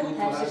яг It's хөө good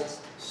to тайвширч. have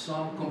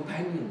some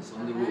companions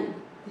on the road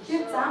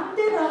Тэгэхээр зам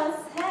дээр байгаа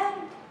сайн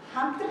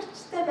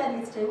хамтрагчтай байна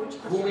гэж аягүй who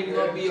чухал. will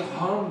not be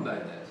harmed by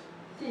that.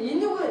 Тэгээ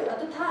энийг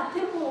одоо та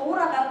тэр хүн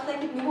уураа гарлаа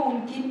гэд нөгөө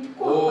хүн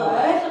гэмтэхгүй Oo.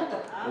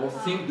 ойлгодог. Or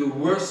think the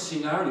worst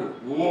scenario.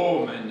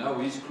 Whoa, man, now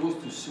he's close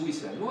to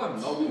suicide. No, I'm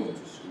not close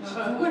to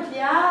suicide. Зүгээр л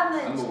яана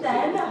энэ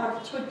амиа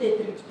харчихгүй дээ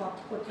тэр гэж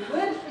бодохгүй.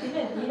 Зүгээр л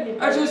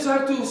тийм I just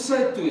have to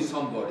say to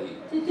somebody.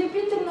 Тэгээ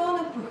би тэр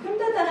нөгөө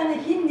бүхэндээ байгаа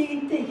нэг хин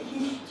нэгэнтэй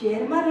хэлж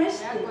ярмаар байна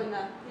шүү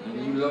дээ. And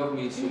you love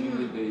me, so you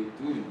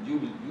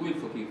will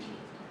forgive me.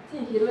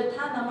 Тийм хэрвээ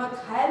та намайг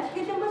хайрлах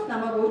юм бол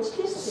намайг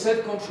уучлаа шүү дээ.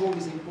 Self-control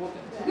is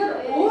important. Тэгэхээр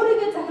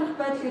өөрийгөө захирах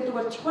байдал гэдэг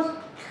бол чухал.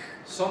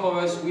 Some of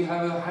us, we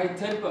have a high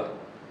temper.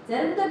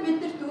 Заримдаа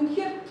биднэрт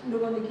үнэхээр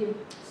нөгөө нэг юм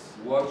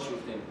Watch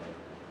your temper.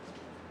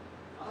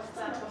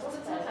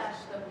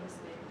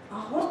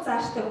 ахур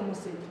зааштай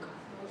хүмүүс байдаг.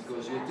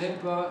 Because your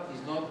temper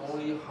is not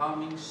only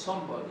harming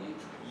somebody,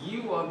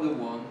 you are the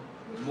one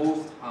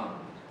most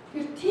harmed.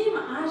 Тэр тийм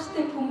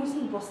ааштай хүмүүс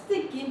нь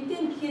бусдыг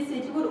гэмтэн гэхээс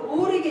илүүгээр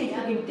өөрийгөө их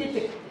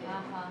гэмтээдэг.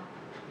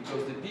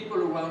 Because the people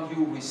around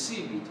you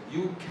receive it,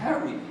 you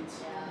carry it.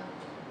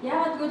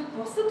 Яагаад гэвэл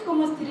бусад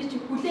хүмүүс тэрийг чи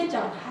хүлээж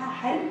авах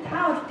харин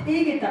та бол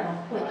тээгээд байгаа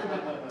байхгүй.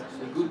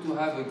 So good to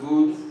have a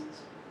good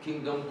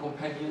kingdom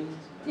companion.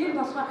 Тийм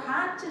болохоор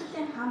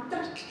хаанчлалын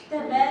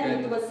хамтрагчтай байна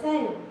гэдэг бол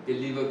сайн юм.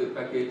 Deliver the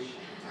package.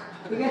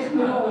 Тэгээд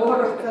нөгөө уур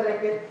уцаараа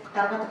гээд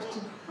гаргаад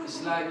өгчих.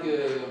 It's like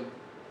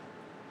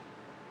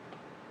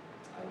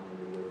I don't know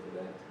the word for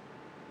that.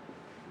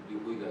 You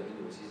do that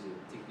anyway. which is a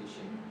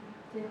technician.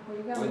 Тэгээ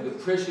хоёроо. When the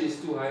pressure is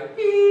too high,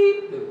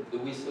 beep, the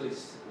whistle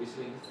is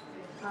whistling.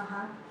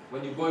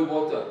 When you boil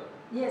water,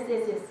 Yes.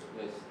 yes,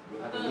 you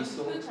have a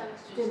whistle.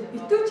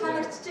 Битүү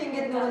чанарч чи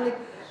ингээд нөгөө нэг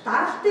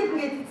даралтыг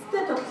ингээд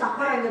эцтэй тул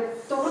авахаар ингээд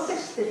дуурдаг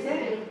шүү дээ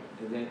тийм.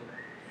 And then,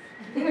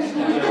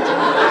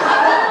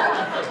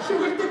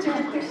 Шүгэрдэж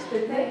эхэлдэг шүү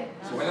дээ тийм.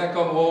 so when I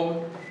come home,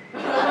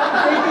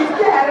 Тэгээд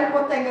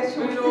харангуудаа ингээд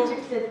шүгэрдэж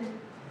эхлэв.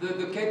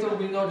 the kettle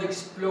will not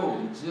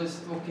explode,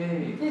 just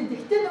okay. Тийм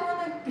гэхдээ нөгөө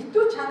нэг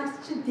битүү чанарч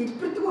чинь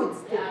дэлбэрдэг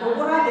үстэй.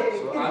 Дуураад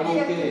So I'm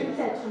okay.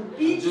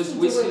 би Just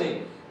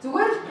whistling.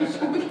 зүгээр л би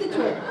шүгэрдэж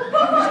байна.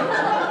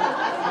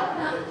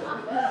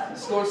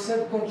 It's called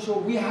self-control.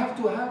 We have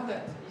to have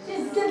that.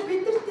 Тэгэхээр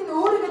бидэрт энэ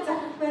өөрийгөө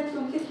захирах байдал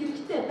үнэхээр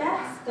хэрэгтэй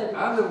байх ёстой.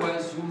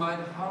 Otherwise, you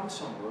might harm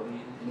somebody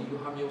and you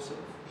harm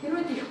yourself.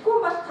 Хэрвээ ихгүй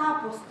бол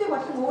та бусдыг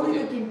болон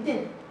өөрийгөө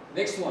гэмтэн.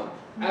 Next one.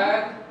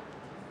 Add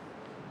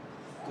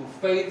to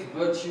faith,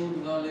 virtue,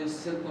 knowledge,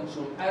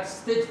 self-control. Add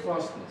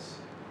steadfastness.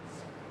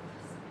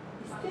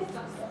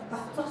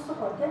 Бацсах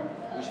уу тийм.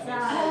 За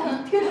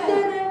итгэл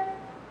дээр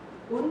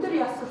өндөр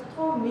ёс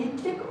суртахуун,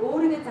 мэдлэг,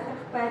 өөрийгөө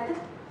захирах байдал,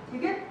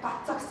 тэгээд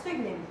бацсахыг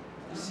нэм.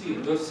 You see,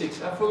 verse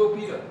 6. I follow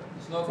Peter.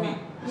 It's not me.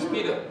 It's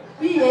Peter.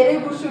 Би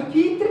яриаггүй шүү.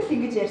 Петр л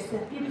ингэж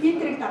ярьсан. Би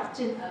Петрийг давж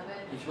байна.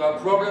 If you have a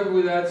problem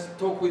with that,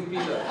 talk with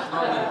Peter. It's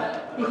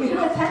not me.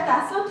 Хэрвээ танд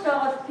асуудал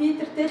байгаа бол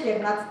Петртэй л яг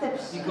надтай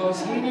биш.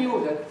 Because he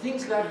knew that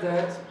things like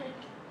that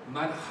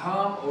might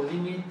harm or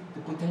limit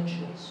the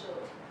potential.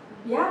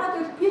 Яагаад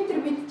гэвэл Петр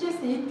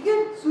мэдчихсэн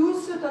эдгээр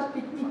зүйлсүүд бол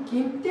бидний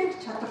гэмтээх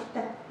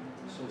чадвартай.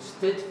 So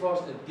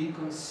steadfast and be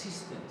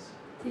consistent.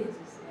 Тийм.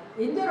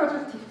 Энэ дээр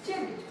бол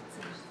төвчээр гэж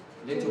утсан шүү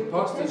дээ. Let your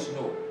pastors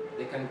know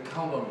they can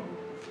count on you.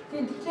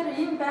 Тийм. Тэгэхээр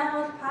ийм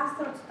байгуул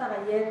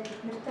пасторудтайгаа ярьж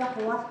биднэртэй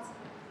хуваалц.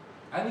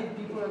 I need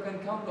people I can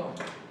count on.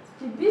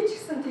 Тийм би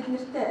ч гэсэн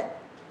тэднэртэй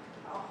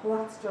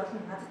хуваалцж болно.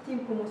 Надад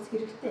тийм хүмүүс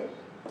хэрэгтэй.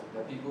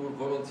 That people will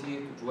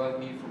volunteer to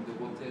drive me from the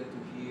hotel to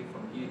here,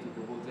 from here to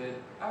the hotel.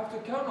 I have to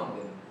count on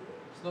them.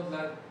 It's not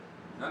like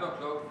 9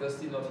 o'clock, they're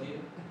still not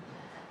here.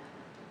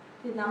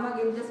 Тийм намайг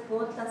эндээс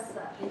буудлаас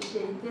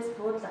эндээс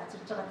буудал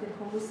авчирж байгаа тэр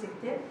хүмүүсийг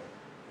тийм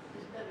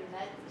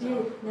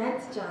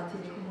найдаж байгаа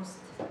тэр хүмүүст.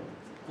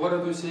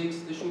 4 to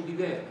 6, they should be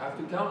there. I have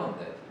to count on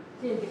that.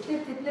 Тийм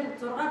тэгэхээр тэд нэр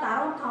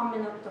 6-15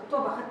 минут дутуу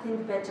байхад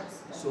тэнд байж байгаа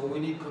хэрэгтэй. So we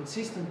need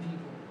consistent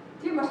people.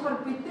 Тийм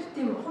болохоор бид нар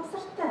тийм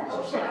ухамсартай,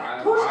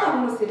 тууштай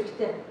хүмүүс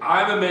хэрэгтэй.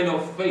 I'm a man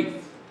of faith.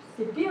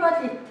 Би бол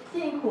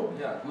итгэлийн хүн.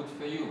 Yeah, good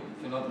for you.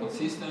 If you're not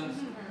consistent,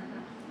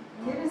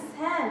 Тэр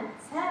сайн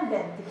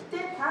байна.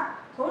 Гэхдээ та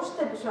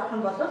тууштай биш байх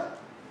юм бол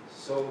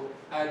so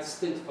add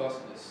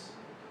steadfastness.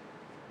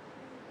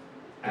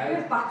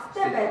 тэр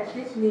баттай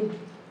байдлыг нэм.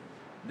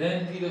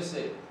 Then Peter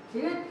said,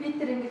 Тэгээд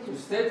Петр ингэж to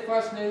хэлсэн.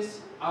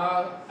 steadfastness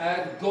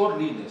add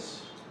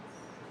godliness.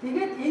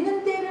 Тэгээд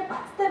энэн дээр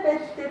баттай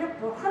байдал дээр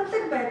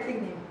бурханлаг байдлыг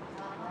нэм.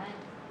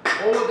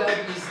 All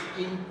that is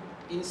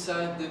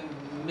inside the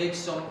make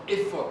some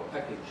effort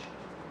package.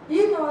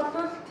 Энэ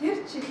бол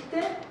тэр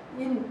чигтээ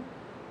энэ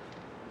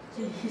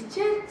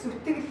хичээл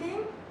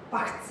зүтгэлийн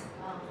багц.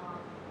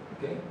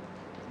 Okay?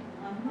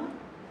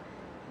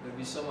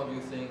 Maybe some of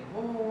you think,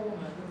 oh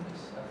my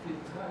goodness, I feel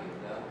tired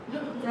now.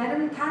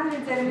 Зарим та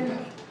нарын зарим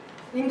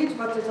ингэж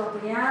бодож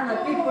байгаа. Яана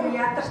би бүр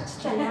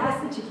ядарчлаа.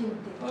 Яасан ч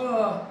хинтээ.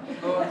 Oh,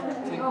 God,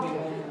 take me home.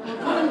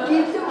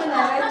 Гэрлүүг нь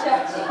аваач.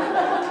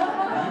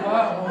 You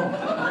are home.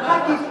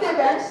 Гэртээ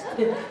байна шүү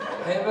дээ.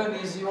 Heaven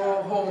is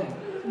your home.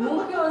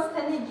 Мөнхийн улс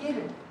таны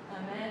гэр.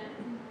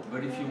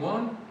 But if you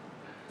want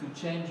to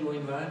change your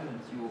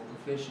environment, your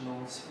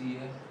professional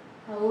sphere,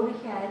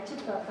 Өөрийнхөө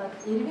ажил болоод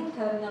иргэн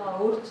тойрныгаа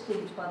өөрчлөе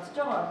гэж бодож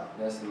байгаа.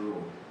 that's the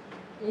rule.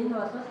 Энэ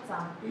бол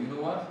зам. But you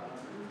know what?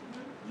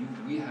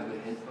 We have a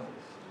helper.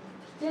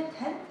 Тэгээд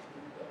танд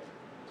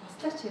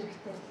туслагч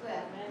хэрэгтэй.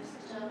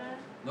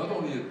 Not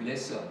only a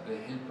blesser, a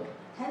helper.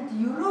 Танд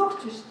өрөөгч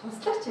биш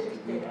туслагч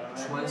хэрэгтэй.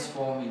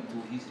 Transform into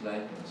his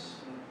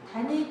likeness.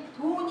 Таны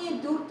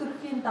түүний дүр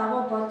төрхийн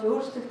дагуу болж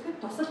өөрчлөгдөж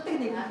тусалдаг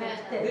нэг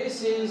хэрэгтэй.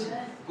 This is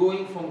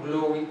going from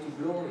glory to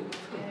glory.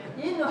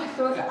 Энэ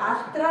бол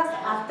алтраас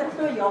алдар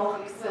руу явах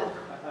гэсэн.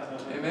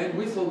 Amen.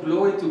 We thought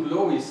glory to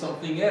glory is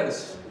something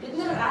else. Бид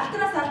нэр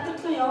алтраас алдар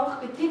руу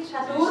явах гэдгийг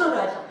шал өөрөөр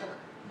ойлгодог.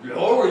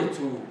 Glory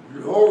to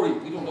glory.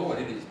 We don't know what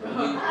it is, but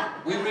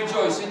we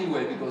rejoice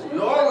anyway because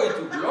glory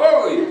to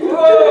glory.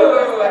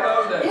 Whoa, I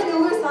love that. Энэ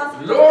үгээс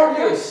сонсож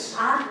Glorious.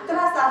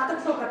 алтраас алдар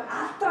руу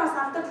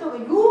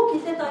юу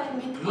хэлээд байгааг нь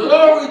мэдгүй.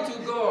 Glory to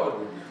God.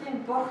 Тийм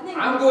бурхны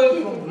I'm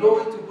going from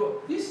glory to glory.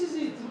 This is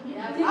it.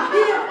 би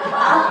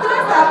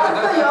алтраас алдар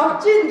руу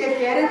явж гин гэж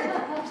яриад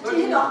чи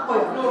энэ байхгүй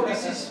юу? No,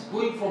 this is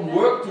going from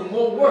work to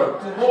more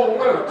work, to more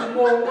work, to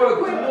more work,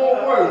 to more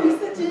work.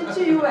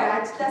 Чи юу вэ?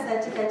 Ажлаас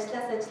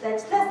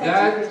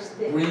That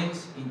brings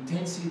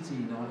intensity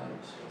in our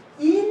lives.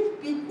 Энэ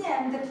бидний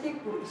амьдралыг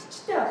бүр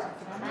ичтэй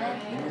болгодог.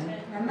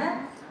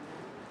 Амен.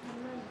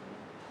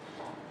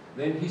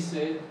 Then he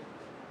said,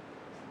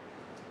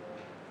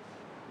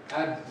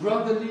 add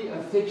brotherly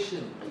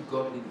affection to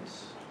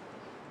godliness.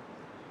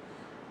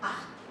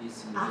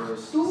 It's in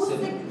verse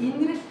 7.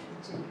 Инрэл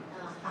гэж.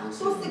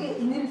 Антуусыг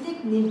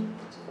инэрлийг нэм.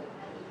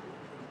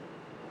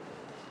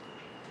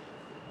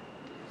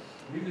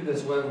 Maybe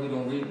that's why we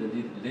don't read the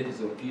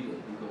letters of Peter,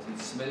 because it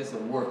smells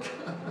of work.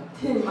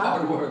 Тийм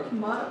Hard work.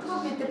 Магадгүй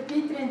бид нар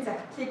Петрийн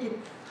загтлыг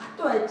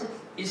хатуу ажил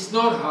It's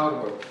not hard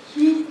work.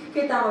 хийх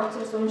гээд байгаа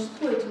учраас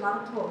уншдаггүй гэж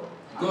магадгүй.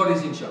 God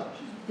is in charge.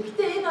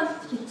 Гэхдээ энэ бол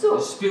хэцүү.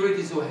 The Spirit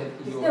is your help.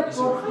 Гэхдээ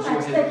бурхан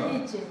ажиллаа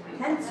хийж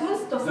танд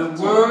сүнс The тусалж.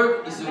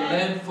 Word is a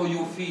lamp for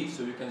your feet,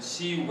 so you can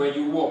see where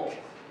you walk.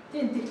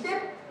 Тийм тэгэхээр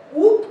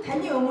үг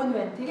таны өмнө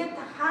байна. Тэгээд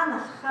та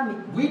хаана алхахаа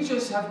мэднэ. We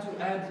just have to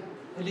add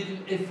a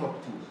little effort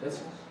to it. That's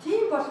all.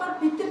 Тийм болохоор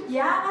бидэрт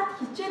яагаад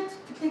хичээл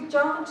зүтгэлийг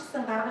жоохон ч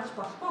гэсэн гаргаж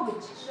болохгүй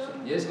гэж.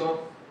 Yes, God.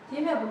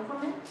 Тийм ээ бурхан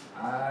минь.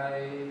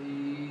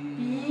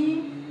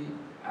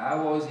 I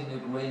was in a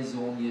gray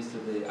zone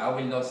yesterday. I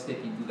will not step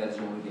into that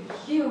zone again.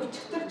 Би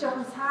өчтөр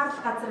жоохон саарл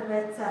газар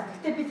байцаа.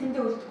 Гэтэ би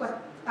тэндээ үлдэхгүй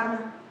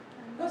гарна.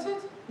 That's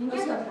it.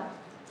 Ингээд болоо.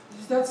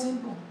 It's that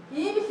simple.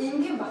 Ийм л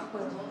энгийн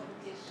байхгүй.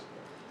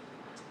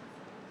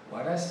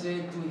 What I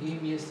said to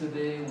him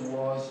yesterday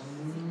was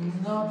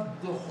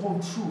not the whole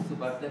truth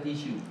about that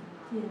issue.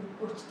 Тийм.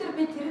 Өчтөр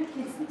би тэрэнд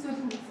хэлсэн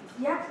зүйл нь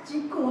яг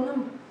жинхэнэ үнэн,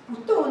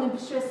 бүтэн үнэн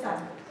биш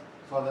байсан.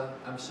 Father,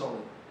 I'm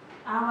sorry.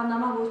 Аава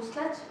намайг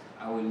уучлаач.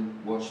 I will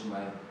watch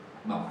my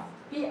mouth.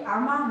 Би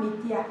амаа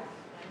мэдье.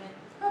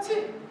 That's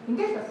it.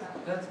 Ингээд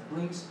болоо. That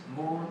brings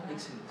more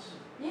excellence,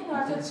 Энэ бол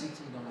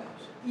intensity in our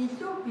lives.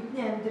 илүү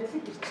бидний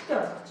амьдралыг эрчтэй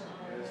болгож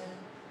байгаа.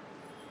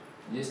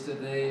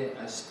 Yesterday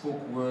I spoke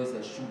words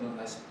I shouldn't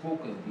have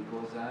spoken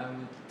because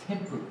I'm a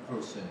tempered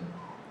person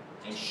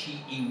and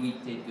she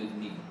irritated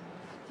me.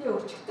 Тэгээ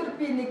өчтөр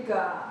би нэг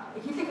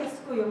хэлэх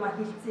ёсгүй юм а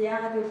хэлсэн.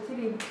 Яагаад гэвэл тэр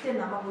эмэгтэй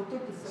намайг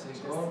өдөөд Say,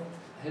 исэн. God,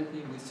 help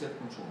me with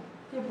self-control.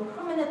 Тэгээ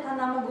бурхан минь та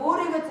намайг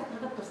өөрийгөө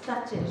захирахад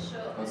туслаач.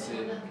 I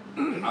said,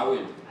 I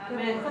will.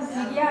 Бурхан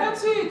тэгье.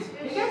 That's it.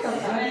 Тэгээд Is that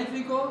болоо.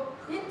 difficult?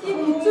 Энэ тийм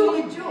хэцүү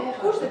гэж юу?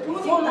 Үгүй шүү.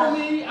 Түүнийг Follow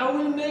me, I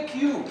will make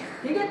you.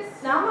 тэгээд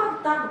намайг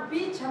даг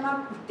би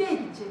чамайг бүтээ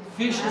гэж байна.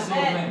 Fish is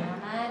on man.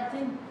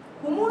 Тийм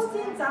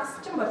хүмүүсийн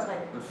загсчин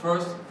болгоё. But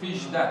first,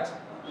 fish that.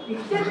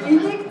 Эхлээд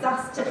энийг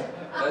загсчих.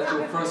 That's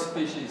your first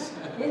fishes.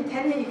 Энэ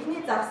таны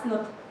эхний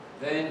загснууд.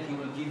 Then he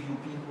will give you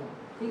people.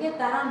 Тэгээд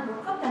дараа нь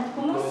бурхан танд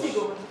хүмүүсийг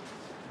өгнө.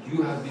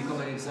 You have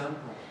become an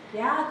example,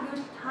 Яагаад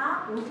гэвэл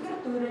та үлгэр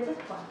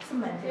дуурайлалт болцсон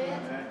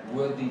байна.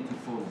 worthy to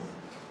follow.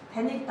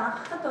 Таныг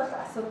дагахад бол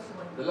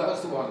асуудалгүй. The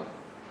last one.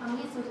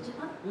 Хамгийн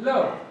сүүлчийнх нь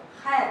Love.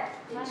 хайр.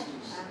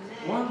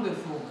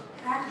 Wonderful.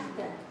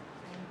 Хайртай.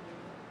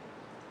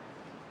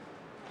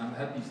 I'm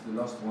happy it's the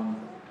last one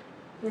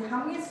Би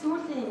хамгийн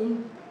сүүлийн энэ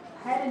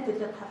хайрын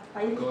төлөө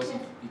баярлаж because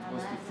байна. it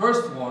was the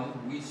first one.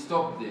 We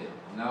stopped there.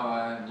 Now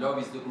love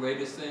is the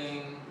greatest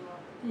thing.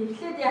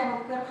 Эхлээд яг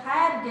өгөхөр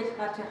хайр гэж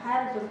гарч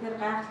хайр л өгөхөр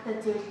гайхалтай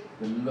зүйл.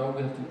 The love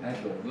we have to add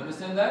love. You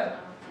understand that?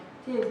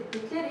 Тийм.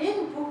 Тэгэхээр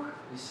энэ бүх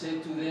He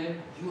said to them,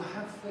 you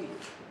have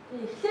faith.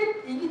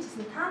 эхлээд ингэж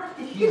хэлсэн та нарт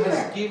He итгэл has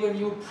байна. given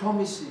you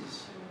promises.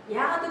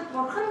 Яагаад гэвэл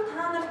бурхан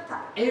та нарт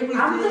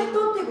Everything,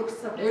 амлалтуудыг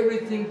өгсөн.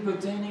 everything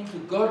pertaining to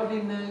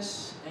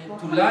godliness and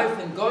to life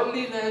and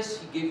godliness,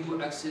 He gave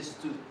you access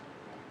to.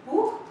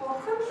 Бүх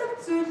бурханлаг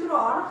зүйл рүү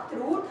орох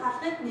тэр үр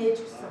талхыг нээж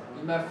өгсөн.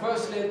 In my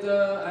first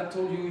letter, I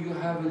told you you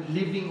have a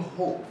living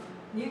hope.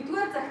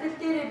 Нэгдүгээр загтал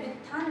дээрээ бид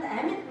танд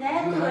амьд You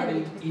найдвар have байна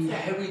an гэж бичсэн.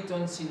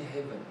 inheritance in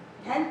heaven.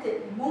 Танд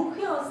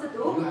мөнхийн улсад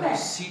You өг have a байна.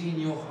 seed in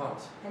your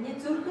heart. Таны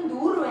зүрхэнд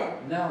үр байна.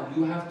 Now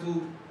you have to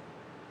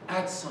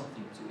add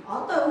something to it.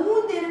 Одоо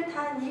үүн дээр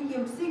та нэг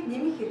юмсыг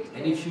нэмэх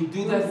And хэрэгтэй. if you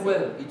do that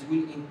well, it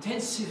will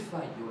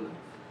intensify your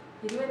life.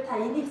 Хэрвээ та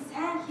энийг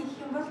сайн хийх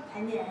юм бол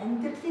таны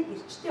амьдралыг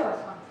эрчтэй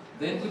болгоно.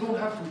 Then we don't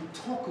have to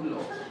talk a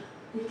lot.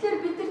 Тэгэхээр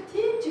бид нар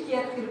тийм ч их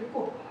ярих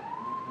хэрэггүй.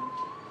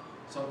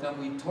 Sometimes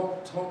we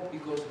talk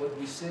because what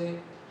we say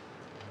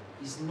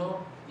is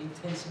not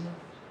intense enough.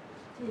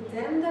 Тийм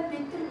заримдаа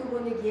бид нар нөгөө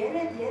нэг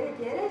яриад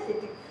л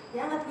гэдэг.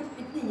 Яагаад гэвэл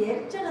бидний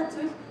ярьж байгаа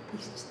зүйл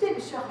эрчтэй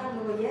биш байхаар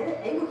нөгөө яриад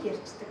айгүйх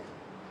ярьцдаг.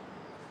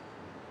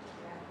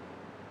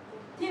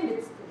 Тийм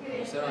биз дээ.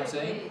 You see what I'm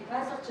saying?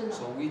 Ойлгож байна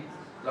So уу? we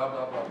blah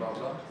blah blah blah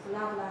blah.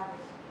 Лаа.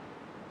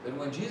 But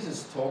when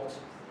Jesus talked,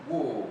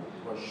 whoa,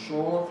 it was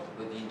short,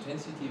 but the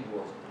intensity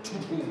was.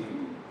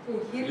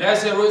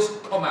 Lazarus,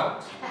 come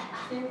out.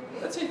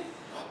 That's it.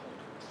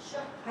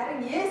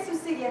 Харин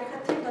Есүсийг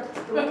ярихад тийм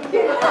бодлоо.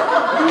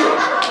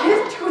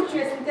 Ирч хүч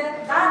байсан те.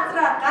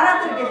 Лазараа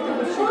гараад ир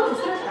гэдэг шууд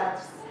өсрөл гараад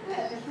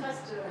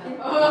ирсэн.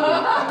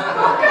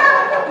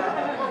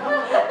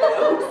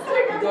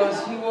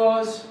 Because he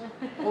was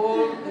all,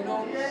 you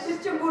know, Тэр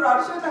чинь бүр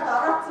оршуулаад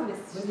ороодсон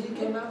байсан. when he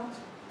came out,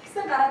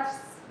 Тэгсэн гараад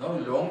ирсэн. no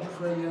long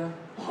prayer.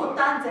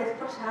 Удаан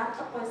залбир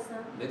шаардлагагүйсэн.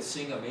 Let's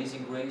sing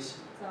Amazing Grace.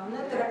 За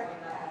өнөөдөр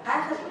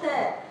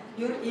гайхалтай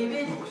ер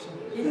ивэл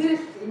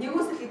энэрл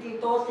нэгүсэл гэдгийг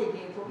дуулъя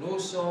гэв. No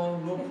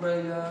song, no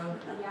prayer.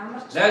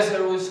 Ямар ч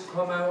Lazarus,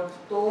 come out.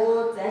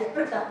 дуу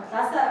залбирал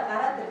авахлаасаа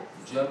гараад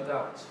ирсэн. Jumped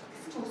out.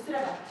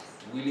 Үсрээ гараад.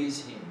 Release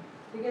him.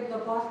 Тэгээд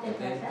боолтын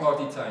Then байлаа.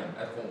 party time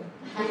at home.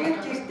 Тэгээд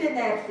гэртээ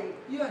найрлаа.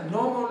 Yeah,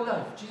 normal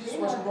life. Jesus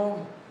was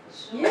normal.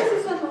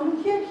 Есүс бол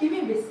үнэхээр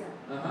хэвэн байсан.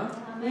 Uh-huh.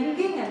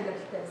 Энгийн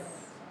амьдралтай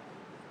байсан.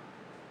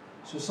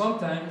 So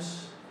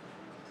sometimes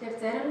Тэгэхээр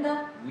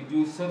заримдаа we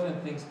do certain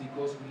things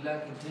because we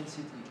lack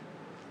intensity.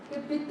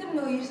 бид нар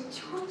нөгөө ирч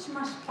хүч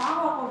маш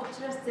бага байгаа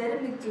учраас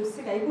зарим нэг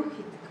зүйлсийг айгүй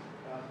хийдэг.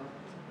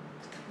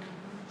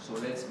 So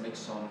let's make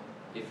some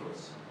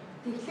efforts.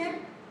 Тэгэхээр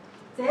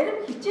зарим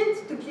хичээл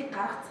зүтгэлийг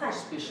гаргацгаая.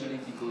 Especially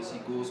because He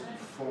goes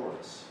before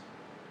us.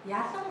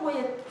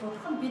 Ялангуяа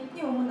Бурхан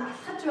бидний өмнө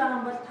алхаж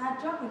байгаа бол та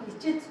жоохон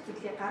хичээл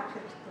зүтгэлийг гаргах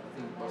I хэрэгтэй.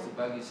 think Pastor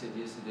Baggy said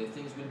yesterday,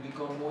 things will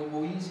become more and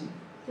more easy.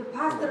 Тэгээ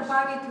пастор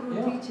Баги түрүү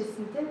тэгж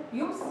хэлсэн тийм.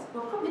 Юмс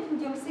Бурхан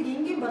бидэнд юмсыг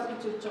энгийн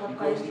болгож өгч байгаа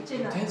Because баярлж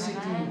байна.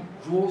 intensity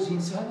grows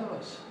inside of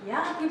us.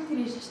 Яг гэвэл тэр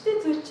ирчтэй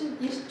зүйл чинь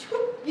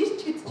ирч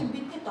гэд чинь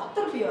бидний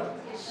дотор бий байна.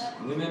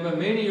 Remember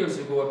many years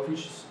ago I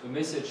preached a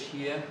message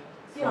here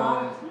Би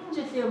олон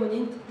жилийн өмнө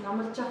энд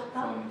номлож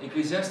байхдаа from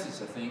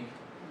Ecclesiastes, I think,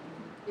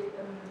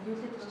 юу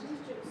л гэж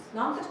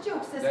номлогчийн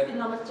үгсээс би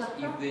номлож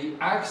байхдаа if the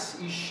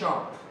axe is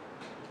sharp,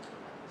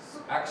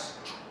 axe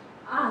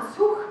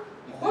сүх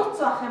хурц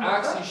байх юм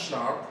is бол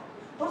sharp,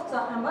 хурц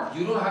байх юм бол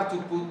you don't have to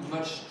put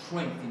much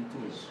strength into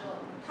it.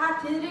 та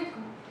тэрийг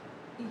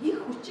их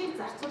хүчийг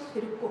зарцуулах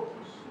хэрэггүй.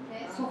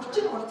 Сүх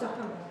чинь хурц байх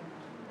юм бол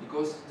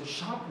Because the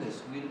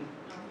sharpness will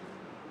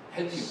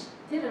help you.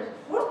 тэр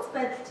хурц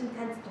байдал чинь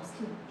танд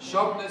туслана.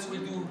 Sharpness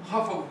will do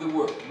half of the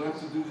work. You have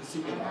to do the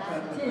second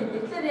half. Тийм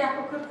тэгэхээр яг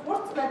хөр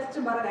хурц байдал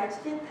чинь бараг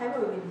ажлын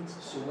 50% хийж.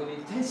 So when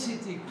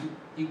intensity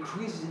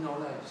increases in our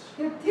lives,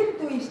 Тэр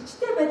дүү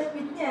ирчтэй байдал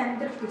бидний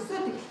амьдрал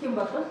өсөөд эхлэх юм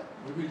бол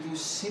we will do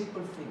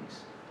simple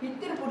things. бид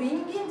нар бүр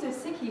энгийн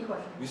зүйлсийг хийх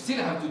болно. We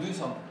still have to do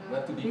something. We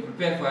have to be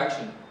prepared for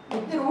action.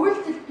 Бид нар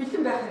үйлдэлд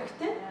бэлэн байх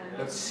хэрэгтэй.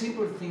 But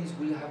simple things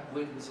will have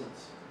great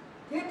results.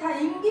 Тэгээ та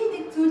энгийн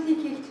нэг зүйлийг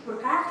хийхдээ бүр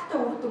гайхалтай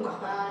үр дүн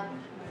авах байна.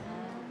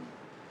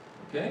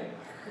 Okay?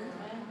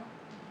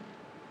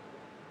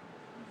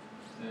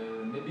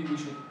 Maybe we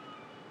should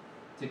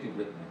take a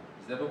break now.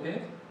 Is that okay?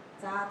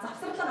 За,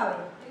 завсарлага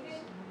авъя.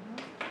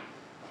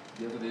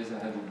 The other days I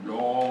had a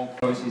long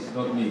voice. It's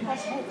not me.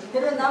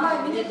 Тэр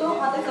намайг миний дуу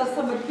хоолойг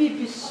олсон бол би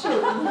биш шүү.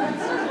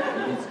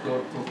 It's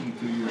God talking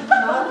to you.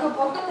 Магадгүй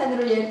Бурхан тань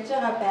руу ярьж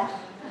байгаа байх.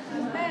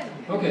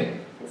 Okay.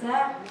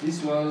 За,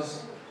 This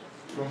was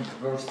from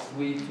verse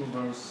 3 to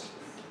verse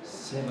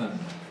 7.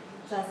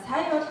 за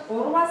сая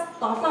бол 3-аас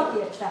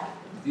 7 ярьлаа.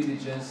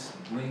 Diligence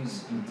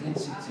brings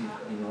intensity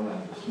in our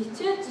lives.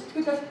 Хичээл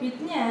зүтгэл бол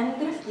бидний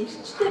амьдралд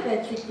эрчтэй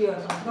байдлыг бий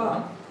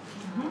болгоно.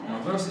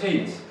 Now verse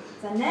 8.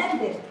 За 8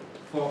 дээр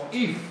For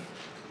if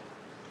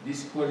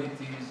these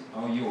qualities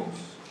are yours.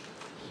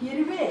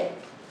 хэрвээ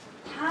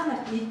та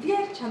нарт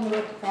эдгээр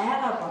чанарууд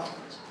байгаа бол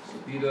So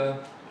Peter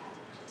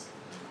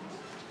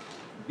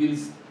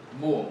builds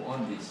more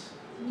on this.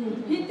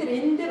 Петр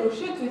энэ дээр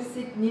өшөө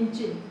зүйлсийг нэмж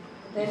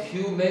байна. If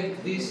you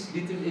make this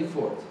little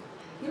effort,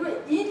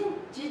 Хэрвээ энэ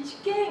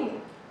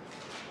жижигхэн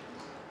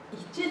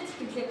хичээл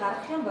зүтгэлийг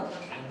гаргах юм бол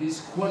and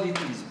these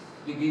qualities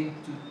begin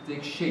to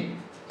take shape,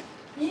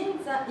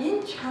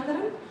 энэ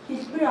чанар нь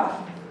хэлбэрээ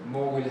олно.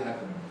 more will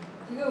happen.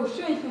 Тэгээ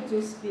өшөө илүү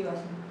зүйлс бий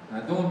болно.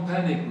 Now don't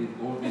panic with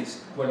all these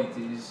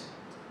qualities.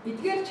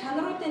 Эдгээр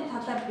чанаруудын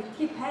талаар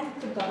битгий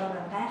паниктад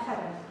ороорой,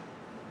 гайхаарай.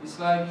 It's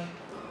like,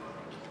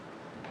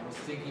 I was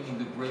thinking in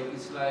the break,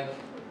 it's like,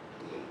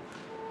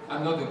 I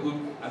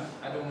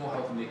don't know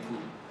how to make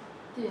food.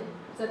 Тийм.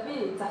 За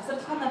би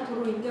завсарлаханаа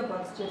түрүү ингэ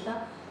бодож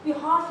байлаа. Би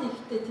хоол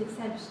хийхдээ тийм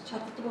сайн биш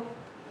чаддгүй.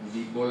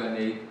 Maybe boil an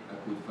egg, I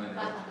could find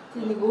out.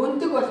 Тийм нэг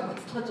өндөг бол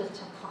буцалгаж болж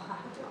чадах хаа.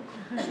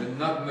 But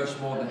not much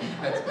more than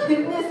that.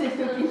 Тэрнээс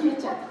илүү би хийж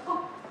чадахгүй.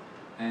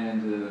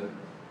 And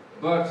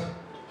but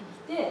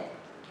Гэхдээ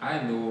I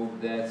know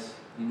that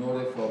in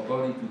order for our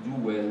body to do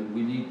well,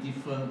 we need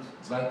different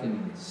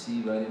vitamins,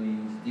 C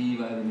vitamins, D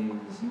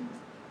vitamins.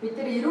 бид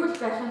нар эрүүл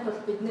байхын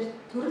тулд бид нэр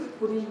төрөл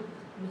бүрийн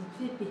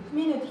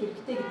витаминууд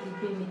хэрэгтэй гэдгийг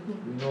би мэднэ.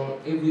 You know,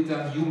 every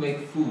time you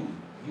make food,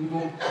 you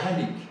don't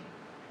panic.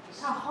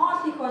 Та хоол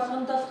хийх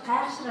болгонд бол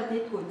гайхшраад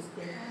идэггүй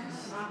үстэй.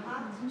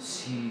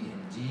 C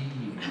and D.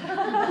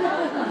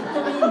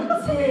 Витамин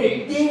С,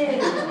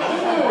 Д,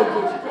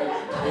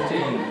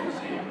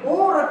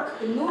 Ураг,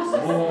 нүс.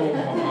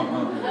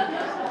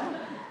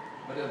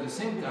 But at the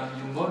same time,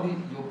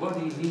 your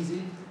body needs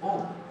it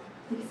all.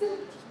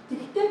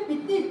 Тэгтээ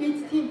бидний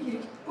бид тийм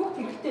бүгд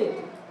хэрэгтэй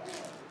байдаг.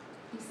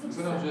 You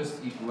cannot just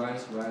eat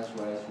rice.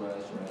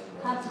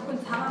 Та зөвхөн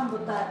цагаан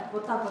будаа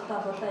идэж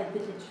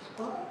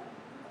болохгүй.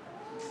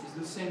 It's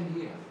the same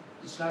here.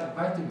 It's like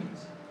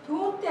vitamins.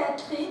 Түүнтэй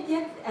адилхан энд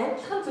яг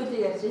адилхан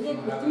зүйлийг ярьж байна. Яг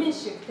витамин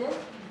шиг тийм.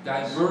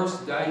 Diverse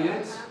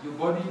diets, your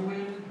body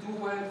will do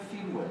well,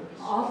 feel well.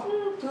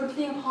 Олон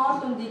төрлийн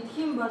хоолунд идэх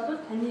юм бол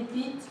таны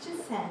биед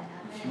чинь сайн.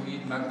 If you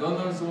eat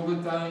McDonald's all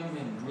the time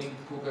and drink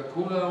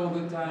Coca-Cola all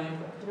the time,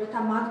 Та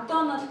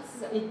McDonald's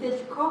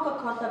идэл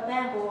Coca-Cola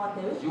байнга уугаад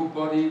байвал your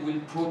body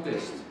will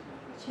protest.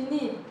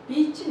 чиний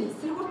бие чинь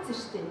эсэргүүцсэн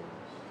шүү дээ.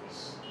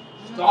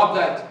 Stop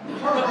that!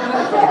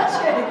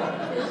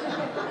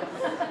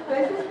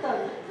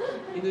 Байлтай.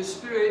 In the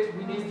spirit,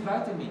 we need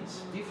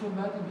vitamins, different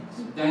vitamins,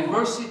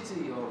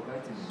 diversity of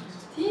vitamins.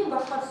 Тийм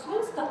болохоор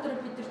сүнс дотор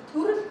бид нар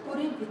төрөл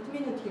бүрийн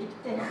витаминууд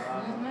хэрэгтэй.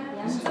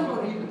 This is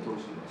what Peter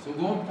talks about. So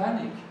don't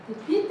panic.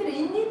 Петр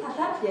энэний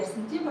талаар л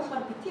ярьсан. Тийм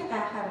болохоор битгий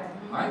гайхаарай.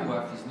 My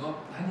wife is not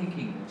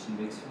panicking when she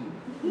makes food.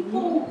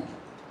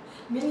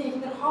 Миний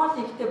ихнэр хоол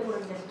ихтэй бүр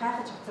ингээл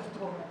гайхаж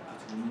хоцордог.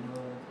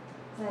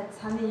 За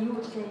цааны юу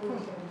лээ юу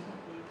лээ.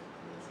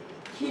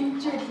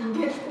 Химжээл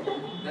ингээл.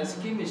 That's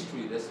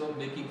chemistry. That's not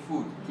making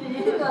food. Тийм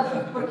бол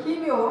бүр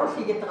хими урал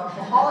хийгээд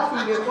байгаа. Хоол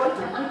хийгээгүй.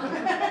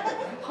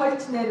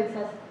 Хойч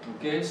найруулаад.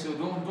 Okay, so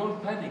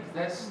don't panic.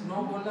 That's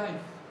normal life.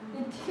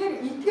 Тэгэхээр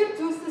эдгээр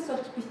зүйлсээс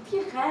болж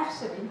битгий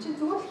гайхшир. Энд чинь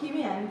зөвхөн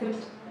хими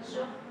амьдрал.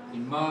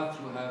 In math,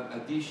 you have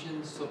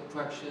addition,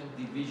 subtraction,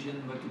 division,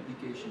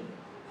 multiplication.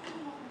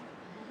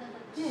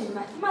 Тийм,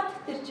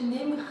 математик дээр чинь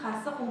нэмэх,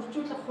 хасах,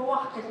 үржүүлэх,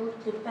 хуваах гэх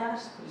үйлдэл байгаа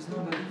шүү дээ. It's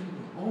not that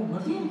difficult. Oh,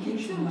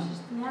 multiplication.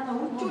 Яна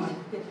үржүүлэх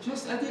гэх.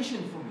 Just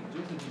addition for me.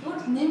 Just addition.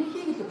 Тэгвэл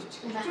нэмхийг л өгч.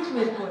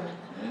 Үржүүлмээргүй.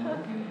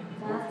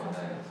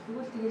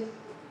 Тэгвэл тэгэл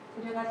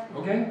тэрийг аль.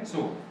 Okay,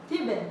 so.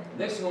 Тийм байна.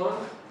 Next one.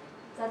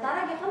 За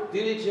дараагийнх нь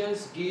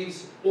Diligence gives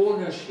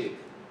ownership.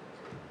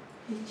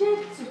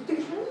 хичээл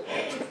зүтгэл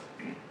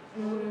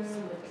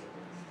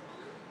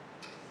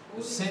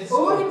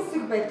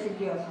өөрөмсөг байдлыг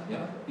бий болгох.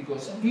 Yeah,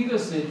 because Peter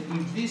said,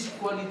 if these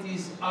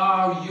qualities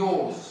are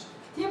yours,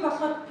 Тийм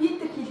болохоор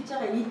Петр хэлж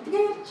байгаа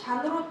эдгээр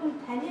чанарууд нь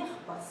таних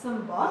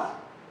болсон бол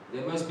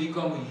they must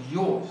become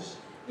yours.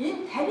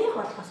 энэ таних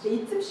болох ёстой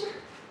эзэмших.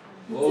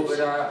 Oh, but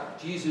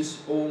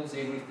Jesus owns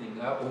everything.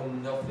 I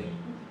own nothing.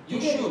 You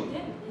should.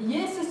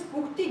 Есүс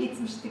бүгдийг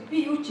эзэмшдэг.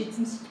 Би юу ч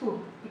эзэмшдэггүй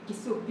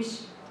гэсэн үг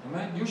биш.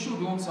 Amen. You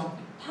should own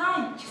something.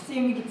 Та ч гэсэн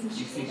юмыг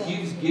эзэмших If he хэрэгтэй.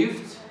 gives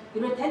gift,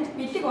 Хэрвээ танд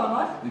бэлэг байгаа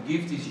бол the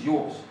gift is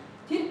yours.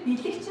 тэр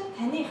бэлэг чинь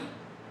таних.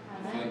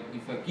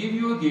 If I give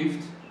you a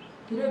gift,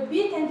 Хэрвээ би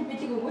танд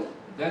бэлэг өгвөл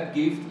that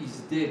gift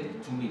is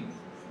dead to me.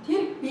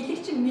 тэр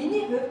бэлэг чинь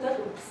миний хувьд бол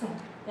өгсөн.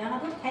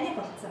 Яагаад гэвэл таних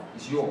болсон.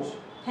 It's yours.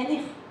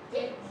 Таних.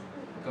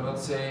 I cannot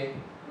say,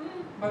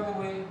 by the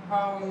way,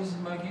 how is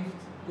my gift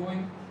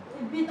going?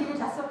 Би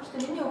тэгвэл асуух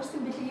чинь миний өгсөн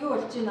бэлэг юу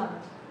болж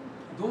байна?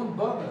 Don't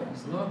bother.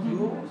 It's not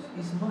yours.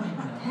 It's mine.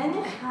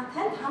 Таних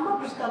танд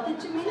хамаагүй шүү дээ. Одоо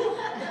чи миний.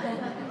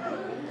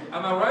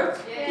 Am I right?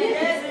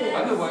 Yes.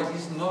 Otherwise,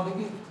 it's not a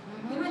gift.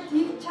 Хэрвээ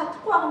тийм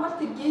чадахгүй байгаа бол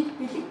тэр гийг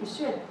бэлэг биш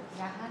вэ?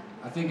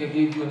 I think I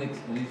gave you an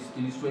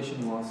illustration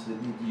once. Let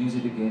me use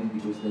it again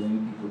because there are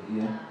new people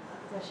here.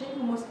 За шинэ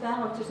хүмүүс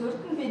байгаа учраас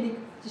өөрт нь би нэг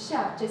жишээ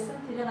авч байсан.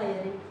 Тэрийг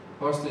ярив.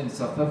 Pastor in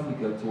South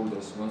Africa told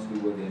us once we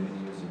were there many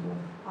years ago.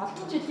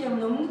 Олон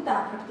жилийн өмнө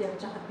Африкт явж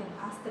байхад би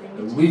пастор A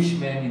ингэж rich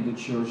man in the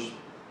church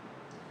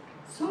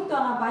сүмд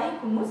байгаа баян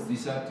хүмүүс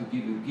decided to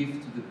give a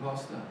gift to the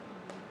pastor.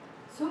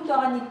 сүмд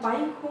байгаа нэг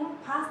баян хүн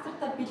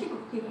пастортаа бэлэг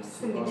өгөхийг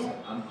хүссэн гэнэ. Pastor,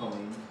 I'm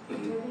coming. A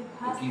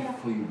Pastor gift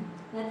for you.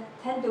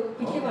 танд өгөх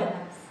бэлэг байна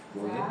гэсэн.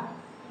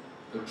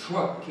 За A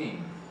truck came.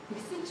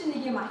 тэгсэн чинь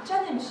нэг юм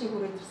ачааны машин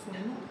хүрээд ирсэн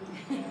юм.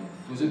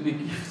 It was a big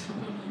gift.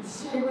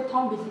 Айгуу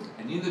том бэлэг.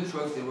 And in the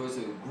truck there was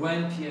a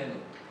grand piano.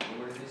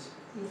 What is this?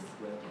 Yes.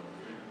 Grand piano.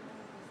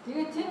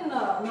 Тэгээд тэр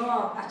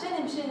нөгөө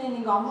ачааны машины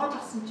нэг онгоол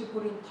авсан чи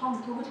бүр юм том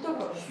төгөлдөг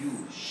байна.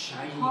 Huge,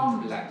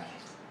 shining black.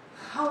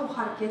 Хав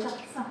хар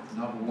гэдэлсэн.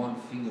 Not one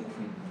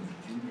fingerprint.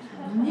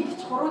 Нэг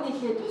ч хурууны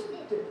хэд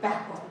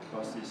байхгүй.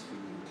 Pastor is for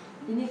you.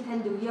 Энийг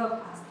танд өгье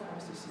пастор.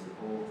 Pastor said,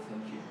 oh,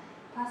 thank you.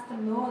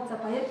 Пастор нөө за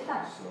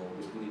баярлалаа. So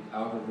we put it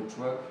out of the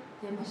truck.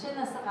 Тэгээд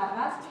машинаас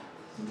гаргаад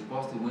And the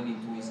pastor went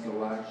into his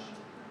garage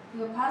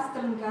тэгээд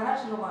пастор нь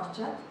гараж руу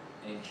очиод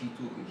and he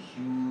took a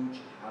huge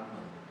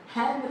hammer.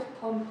 хаймар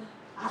том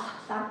алх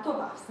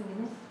лантуу авсан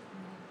гинэ.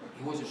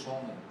 He was a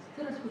showman.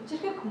 Тэр бол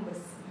хүчрхэг хүн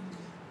байсан.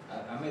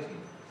 I met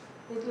him.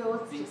 Тэгээд би Big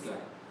уулзсан.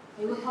 guy.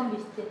 Айгуу том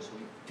биштэй. So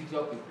he picked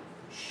up a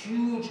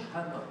huge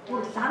hammer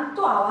Бүр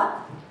лантуу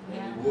аваад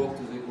and he walked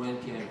to the grand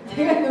piano.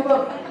 тэгээд нөгөө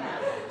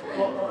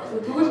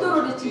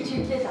төгөлдөөрөө чи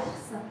чиглэл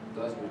авсан.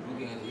 Guys were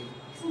looking at him.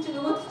 Гэсэн чи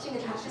нөгөө чи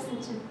ингэж харшсан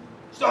чинь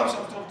Stop.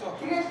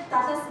 тэгээд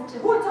далаасан чи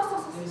хөө цос.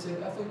 And he said,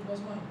 I thought it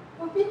was mine.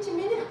 Би чи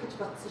минийх гэж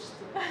бодсон шүү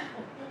дээ.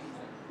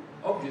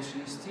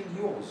 Obviously, it's still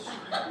yours.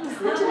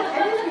 Чи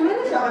амин юу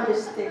нэг яваад байна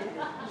шүү дээ.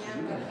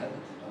 You can have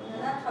it.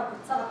 Наадхаа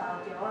буцаад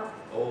аваад яваа.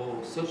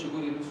 Oh, such a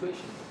good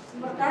illustration.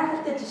 Бүр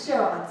гайхалтай жишээ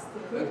байгаа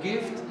A зү.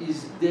 gift is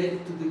dead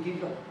to the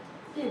giver.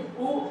 Тийм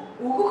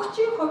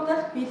өгөгчийн хувьд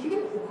л бэлэг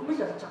нь өхмөл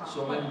болж байгаа.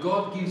 So when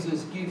God gives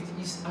us gift,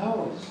 it's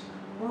ours.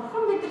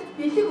 Бурхан бидэнд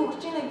бэлэг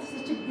өгч яана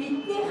гэсэн чи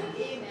бидний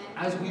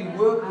As we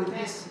work with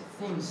these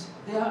things,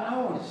 they are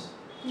ours.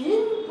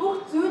 энэ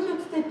бүх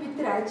зүйлүүдтэй бид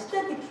нар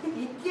ажиллаад эхлэх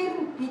эдгээр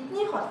нь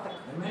биднийх болдог.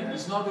 Amen.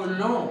 It's not a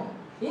loan.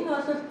 Энэ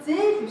бол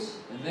зээл биш.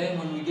 And then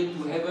when we get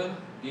to heaven,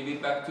 give it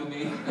back to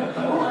me.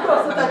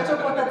 Өөрөөсөө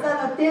чухал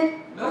цаана дээр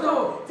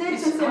No, зээл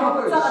it's зүйлсээ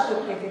хугацаагаад ours.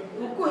 өгөх гэдэг.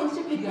 Үгүй энэ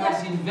чи He бидний has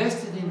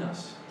invested in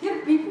us.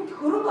 тэр бидэнд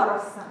хөрөнгө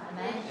оруулсан.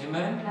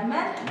 Amen.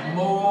 Амен.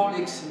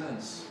 Moral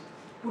excellence,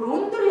 Бүр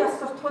өндөр ёс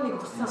суртахууныг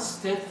өгсөн.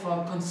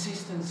 steadfast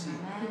consistency.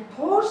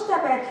 Тууштай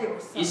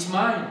байдлыг өгсөн. It's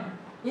mine.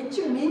 Энэ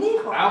чи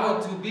минийх. I want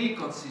to be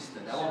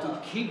consistent. I want to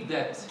keep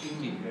that in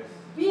me.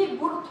 Би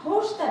бүр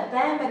тууштай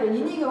баймаар байна.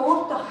 Энийг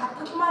өөртөө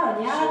хадгалмаар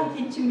байна. Яагаад гэвэл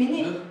энэ чи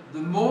миний. the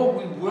more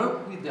we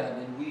work with that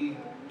and we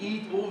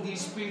eat all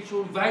these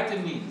spiritual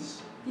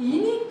vitamins,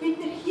 Энийг бид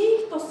нэр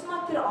хийх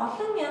тусмаа тэр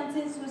олон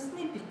янзын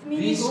сүнсний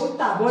витаминыг these өөдөө авч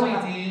байгаа.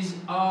 qualities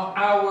are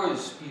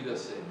ours, Peter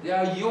said. They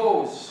are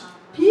yours.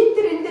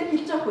 Петр энэ дээр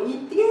хэлж байгаа хөө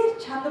эдгээр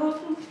чанарууд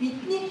нь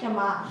биднийх юм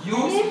аа.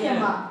 Энийг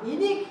юм аа.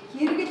 Энийг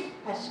хэрэгэл,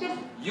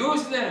 ашигла,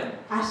 Use them.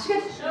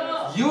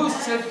 ашигла. Use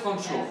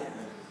self-control.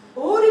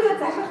 Өөрийгөө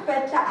захирах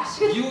байдлаа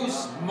ашигла.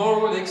 Use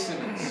moral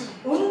excellence.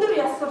 Өндөр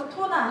ёс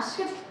суртахуунаа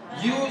ашигла.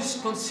 Use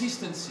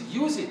consistency.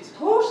 Use it.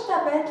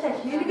 Тууштай байдлаа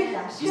хэрэгэл,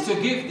 It's ашигла. to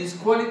give. These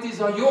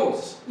qualities are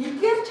yours.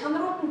 Эдгээр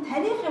чанарууд нь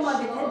таних юм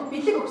аа гэж танд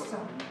бэлэг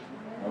өгсөн.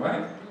 All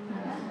right?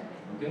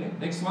 Okay,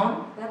 next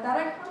one. За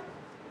дараагийнх нь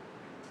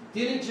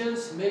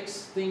Diligence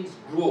makes things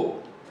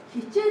grow.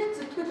 хичээл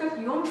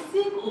зүтгэлэл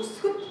юмсыг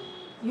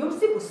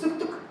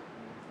өсгөдөг.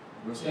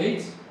 Verse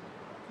 8.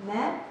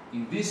 8.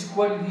 If these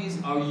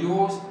qualities are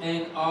yours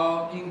and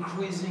are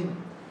increasing,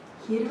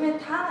 Хэрвээ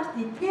та нарт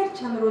эдгээр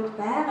чанарууд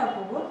байгаа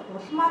бөгөөд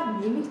улмаар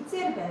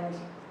нэмэгцээр байвал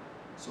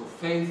so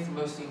faith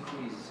must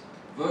increase,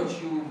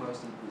 virtue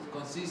must increase,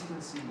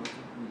 consistency must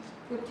increase.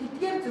 тэр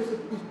тэдгээр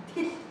зүйлүүд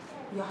итгэл,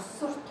 ёс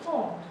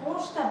суртахуун,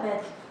 тууштай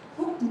байдал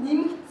бүгд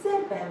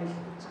нэмэгцээр байвал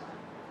гэж байгаа.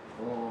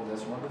 Oh,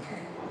 that's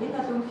wonderful. Энэ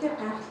бол үнэхээр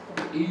гайхалтай.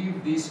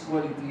 If these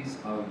qualities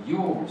are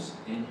yours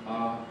and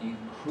are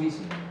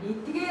increasing,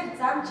 Эдгээр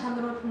зам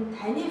чанарууд нь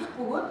таних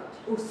бөгөөд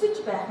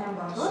өсөж байх юм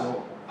бол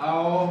so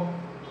our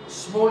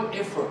small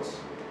efforts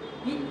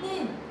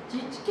бидний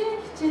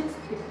жижигхэн хичээл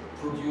зүтгэл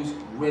produce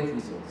great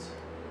results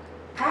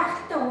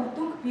гайхалтай үр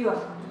дүнг бий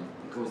болох юм.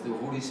 because the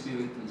Holy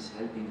Spirit is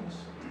helping us.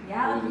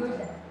 Яагаад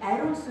гэвэл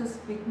ариун сүнс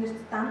биднэрт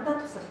дандаа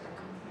тусалдаг.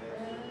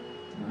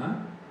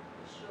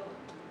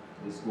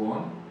 Let's go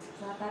on.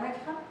 За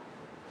дараагийнх нь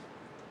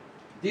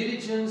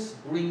Diligence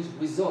brings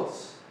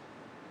results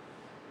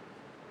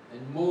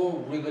and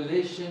more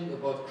revelation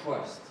about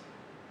Christ.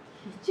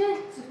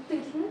 хичээл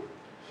зүтгэл нь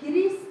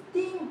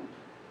Христийн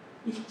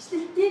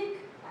илчлэлтийг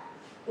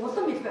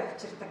улам илүү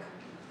авчирдаг.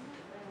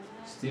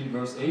 Still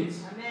verse 8.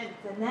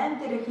 За 8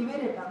 дээр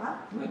хിവэрэ байгаа.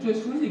 We're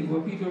just reading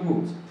what Peter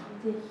wrote.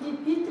 Тэгээ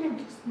Петрийн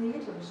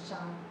бичсэнийг л уншиж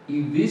байгаа.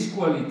 If these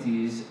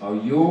qualities are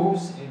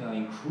yours and are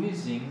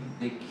increasing,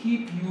 they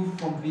keep you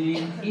from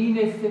being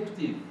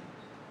ineffective.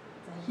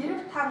 За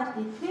хэрэг та нарт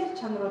эдгээр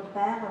чанарууд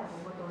байгаа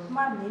бөгөөд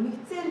улмаар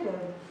нэмэгцээр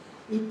байвал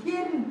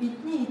эдгээр нь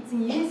бидний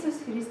эзэн Есүс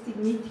Христийг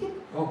мэдхэд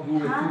Oh, you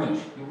read too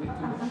much. You read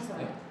too much.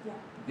 Yeah.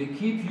 They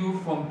keep you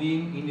from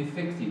being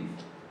ineffective.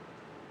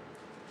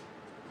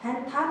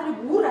 та нарыг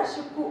үр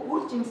ашиггүй,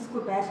 үр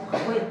жимсгүй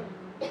байлгахгүй.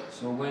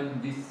 So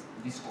when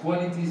these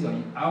qualities are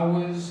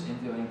ours and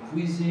they are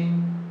increasing,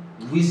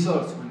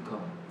 results will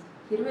come.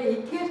 Хэрвээ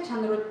эдгээр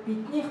чанарууд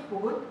биднийх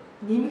бөгөөд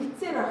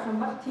нэмэгцээр авах юм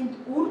бол тэнд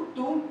үр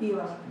дүн бий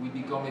болно. We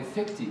become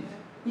effective.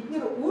 Бид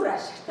нэр үр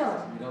ашигтай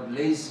болно. We're not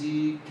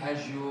lazy,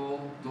 casual,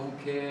 don't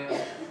care.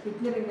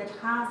 Бид нэр ингээд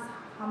хаас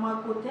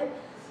хамаагүй те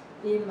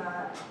ийм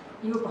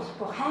юу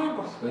болохгүй, хайн But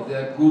болохгүй.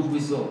 there are good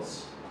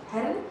results.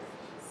 Харин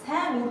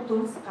сайн үр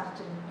дүнс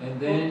гарч ирнэ. And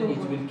then it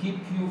will keep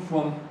you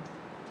from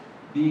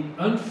being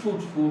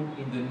unfruitful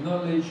in the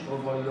knowledge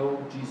of our Lord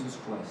Jesus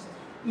Christ.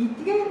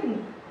 Эдгээр нь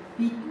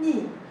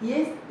бидний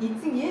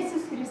эзэн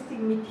Есүс Христийг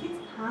мэдхэд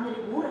та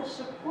нарыг үр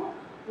ашиггүй,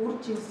 үр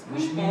жимсгүй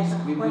Which means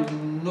we will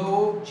байлгахгүй.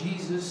 know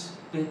Jesus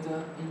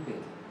better and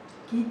better.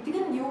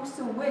 Гэдэг нь юу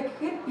гэсэн үг вэ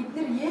гэхээр бид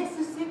нар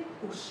Есүсийг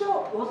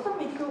өшөө улам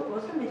илүү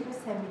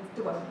сайн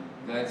мэддэг болно.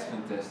 That's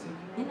fantastic.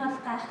 Энэ бол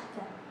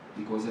гайхалтай.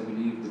 Because I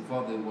believe the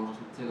Father wants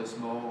to tell us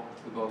more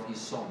about His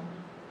Son.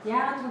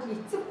 Яагаад гэвэл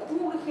эцэг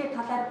хүүгийнхээ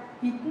талаар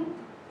бидэнд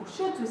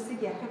өшөө зүйлсийг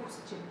ярихыг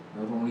хүсэж байна.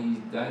 Not only He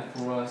died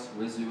for us,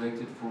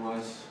 resurrected for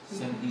us,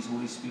 sent His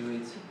Holy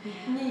Spirit,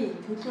 Бидний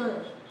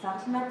төлөө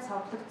зарламайд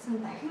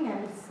цовдлогдсон, дахин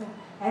амьдсан,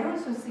 ариун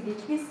сүнсийг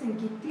илгээсэн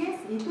гэдгээс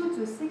илүү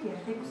зүйлсийг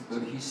ярихыг хүсэж but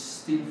байна. He's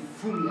still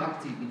fully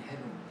active in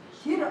heaven.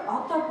 Тэр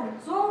одоо бүр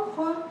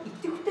 100%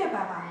 идэвхтэй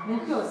байгаа.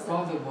 Мөнхийн The улсад.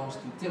 Father wants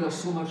to tell us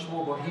so much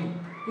more about Him.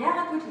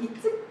 Яагаад гэвэл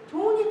эцэг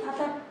түүний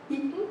талаар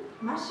бидэнд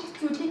маш их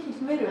зүйлийг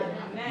хэлмээр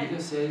байна. Peter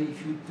said, if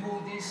you do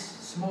these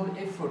small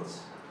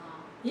efforts,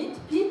 Энд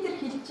Петр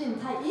хэлж байна,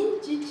 та энэ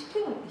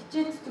жижигхэн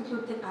хичээл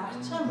зүтгэлүүдийг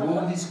гаргачих юм all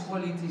бол these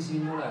qualities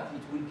in your life,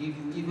 it will give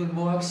you even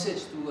more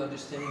access to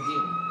understanding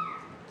Him.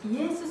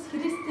 Есүс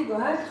Христийг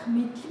ойлгох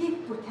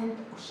мэдлэгийг бүр танд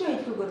өшөө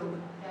илүүгээр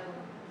өгнө.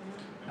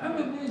 I'm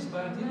amazed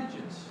by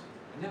diligence.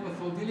 I never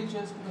thought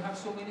diligence could have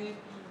so many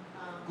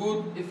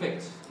good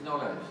effects in our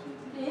lives.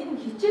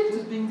 Энэ хичээл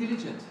Just being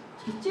diligent.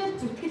 хичээл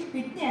зүтгэл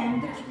бидний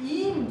амьдралд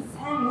ийм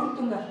сайн үр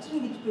дүн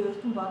авчирна гэж би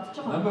өөртөө бодож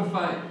байгаа. Number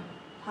 5.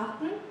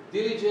 Тавд нь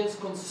Diligence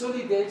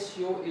consolidates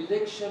your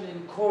election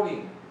and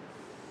calling.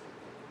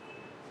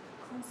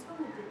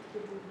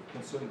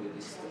 Consolidate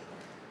is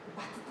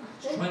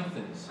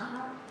strengthens.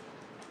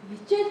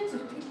 хичээл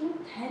зүтгэл нь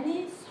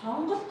таны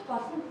сонголт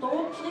болон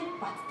дуудлагыг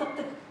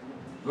баттгадаг.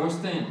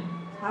 Verse 10.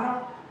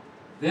 10.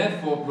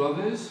 Therefore,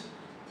 brothers,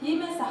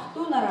 Тиймээс ах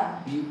トゥ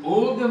нараа be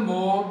all the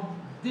more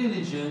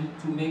diligent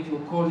to make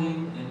your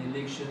calling and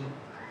election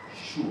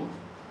sure.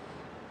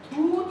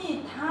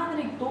 түүний та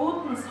нарыг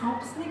дуудан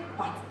сонгосныг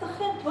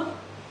баттгахын тулд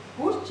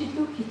бүр ч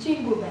илүү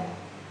хичээнгүй байна.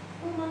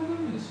 Oh my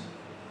goodness.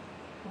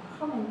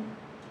 Бурхан минь.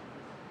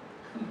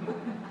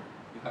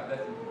 You have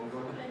that in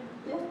Mongolian?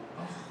 Yeah.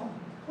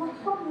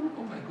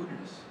 Oh my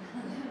goodness.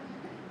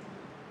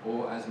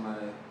 Or as my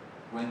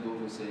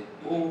granddaughter say,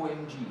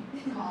 OMG.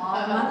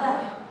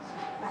 Манай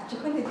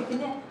ачхан гэдэг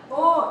нэ.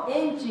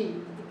 OMG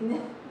гэдэг нэ.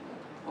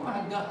 Oh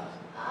my God.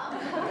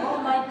 Oh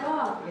my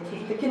God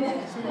гэдэг нэ.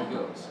 Small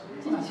girls.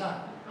 Oh my God.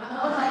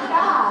 Oh my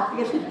God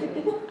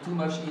гэдэг нэ. Too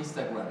much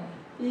Instagram.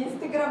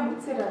 Instagram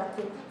үзээрээ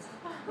тийм.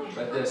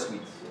 But they're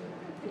sweet.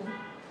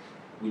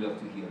 We love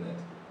to hear that.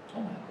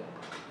 Oh my God.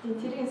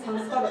 Тэрийг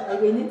сонсохоор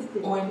аягүй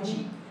нийттэй. OMG.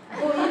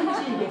 OMG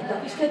гэдэг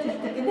бичлээд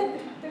хэлдэг нэ.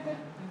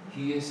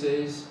 He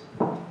says,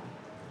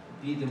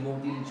 be the more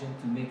diligent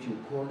to make your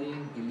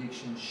calling,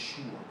 election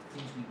sure.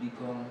 Things will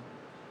become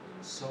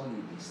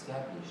solid,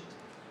 established.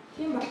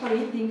 Тийм болохоор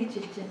энд ингэж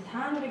хэлж байна.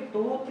 Та нарыг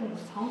дуудан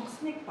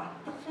сонгосныг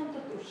баттгахын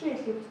тулд өшөө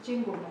илүү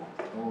хичээнгүй байна.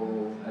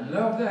 Oh, I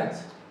love that.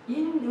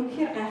 Энэ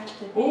үнэхээр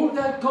гайхалтай. All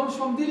that comes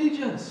from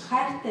diligence.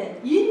 Хайртай.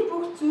 Энэ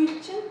бүх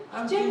зүйл чинь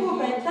хичээнгүй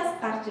байдлаас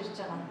гарч ирж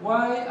байгаа.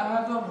 Why I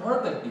have not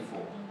heard that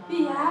before?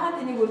 Би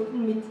яагаад энийг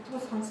өрдөн мэддгүү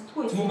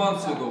сонсдггүй 2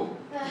 months ago.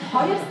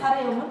 2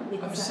 сарын өмнө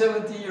I'm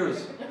мэдсэн. 70 years.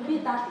 Би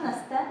 70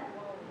 настай.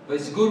 But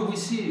it's good we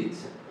see it.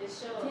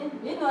 Тийм.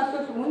 Энэ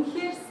бол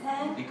үнэхээр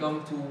сайн. We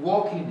come to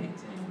walk in it.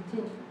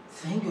 Тийм.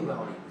 Think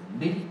about it.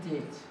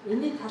 Meditate.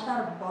 Эний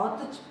талаар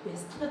бодож,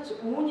 бясалгаж,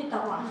 үүний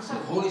дагуу The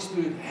анхаарах. Holy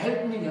Spirit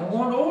help me. I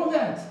want all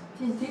that.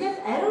 Тийм.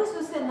 Тэгээд ариун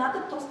сүнсээ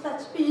надад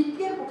туслаач би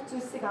эдгээр бүх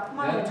зүйлсийг I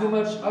авмаар have too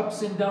байна. much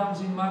ups and downs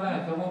in my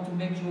life. I want to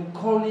make your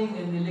calling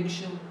and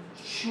election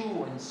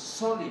sure and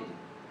solid.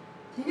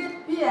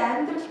 Тэгээд би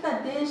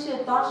амьдралдаа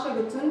дээшээ доошоо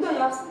гэж зөндөө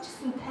явсан ч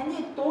гэсэн таны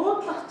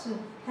дуудлага чинь,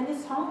 таны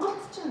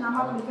сонголт чинь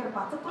намайг үнэхээр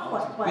баттгах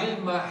болтугай.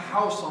 Build my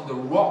house on the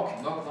rock,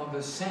 not on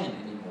the sand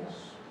anymore.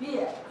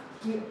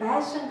 Би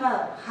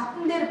байшингаа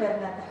хатан дээр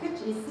барина, дахиж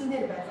элсэн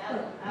дээр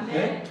барихгүй.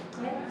 Okay?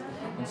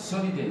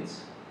 Consolidate.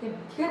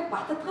 Тэгэхээр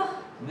баттгах.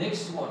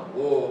 Next one.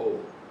 Oh,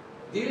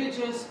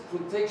 diligence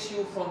protects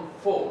you from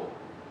fall.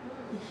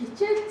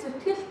 Хичээл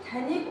зүтгэл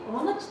таныг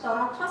унаж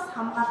дороотхоос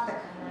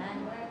хамгаалдаг.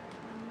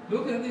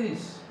 Look at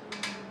this.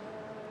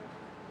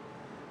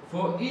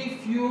 For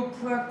if you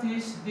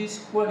practice these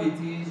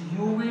qualities,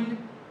 you will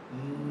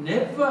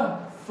never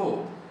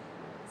fall.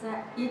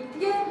 За,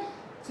 эдгээр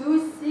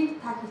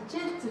зүйлсийг та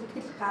хичээл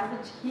зүтгэл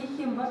гаргаж хийх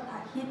юм бол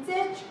та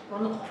хизээч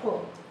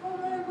унахгүй. Oh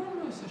my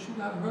goodness, I should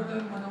have heard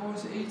that when I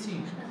was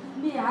 18.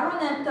 Би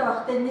 18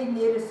 таа байхдаа нэг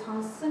нэрээ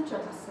сонссон ч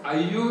болсон. Are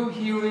you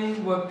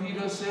hearing what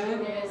Peter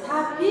said?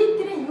 Та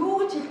Петрийн юу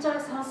гэж хэлж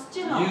байгааг сонсож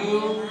байна уу? You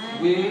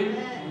will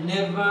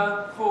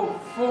never fall.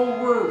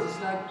 4 words.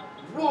 It's like,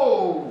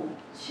 whoa.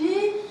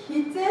 Чи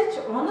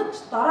хизээч унаж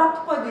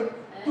дороодохгүй гэд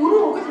 4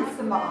 үг л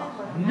хэлсэн байгаа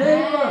байхгүй юу?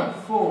 Never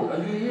fall.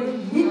 Are you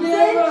hearing?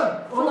 Хизээч Never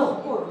fall.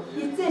 унахгүй.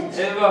 Хизээч.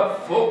 Never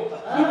fall.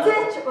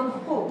 Хизээч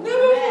унахгүй.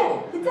 Never fall.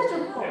 Хизээч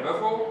унахгүй. Never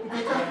fall.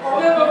 Хизээч унахгүй.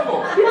 Never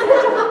fall.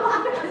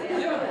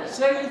 Yeah,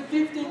 say it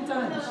 15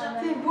 times.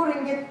 Тийм бүр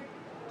ингэж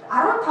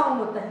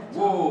 15 удаа хэлж байгаа.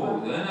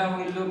 Whoa, then I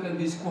will look at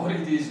these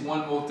qualities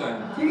one more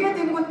time. Тэгээд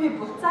ингүүд би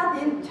буцаад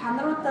энэ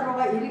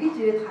чанаруудаараа эргэж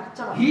ирээд харж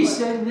байгаа. He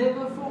said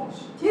never falls.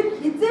 Тэр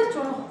хизээч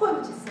унахгүй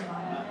гэж хэлсэн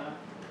байна.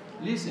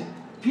 Listen,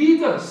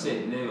 Peter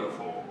said never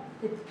fall.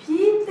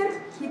 Питер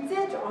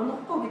хизээч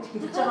унахгүй гэж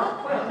хэлж байгаа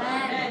байхгүй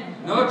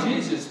юу? Not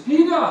Jesus,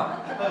 Peter.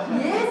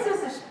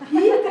 Есүс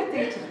Питер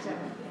гэж хэлж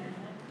байгаа.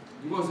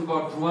 He was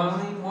about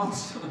drowning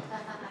once.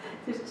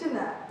 Тэр чинь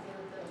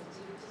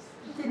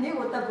нэг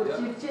удаа бүр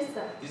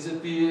живжсэн.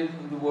 Disappeared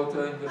in the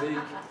water in the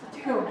lake.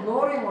 Тэр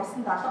нуурын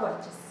усанд алга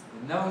болчихсон.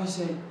 And now he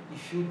said,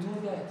 if you do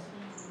that,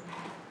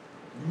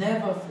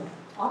 never fall.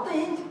 Одоо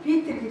энд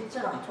Питер хэлж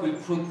байгаа It байхгүй юу? will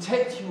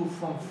protect you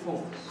from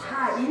fall.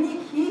 Та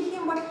энийг хийх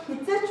юм бол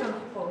хизээч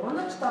унахгүй.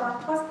 Унаж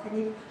дороотхоос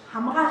таныг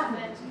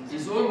хамгаална.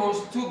 It's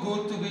almost too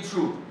good to be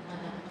true.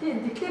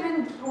 Тийм тэгэхээр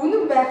энэ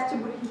үнэн байх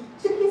чинь бүр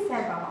хитрхи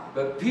сайн байгаа.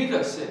 But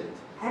Peter said it.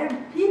 Харин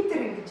Питер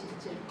ингэж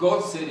хэлж байна.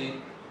 God said it.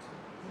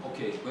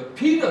 Okay, but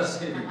Peter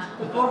said it.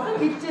 Бурхан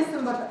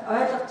хэлжсэн бол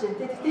ойлгож байна.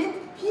 Тэгэхдээ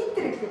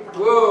Питер хэлээд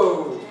байгаа.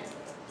 Whoa!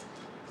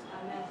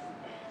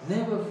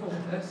 Never fall.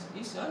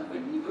 It's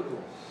unbelievable.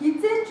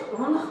 Хизээч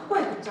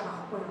унахгүй гэж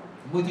байгаа байхгүй юу?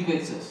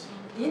 Motivates us.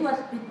 Энэ бол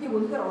биднийг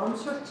үнэхээр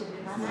урамшуулж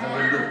байна. To have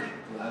a look.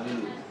 To have a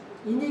look.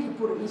 Энийг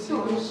бүр илүү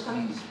унших.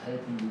 He's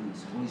helping you.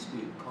 His Holy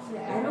Spirit. Come.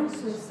 Ариун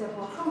сүнсээ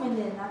бурхан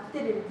минь над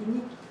дээр ирээд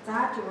энийг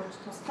зааж өгч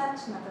туслаач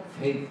надад.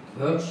 Faith,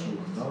 virtue,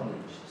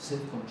 knowledge,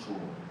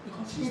 self-control,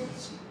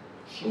 consistency.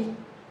 Show.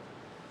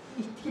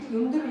 Итгэл,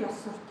 өндөр ёс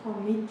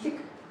суртахуун, мэдлэг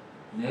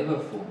Never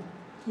fall.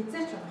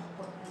 хизээч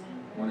унахгүй.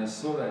 When I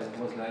saw that, it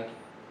was like,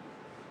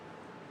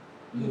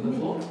 never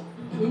fall.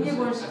 Энийг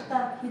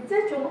уншихдаа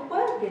хизээч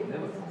унахгүй гэдэг.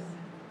 Never fall.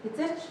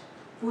 Хизээч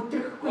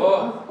бүдрэхгүй,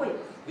 Oh. унахгүй.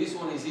 This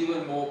one is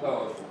even more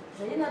powerful.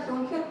 Энэ бол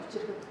үнэхээр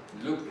хүчрэг.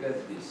 Look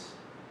at this.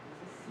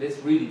 Let's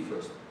read it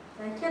first.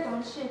 Дахиад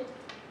уншия.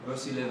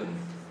 Verse 11.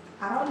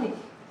 11.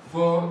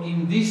 For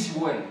in this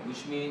way,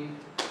 which means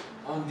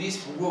on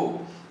this road,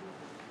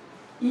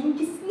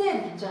 ингэснээр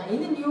гэж байгаа.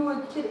 Энэ нь юу вэ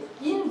гэхээр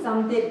энэ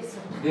зам дээр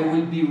гэсэн. There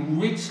will be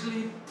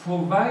richly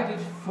provided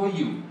for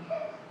you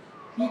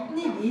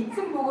Бидний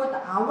эзэн бөгөөд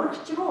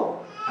аврагч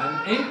руу an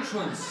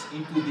entrance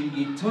into the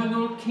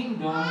eternal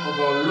kingdom of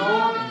our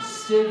Lord and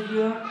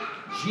Savior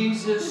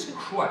Jesus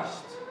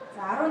Christ.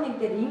 За 11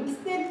 дээр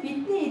ингэснээр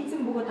бидний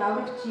эзэн бөгөөд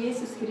аврагч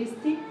Есүс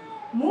Христийг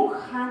мөнх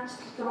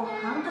хаанчлал руу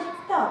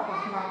хангалттай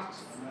болгоно гэж.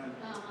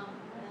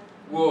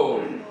 Whoa!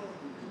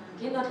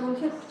 Энэ бол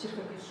үнэхээр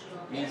хүчрхэг гэж.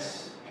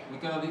 It's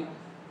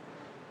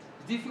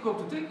difficult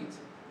to take it.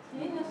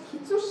 Энэ бол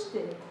хэцүү шүү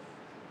дээ.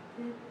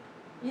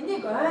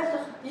 Энийг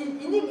ойлгох,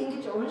 энийг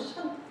ингэж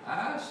унших нь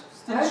I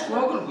still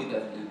struggle with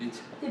that a little bit.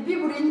 тэг би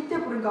бүр энэтэй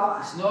бүр ингээ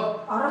It's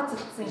not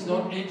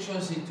орооцолцсон.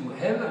 entrance into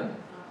heaven.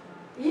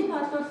 Энэ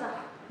бол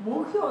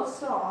мөнхийн улс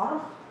руу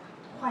орох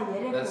тухай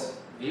яриаг. That's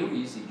very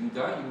easy. You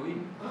die, you win.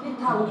 Энэ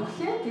та өглөө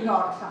тэгээ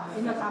орлоо.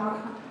 Энэ бол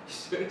амархан.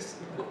 It's very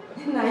simple.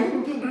 Энэ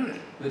аюулгүй.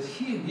 But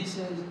here he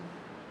says,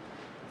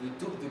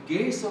 the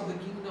gates of the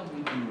kingdom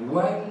will be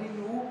widely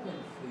open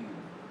for you.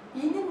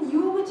 Энэ нь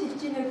юу гэж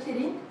хэлж байна вэ гэхээр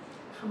энэ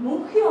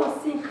мөнхийн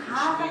улсын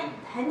хаалга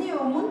таны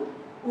өмнө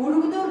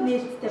өргөнөөр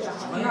нээлттэй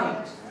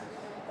байна.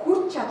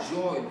 Хүч чадал,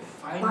 Joy,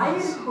 баяр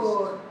finances,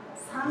 хөөр,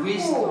 санхүү,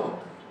 wisdom,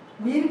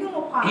 мэрэгэн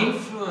ухаан,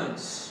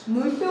 influence,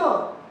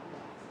 нөлөө,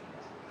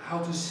 how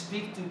to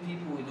speak to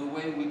people in a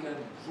way we can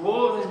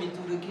draw them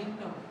into the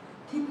kingdom.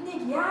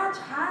 тэднийг яаж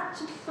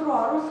хаанчлал руу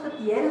оруулахад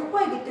ярих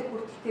вэ гэдэг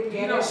хүртэл тэр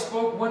Peter яриа.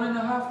 spoke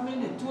 1.5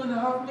 minutes,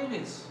 2.5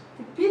 minutes.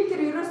 Питер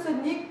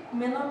ерөөсөө 1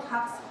 минут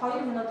хагас,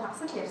 2 минут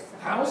хагас л ярьсан.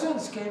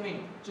 Thousands came in,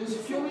 just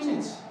a few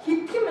minutes.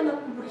 Хэдхэн минут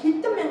бүр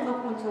хэдэн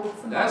мянган хүн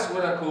цугласан. That's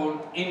what I call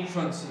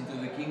entrance into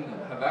the kingdom,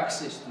 have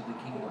access to the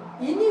kingdom.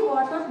 Энийг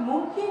бол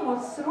мөнхийн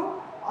улс руу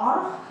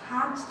орох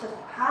хаанчлал,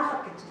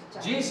 хаалга гэж хэлж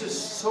байгаа. Jesus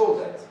saw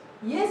that.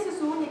 Есүс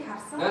үүнийг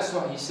харсан. That's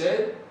why he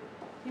said,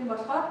 Тийм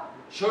болохоор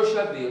church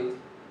shall build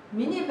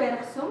миний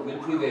барих сүм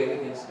will prevail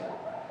against that.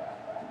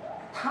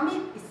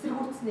 тамыг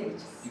эсэргүүцнэ гэж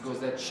хэлсэн. Because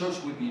that church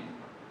will be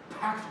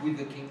packed with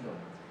the kingdom.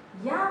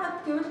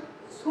 Яагаад гэвэл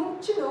сүм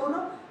чинь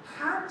өөрөө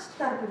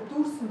хаанчлалаар бүр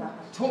дүүрсэн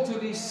байгаа.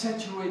 Totally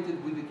saturated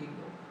with the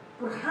kingdom.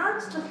 Бүр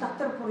хаанчлал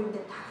дотор бүр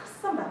ингэ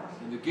тархсан байгаа.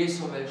 And the gates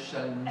of hell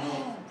shall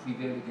not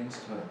prevail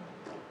against her.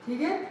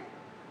 Тэгээд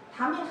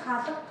тамийн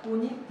хаалга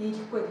түүнийг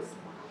дийлэхгүй гэсэн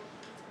байна.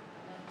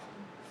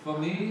 For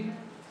me,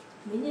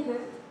 Миний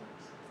хувьд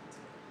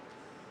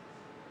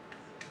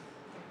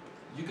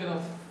you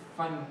cannot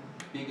find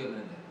bigger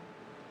than that.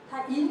 та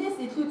энэс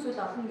илүү зүйл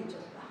олно гэж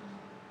байна.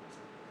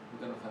 You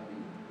cannot find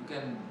bigger. You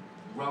can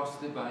browse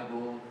the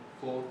Bible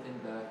forth and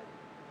back.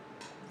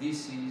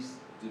 This is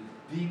the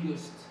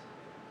biggest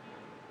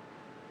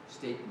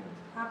statement.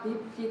 Та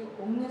Библийг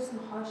өмнөөс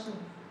нь хойш нь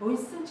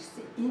уншсан ч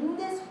гэсэн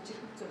энэс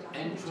хүчрэх зүйл олно.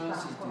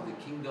 Entrance into the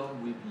kingdom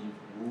will be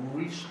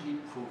richly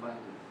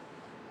provided.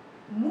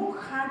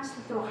 Мөнх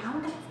хаанчлал руу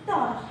хангалттай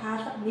орох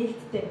хаалга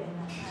нээлттэй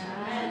байна.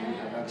 We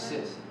have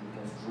access. We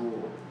can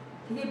draw.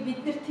 Тэгээ бид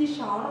нэр тийш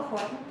орох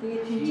болно.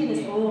 Тэгээ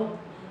тэнцэнээс өө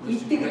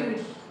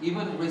итгэл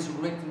Even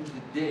resurrecting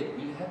the dead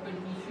will happen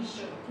in the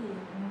future.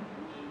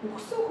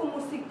 өгсөн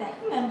хүмүүсийг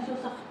дахин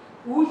амьлуулах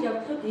үйл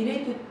явдлууд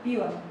ирээдүйд бий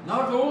болно.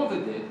 Not all the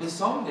dead, but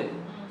some dead.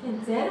 Тийм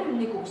зарим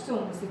нэг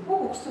өгсөн хүмүүсийг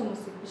бүх өгсөн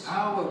хүмүүсийг биш.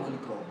 Power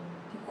will come.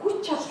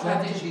 Хүч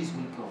чадвар, Strategies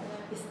will come.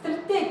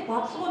 стратеги,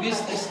 бодлогууд,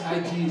 Business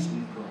ideas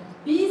will come.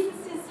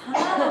 бизнесийн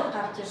санаанууд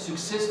гарч ирнэ.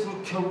 Successful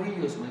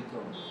careers will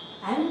come.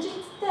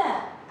 Амжилттай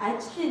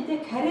ажлын тэ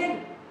карьер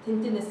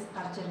тэмдэнээс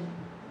гарч ирнэ.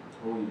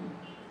 Oh, yeah.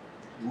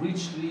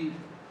 Richly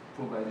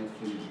provided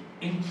for you.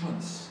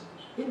 Entrance.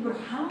 Энэ бүр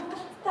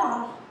хангалттай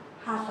орох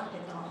хаалга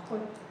гэдэг байгаа байхгүй.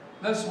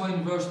 That's why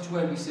in verse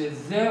 12 he says,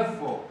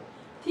 therefore,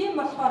 Тийм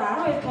болохоор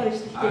 12 дугаар I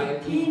ишлэлээр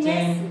тиймээс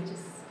intend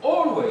гэж.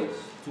 always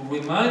to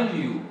remind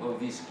you of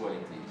these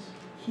qualities.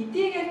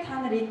 Хэдийгээр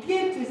та нар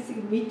эдгээр зүйлсийг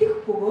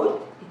мэдэх бөгөөд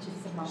гэж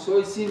хэлсэн байна. So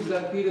it seems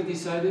like Peter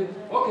decided,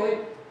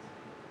 okay,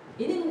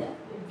 Энэ нь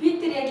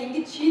Питер яг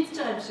ингэж шийдэж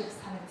байгаа юм шиг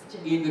санагдаж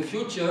байна. in the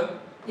future,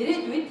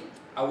 Ирээдүйд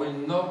I will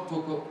not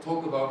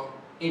talk about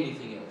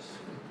anything else.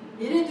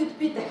 ирээдүйд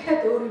би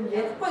дахиад өөр юм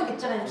ярихгүй гэж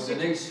байгаа юм For the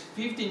шиг. next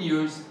 15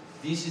 years,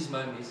 this is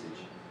my message.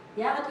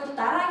 Яг гэвэл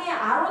дараагийн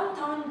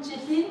 15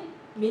 жилийн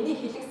миний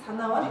хэлэх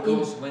санаа бол энэ.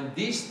 Because when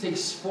this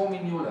takes form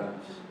in your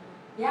lives,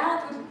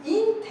 Яг гэвэл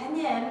энэ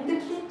таны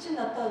амьдралын чинь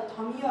одоо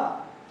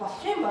томьёо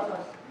болох юм бол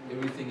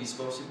everything is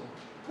possible.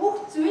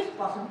 бүх зүйл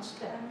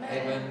боломжтой.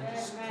 Heaven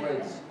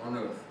spreads on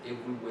earth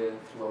everywhere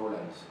through our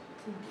lives.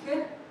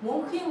 Тэгэхээр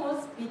мөнхийн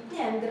улс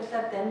бидний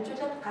амьдралаар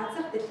дамжуулаад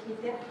газар дэлхий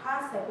дээр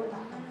хаа сайгүй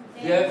татна.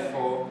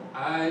 Therefore,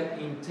 I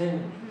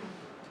intend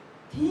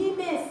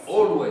Тиймээс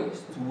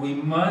always to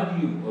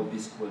remind you of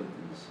these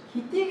qualities.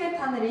 хэдийгээр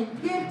та нар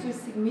эдгээр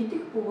зүйлсийг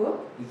мэдэх бөгөөд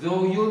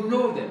Though you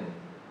know them.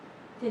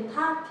 тийм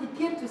та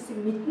тэдгээр зүйлсийг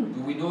мэднэ.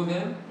 Do we know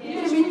them? Бид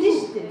нар мэднэ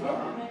шүү дээ.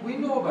 Тийм. We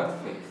know about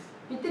faith.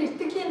 Бид нар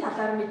итгэлийн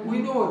талаар We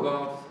мэднэ. know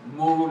about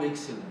moral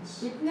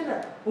excellence. Бид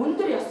нар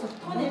өндөр ёс We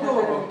суртахууны know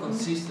талаар about мэднэ.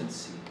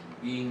 consistency,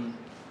 being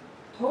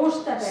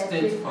Тууштай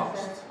байдлыг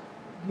steadfast.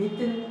 талаар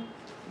мэднэ.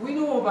 We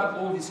know about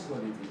all these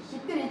qualities.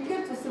 Бид нар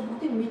эдгээр зүйлсийг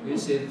бүгдийг мэднэ. We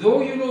say, though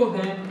you know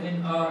them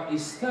and are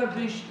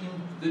established in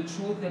the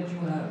truth that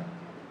you have.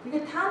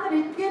 Тэгээд та нар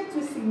эдгээр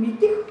зүйлсийг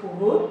мэдэх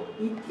бөгөөд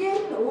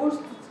эдгээр нь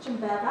өөрсдөд чинь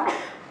байгаа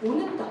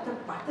үнэн дотор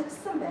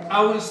батжсан байна.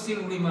 I will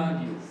still remind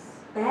you.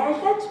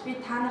 Байлаач би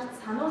та нарт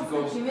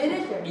сануулсан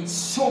хിവэрэл байна. It's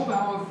so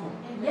powerful.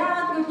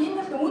 Яагаад гэвэл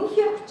энэ бол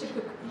үнэхээр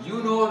хүчрэг.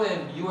 You know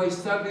them, you are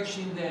established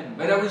in them,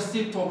 but I will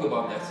still talk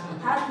about that.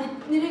 Та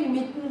тэднийг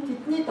мэднэ,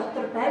 тэдний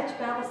дотор байж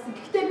байгуулсан.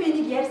 Гэхдээ би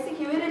энийг ярьсан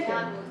хിവэрэл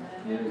байна.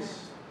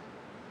 Yes.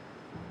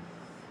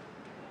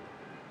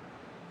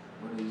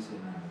 What is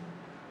it?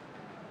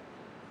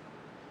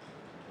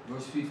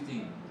 Verse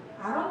 15.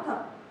 15.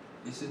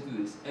 Listen to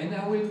this. And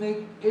I will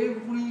make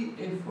every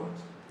effort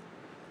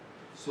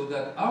so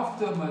that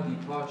after my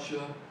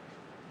departure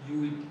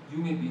you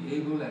may be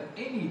able at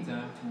any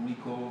time to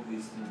recall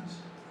these things.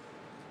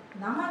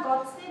 Намайг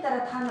одсны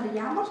дараа та нар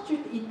ямар ч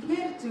үед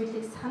эдгээр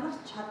зүйлийг санах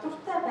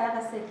чадвартай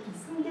байгаасаа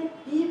хэлсэндээ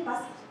би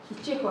бас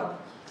хичээх байна.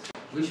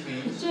 Which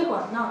means хичээх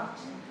байна.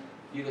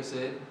 Peter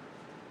said,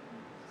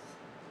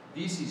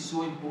 this is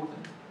so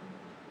important.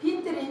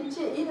 Петр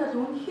энэ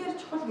бол үнэхээр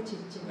чухал гэж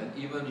хэлж байна. And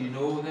even you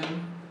know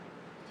them,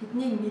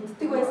 тэднийг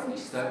мэддэг байсан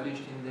ч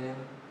established in them,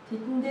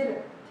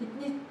 тэдний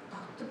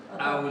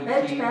I will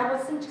байж keep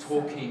байгуулсан ч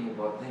talking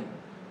about them.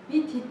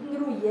 Би тэдэн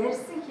рүү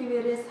ярьсан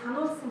хിവэрээ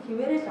сануулсан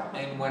хിവэрээ л авах.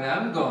 And when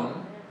I'm gone,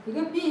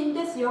 тэгээд би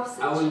эндээс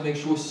явсан I will make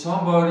sure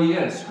somebody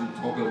else will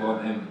talk about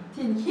them.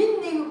 тийм хэн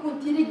нэгэн хүн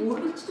тэрийг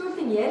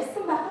үргэлжлүүлэн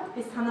ярьсан байхад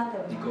би санаатай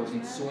байна. Because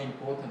it's so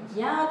important.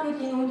 Яагаад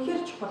гэвэл энэ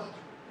үнэхээр чухал.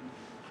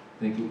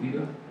 Thank you,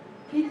 Peter.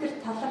 Петр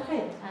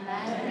талархъя.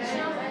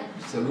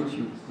 Salute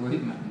you.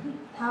 Great man.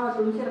 Та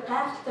бол үнэхээр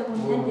гайхалтай хүн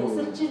танд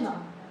ясалж байна.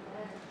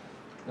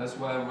 That's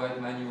why I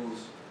write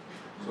manuals.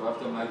 So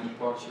after my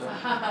departure,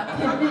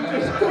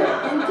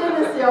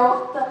 Энэс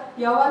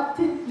яваад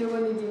тэд нөгөө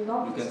нэг юм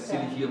ном. you can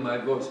still hear my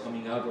voice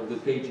coming out of the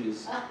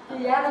pages.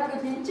 Яагаад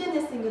гэвэл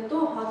энэс ингээд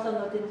дуу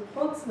хоолойнуудын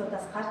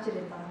хуудаснуудаас гарч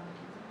ирээд байгаа.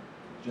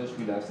 Just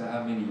relax. I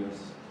have many years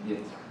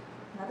yet.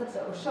 Надад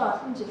өшөө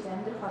олон жил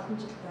амьдрах олон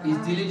жил байна. Is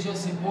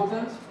diligence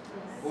important?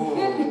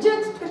 Тэгэхээр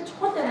хичээл зүтгэл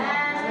чухал байна.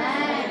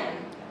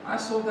 I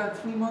saw that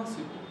 3 months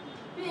ago.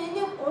 Би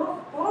энийг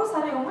 3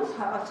 сарын өмнө олж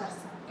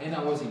харсан. And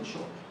I was in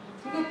shock.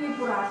 Тэгээд би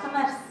бүр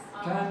алгамаарсан.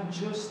 Can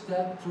just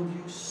that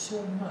produce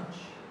so much?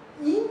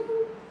 Энэ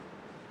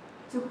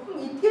зөвхөн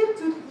эдгээр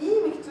зүйл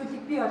ийм их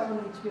зүйлийг би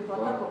олгоно гэж би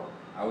бодоогүй.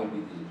 I will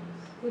be diligent.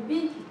 Тэгээд би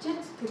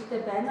хичээл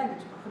зүтгэлтэй байна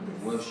гэж бодсон.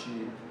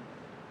 Worship.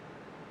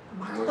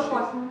 Магтах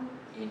болно.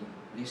 In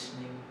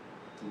listening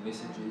to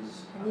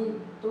messages. Таны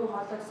дуу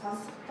хоолойг I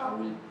сонсохдоо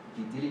will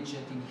be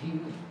diligent in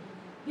hearing.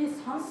 би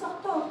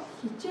сонсохдоо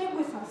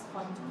хичээнгүй сонсох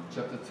болно.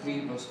 Chapter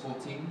 3, verse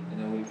 14, and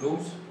then we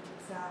close.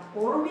 За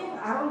 3-ын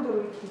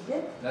 14-ийг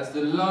хэлээд That's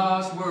the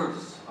last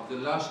words of the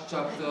last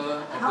chapter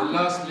of the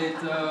last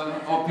letter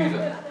of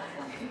Peter.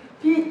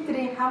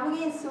 Петрийн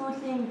хамгийн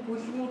сүүлийн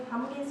бүлгийн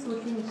хамгийн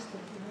сүүлийн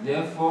ишлэл.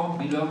 Therefore,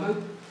 beloved,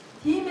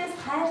 Тиймээс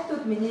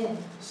хайртууд минь ээ,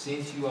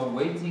 since you are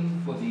waiting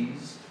for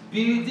these,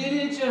 be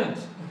diligent.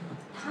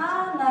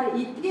 та нар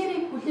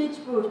эдгээрийг хүлээж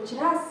буй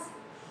учраас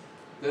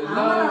The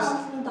амар last,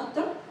 амгалан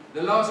дотор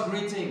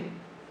greeting.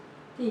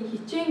 тий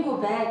хичээнгүй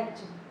бай гэж.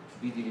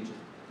 Be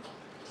diligent.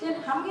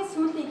 Тэгэхээр хамгийн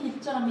сүүлийн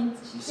хэлж байгаа Be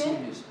мэдчилгээ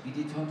serious. Be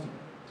determined.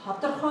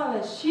 тодорхой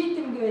бай,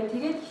 шийдэмгүй бай,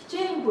 тэгээд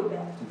хичээнгүй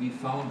бай. To be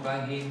found by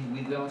him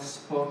without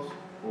spot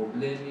or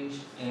blemish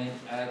and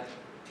at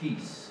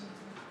peace.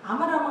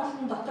 Амар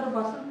амгалан дотор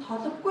болон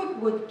толггүй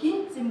бөгөөд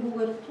гинт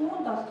зэмгүүгээр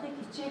түүнд олдохыг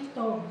хичээх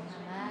дөө.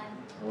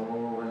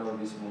 Oh, I love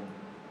this one.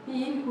 Би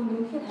энэ хүн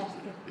үнэхээр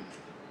хайртай.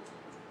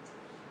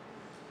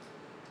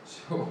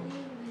 So,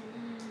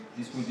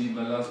 this will be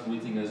my last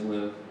greeting as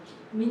well.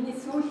 Миний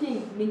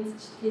сүүлийн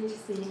мэдчилгээ ч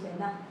гэсэн юм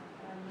байна.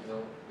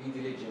 Be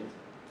diligent.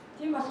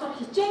 Тийм болохоор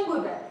хичээнгүй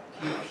бай.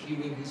 Keep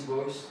hearing his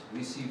voice,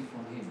 receive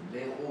from him.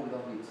 They all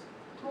love it.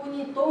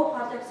 Түүний дуу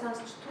хоолойг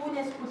сонсч,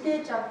 түүнээс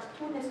хүлээж авч,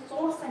 түүнээс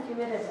зуурсан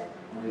хിവэрээ бай.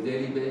 On a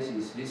daily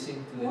basis,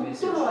 listen to the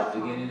message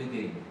again and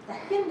again.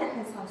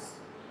 Дахин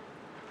сонс.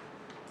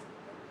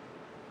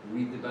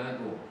 Read the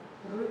Bible.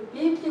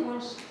 Библийг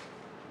унш,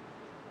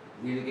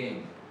 Read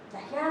again.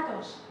 дахиад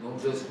унш.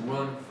 Don't just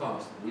run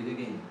fast. Read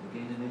again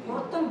and again.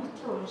 Хурдан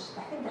битлэг унш,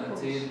 дахин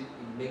Until унш.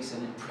 it makes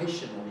an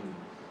impression on you.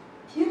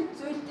 Тэр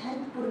зүйл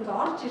танд бүр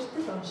ингээ орж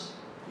иртэл унш.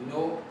 You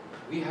know,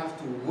 we have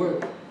to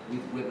work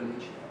with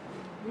revelation.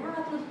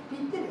 Яагаад гэвэл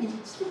бид нар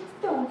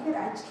илчлэлттэй үнэхээр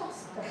ажиллах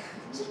хэрэгтэй.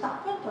 Илчлэлт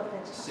авахын тулд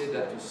ажиллах. Say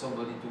that to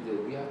somebody today.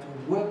 We have to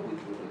work with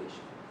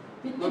revelation.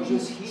 Бид Not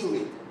just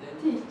hear it.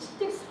 тийм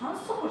илчлэлтийг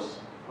сонсох биш.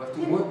 We have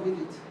to work with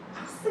it.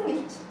 Авсан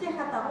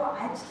илчлэлтийнхаа дагуу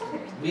ажиллах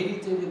хэрэгтэй.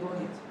 Meditate upon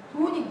it.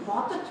 Түүнийг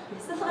бодож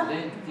бясалгах.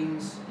 Then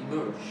things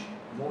emerge.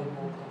 More and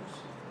more comes.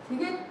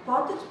 Тэгээд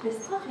бодож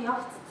бясалгах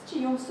явцад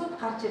чи юмсууд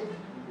гарч ирнэ.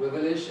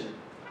 Revelation.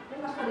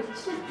 Энэ болохоор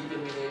илчлэл,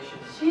 Determination.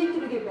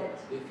 шийдвэргээ байж,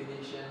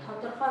 Definition.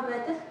 тодорхой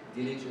байдал,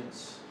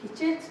 Diligence.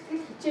 хичээл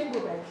зүтгэл,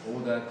 хичээнгүй байж.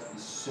 All that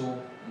is so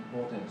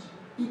important.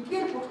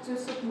 Эдгээр бүх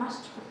зүйлсүүд маш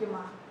чухал юм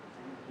аа.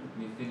 Let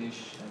me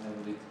finish and have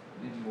a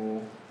little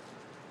more.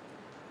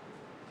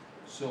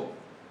 So,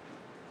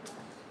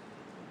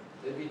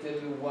 Let me tell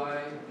you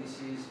why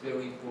this is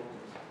very important.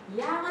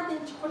 Яагаад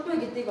энэ чухал вэ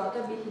гэдгийг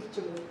одоо би хэлж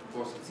өгье. Of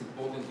course, it's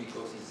important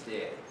because it's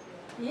there.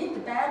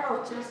 Энд байгаа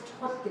учраас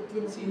чухал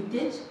гэдгийг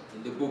мэдээж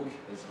In the book,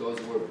 it's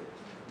God's word.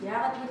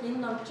 яагаад гэвэл энэ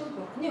ном чинь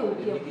Бурхны үг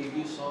юм. Let me give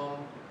you some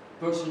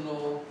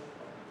personal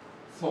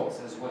thoughts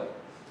as well.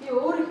 Би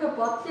өөрийнхөө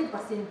бодлыг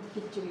бас энд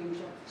хэлж өгье гэж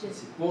бодож байна.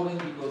 It's important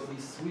because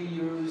these 3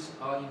 years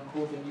are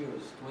important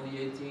years.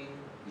 2018,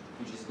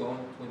 which is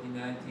gone,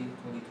 2019,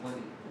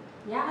 2020.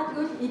 Яагаад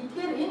гэвэл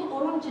эдгээр энэ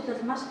 3 жил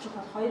бол маш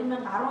чухал.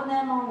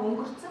 2018 он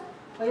өнгөрцөн,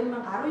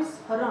 2019,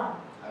 20 он.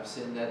 I've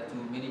said that to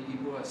many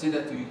people. I've said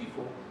that to you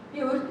before.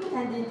 Би урд нь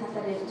танд энэ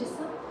талаар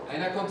ярьжсэн.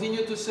 And I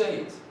continue to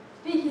say it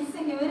Би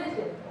хэлсэн хэвээрээ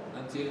л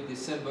until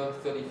December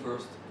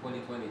 31st,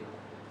 2020.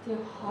 тийм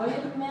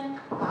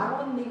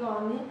 2011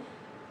 оны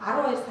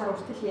 12 сар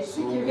хүртэл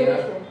ярьсан So,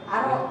 хэвээрээ л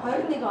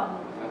 21 оны.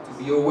 You have to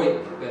be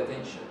awake, pay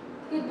attention.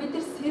 Тэгэхээр бид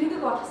нар сэргэг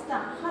байх хэрэгтэй,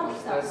 анхаарал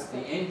Because тавих that's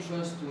the хэрэгтэй.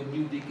 entrance to a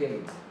new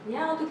decade.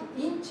 Яагаад гэвэл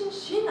энэ чинь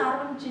шинэ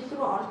 10 жил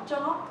рүү орж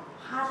байгаа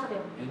хаалга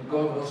юм. And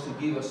God wants to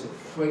give us a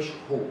fresh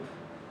hope.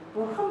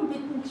 Бурхан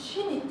бидэнд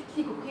шинэ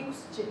итгэлийг өгөхийг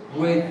хүсэж байна.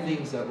 Great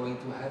things are going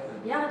to happen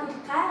Яагаад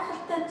гэвэл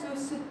гайхалтай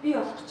зүйлсүүд бий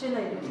болох гэж байна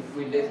ирээд. if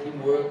we let Him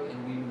work and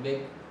we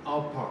make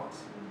our part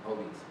of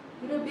it.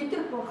 Тэрээ бид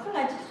нар бурхан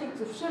ажиллахыг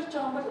зөвшөөрж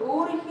байгаа юм бол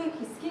өөрийнхөө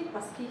хэсгийг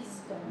бас хийх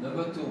ёстой.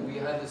 Number 2, we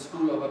had the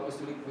School of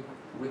Apostolic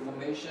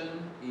Reformation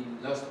in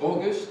last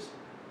August.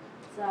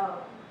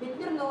 За бид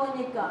нар нөгөө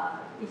нэг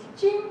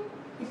элчийн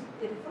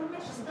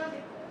реформашн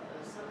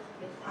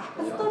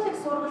апостолик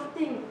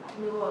сургалтын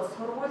нөгөө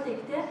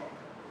сургуулийг те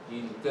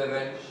In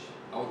Pетрийн,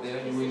 out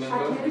there, you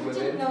remember? We were хэрэгжил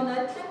there. нөгөө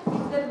найдлаг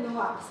бид нар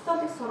нөгөө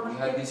апостолик We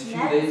had сургалтыг these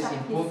few days,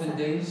 important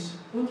days,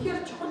 үнэхээр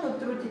чухал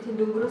өдрүүдийг тэнд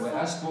where I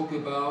өнгөрөөсөн. spoke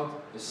about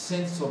a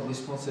sense of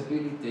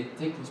responsibility,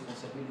 take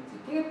responsibility.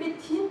 Тэгээ би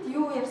тэнд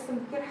юу ярьсан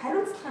гэхээр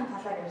хариуцлагын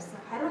талаар ярьсан.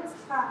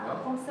 Хариуцлага Yeah.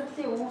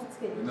 ухамсарлын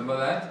үүсгэж. Remember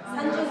that?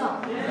 Санаж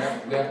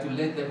байна. We have to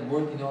let that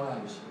work in our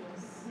lives.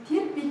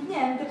 Тэр бидний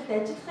амьдралд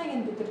ажиллахыг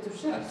нь бид нар I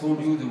зөвшөөрөх. told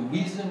you the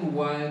reason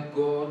why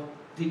God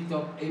picked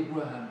up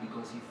Abraham,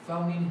 because He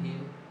found in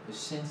him a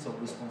sense of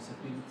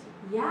responsibility.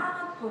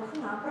 Яагаад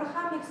бурхан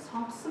Авраамыг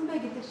сонгосон бэ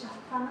гэдэг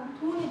шалтгаан нь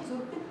түүний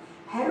зүрхэнд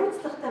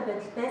хариуцлагатай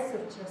байдал байсан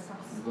учраас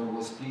сонгосон. God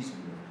was pleased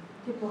with him.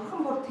 Тэг бурхан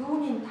бүр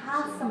түүнийг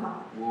таалсан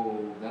баг.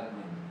 Whoa, that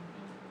man,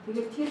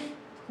 Тэгээд тэр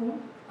хүн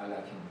I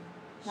like him.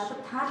 надад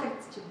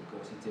таалагдчихэв.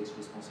 Because he takes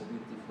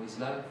responsibility for his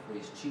life, for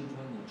his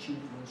children and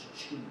children's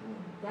children.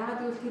 Яагаад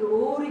гэвэл тэр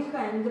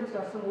өөрийнхөө амьдрал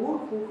болсон үр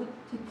хүүхэд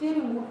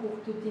тэдгээрийн үр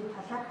хүүхдүүдийн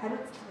талаар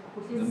хариуцлага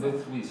Number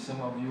хүлээсэн. 3,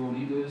 some of your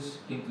leaders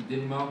came to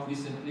Denmark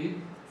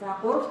recently, За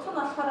гурав дахь нь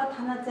болохоор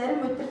танаа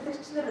зарим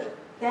удирдагч нар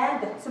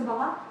дайнд очисон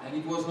байгаа. and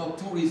it was not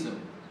tourism.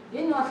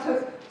 Энэ бол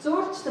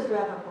зуурчлал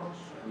байгаагүй.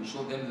 We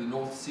showed them the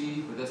North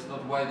Sea, but that's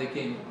not why they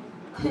came.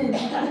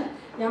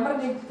 Ямар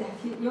нэг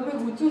юмыг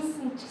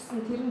үзүүлсэн ч гэсэн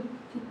тэр нь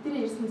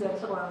тэдний ирсэн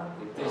зорилго байгаа.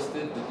 They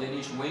tasted the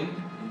Danish wind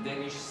and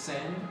Danish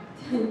sand,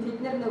 Бид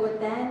нар нөгөө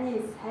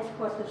дайны салхи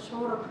болон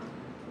шуурга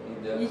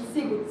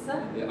элсийг үзсэн.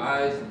 in their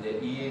eyes, in their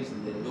ears, in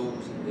their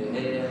nose, in their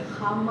hair,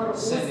 Хамар,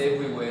 sand ус,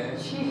 everywhere.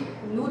 чих,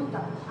 нүд,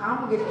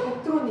 ам гэж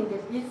хөтрүүн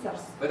ингээд элс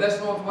орсон. But that's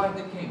not why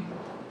they came.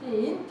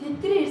 Тэгээ энэ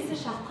тэдний ирсэн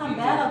шалтгаан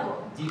байгаагүй.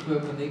 Deeper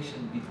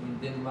connection between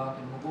Denmark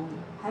and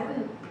Mongolia.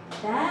 Харин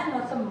дайн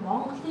болон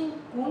Монголын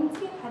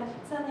гүнзгий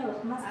харилцааны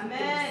улмаас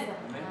Amen.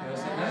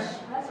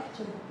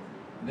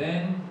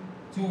 Then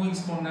 2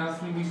 weeks from now,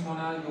 3 weeks from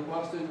now, your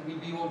pastor will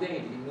be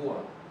ordained in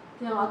Noah,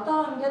 Тэгээ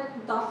одоо ингээд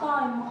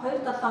 7 юм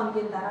 2-7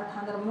 хоногийн дараа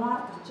та нар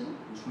муард очино.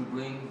 which will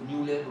bring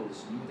new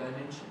levels, new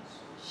dimensions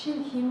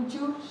Шинэ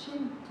хэмжүүр,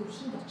 шинэ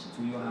төвшөнд очино.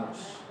 to your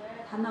house,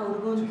 Танаа to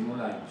өргөөнд your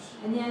lives.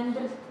 таны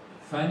амьдралд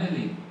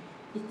Finally,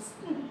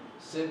 эцэст нь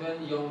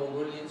 7 young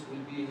Mongolians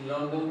will be in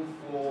London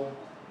for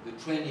the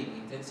training,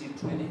 intensive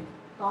training.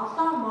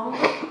 7 монгол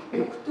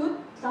хүүхдүүд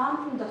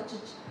Лондонд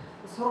очиж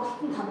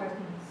сургалтанд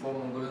хамрагдана. 4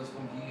 Mongolians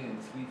from here and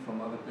 3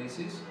 from other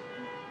places.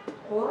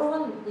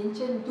 3 нь энэ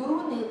чинь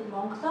 4 нь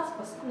Монголоос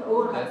бусд нь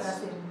өөр газраас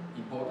That's ирнэ.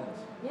 important.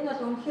 Энэ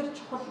бол үнэхээр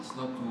чухал. It's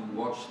not to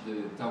watch the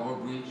Tower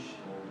Bridge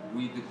or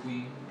read the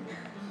Queen.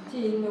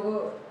 Чи нөгөө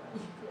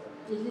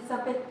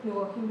Элизабет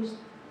нөгөө хэм биш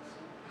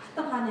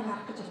хатан хааны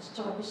харах гэж очиж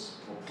байгаа биш.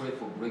 Or pray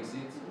for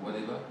Brexit or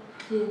whatever.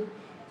 Тий.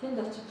 Тэнд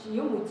очиж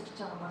юм үзэж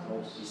байгаа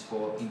бол биш. It's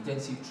for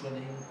intensive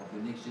training of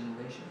the next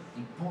generation.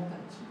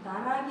 Important.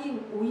 Дараагийн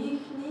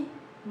үеийнхний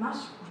маш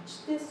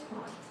хүчтэй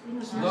сургалт.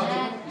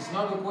 It's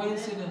not a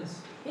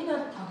coincidence. Энэ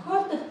бол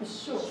тохиолдол биш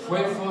шүү.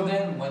 Pray for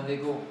them when they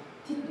go.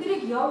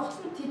 Тэднийг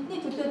явуулсан тэдний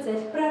төлөө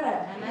залбираарай.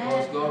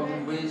 Because God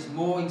will raise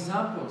more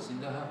examples in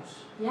the house.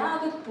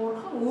 Яагаад гэвэл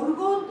бурхан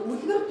өргөөнд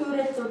үлгэр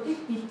дуурайллуудыг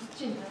бэлтэж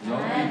байна.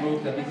 Young people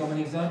can become an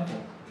example.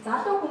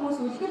 Залуу хүмүүс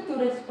үлгэр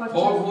дуурайлж болж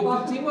Paul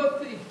wrote to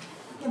Timothy,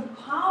 тийм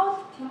Паул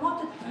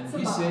Тимотед and бичсэн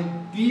he байна. said,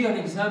 be an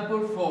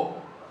example for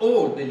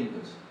all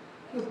believers.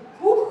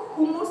 Бүх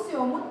хүмүүсийн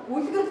өмнө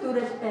үлгэр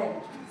дуурай бай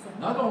гэж бичсэн.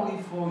 Not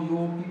only for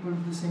your people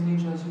the same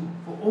age as you,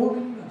 for all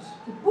believers.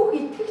 Бүх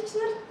итгэгч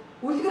нар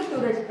үлгэр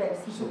дуурай бай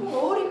гэсэн. Зөвхөн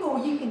өөрийнхөө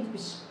үеийнхэнд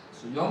биш.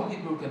 So young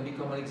people can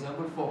become an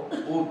example for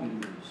all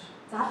believers.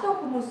 Залуу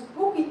хүмүүс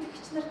бүх итгэгч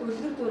нарт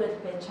үлгэр дуурайл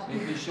байж чадна.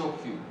 Let me shock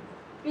you.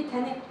 Би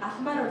таныг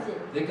алмаар үлээ.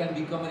 They can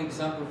become an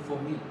example for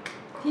me.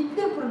 Тэд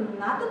нар бүр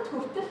надад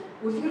хүртэл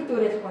үлгэр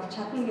дуурайл болж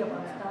чадна гэж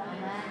бодлоо.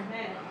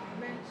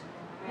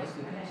 That's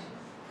the case.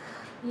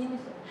 Ийм л.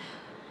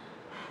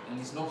 And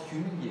it's not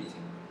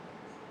humiliating.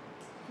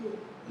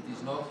 It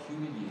is not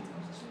humiliating.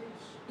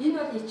 Энэ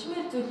бол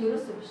ичмээр зүйл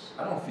ерөөсөө биш.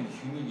 I don't feel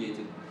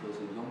humiliated because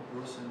a young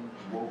person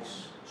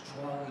walks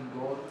strong in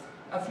God.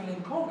 I feel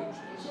encouraged.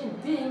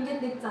 Би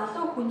ингээд нэг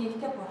залуу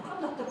хүнийгтэй бурхан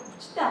дотор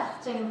хүчтэй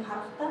алхаж байгааг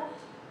харахтаа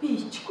би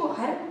ичгүй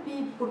харин би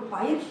бүр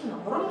баярлна,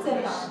 урам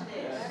зориг авна.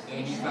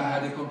 And if I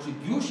had a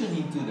contribution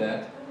into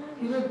that,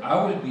 I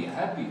will be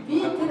happy. Би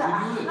тэр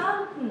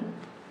ахаанд нь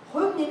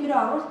хувь нэмрээ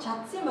оруулж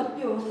чадсан бол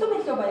би улам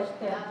илүү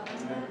баяртай.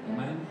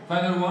 Amen.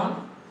 Final one.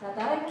 За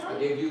дараагийн I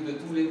gave you the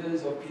 2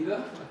 letters of Peter.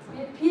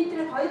 би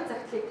Петрийн 2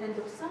 загтлыг танд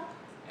өгсөн.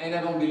 And I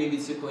don't believe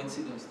it's a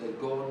coincidence that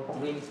God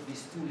brings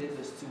these 2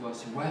 letters to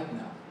us right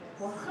now.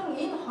 Бурхан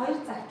энэ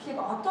 2 загтлыг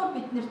одоо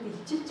биднэрт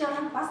илчилж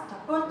байгаа нь бас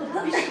тохиолдол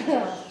биш гэж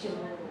бодож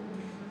байна.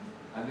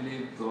 I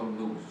believe God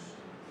knows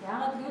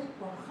Яагаад гэвэл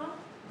бурхан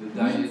the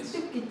diet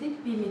гэдгийг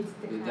би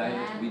мэддэг.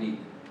 we need.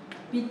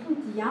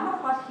 Бидэнд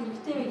ямар хоол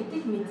хэрэгтэй вэ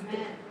гэдгийг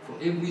мэддэг. For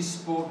every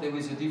sport there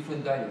is a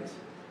different diet.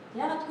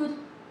 Яагаад гэвэл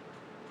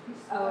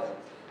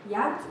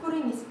янз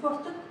бүрийн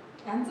спортод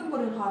янз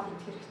бүрийн хоол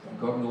идэх хэрэгтэй.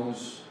 God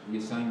knows the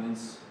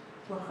assignments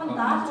Бурхан coming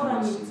to даалгавраа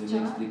us in мэдж the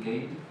next байгаа.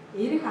 decade.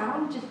 Ирэх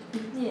 10 жилд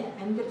бидний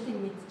амьдралыг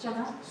мэдж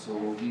байгаа. So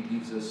He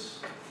gives us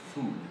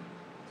food.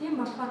 Тийм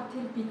болохоор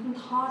тэр бидэнд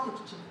хоол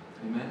өгч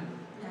байна.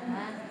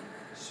 Amen.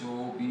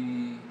 So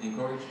be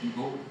encouraged, be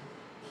bold,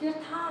 Тэгэхээр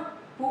та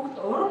бүгд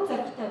урам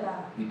зоригтой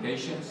байгаа. be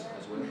patient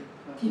as well.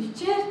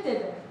 Төвчээртэй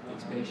бай.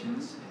 It's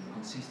patience and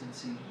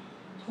consistency.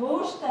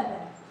 Тууштай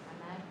бай.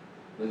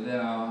 But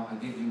there are, I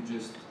gave you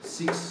just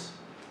 6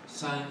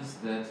 signs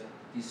that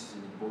this is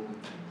an important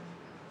thing.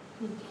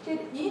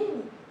 Тэгэхээр энэ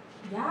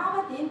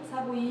яагаад энэ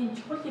цаг үеийн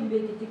чухал юм бэ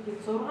гэдгийг би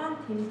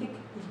 6 тэмдэг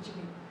хэлж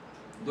байна.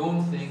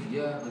 Don't think,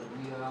 yeah, but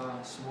we are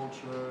a small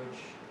church.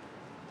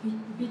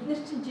 Бид нар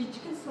чинь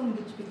жижигхэн сүм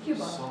гэж битгий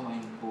байна. Some are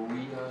in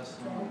Korea,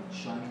 some are in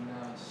China,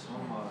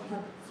 some are in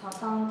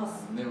Солонгос,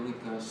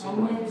 America,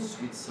 some are in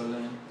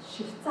Switzerland.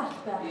 Швейцарт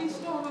байна. It's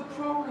not a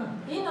problem.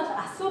 Энэ бол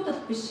асуудал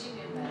биш.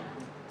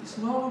 It's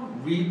not,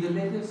 read the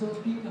letters of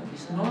Peter.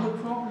 It's not a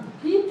problem.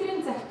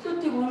 Петрийн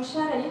захидлуудыг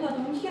уншаарай. Энэ бол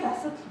үнэхээр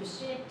асуудал биш.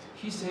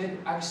 He said,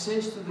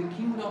 access to the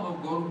kingdom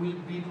of God will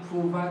be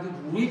provided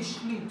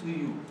richly to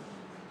you.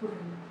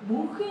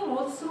 Мөнхийн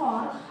улс руу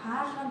орох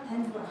хаалга нь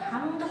танд бүр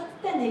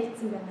хангалттай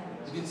нэгдсэн байна.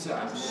 He did say,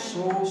 I'm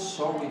so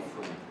sorry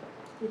for you.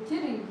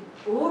 Тэр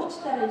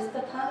өөрчлөлтөөр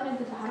өстө та нарын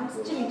төлөө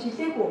харамсаж байгаа гэж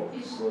хэлээгүй.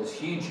 Because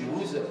here in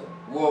Jerusalem,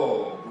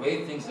 whoa,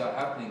 great things are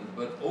happening.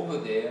 But over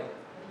there,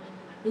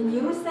 Энэ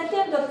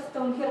Иерусалимд бол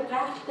үнэхээр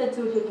гайхалтай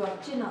зүйлүүд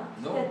болж байна.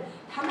 Тэгэхээр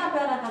танаа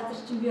байгаа газар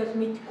чинь би бол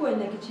мэдэхгүй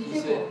байна гэж he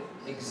хэлээгүй. said,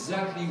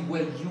 exactly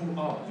where you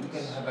are, you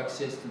can have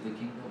access to the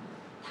kingdom.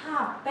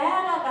 Та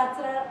байгаа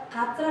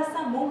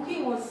газраасаа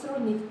мөнхийн улс руу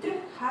нэвтрэх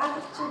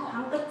хаалга чинь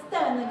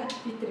хангалттай байна гэж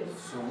Петр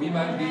хэлсэн. So we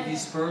might be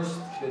dispersed,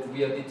 but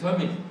we are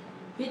determined.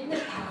 Бид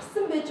нар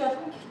тархсан байж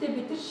болно. Гэхдээ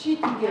бид нар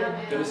шийдэн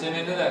гэрээ. Can you say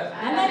amen to that?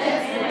 Амен.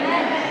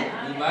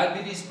 We might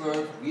be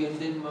dispersed, we are in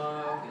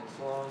Denmark and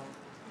so on,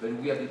 but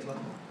we are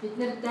determined. Бид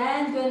нар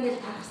дайнд байна гэж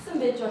тархсан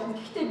байж болно.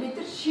 Гэхдээ бид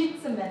нар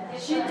шийдсэн байна.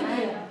 Шийдэн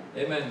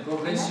гэрээ. Amen. God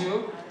bless you.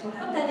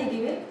 Бурхан таныг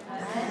ивэ.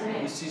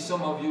 We see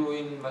some of you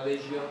in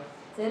Malaysia,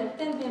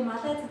 Заримтай нь би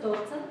Малайзад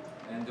уулзсан.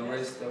 and the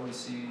rest I will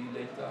see you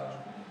later.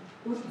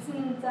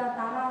 Үлдсэн за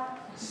дараа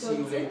See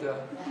you later.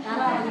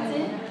 дараа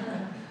үлдсэн.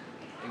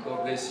 And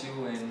God bless you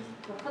and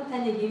Бурхан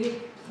таныг ивэ.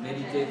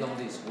 meditate on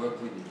this, work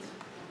with it.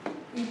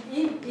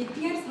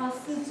 Эдгээр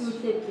сонссон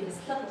зүйлээ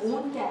бяцлах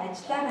үүнтэй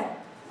ажиллаарай.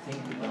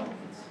 Think about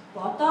it.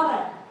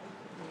 Бодоорой.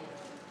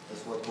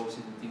 That's what Paul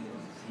said to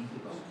Timothy. Think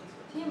about it.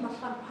 Тийм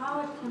болохоор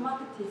Паул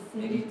Тимотед хэлсэн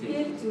Meditate.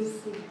 эдгээр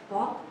зүйлсийг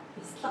бод,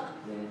 бяцлах.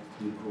 Let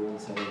you grow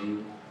inside of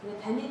you.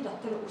 Таны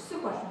дотор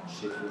өсөх болно.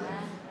 Shape your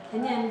life.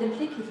 Таны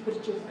амьдралыг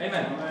хэлбэржүүл.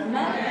 Amen.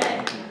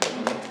 Амен.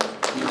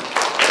 Thank you.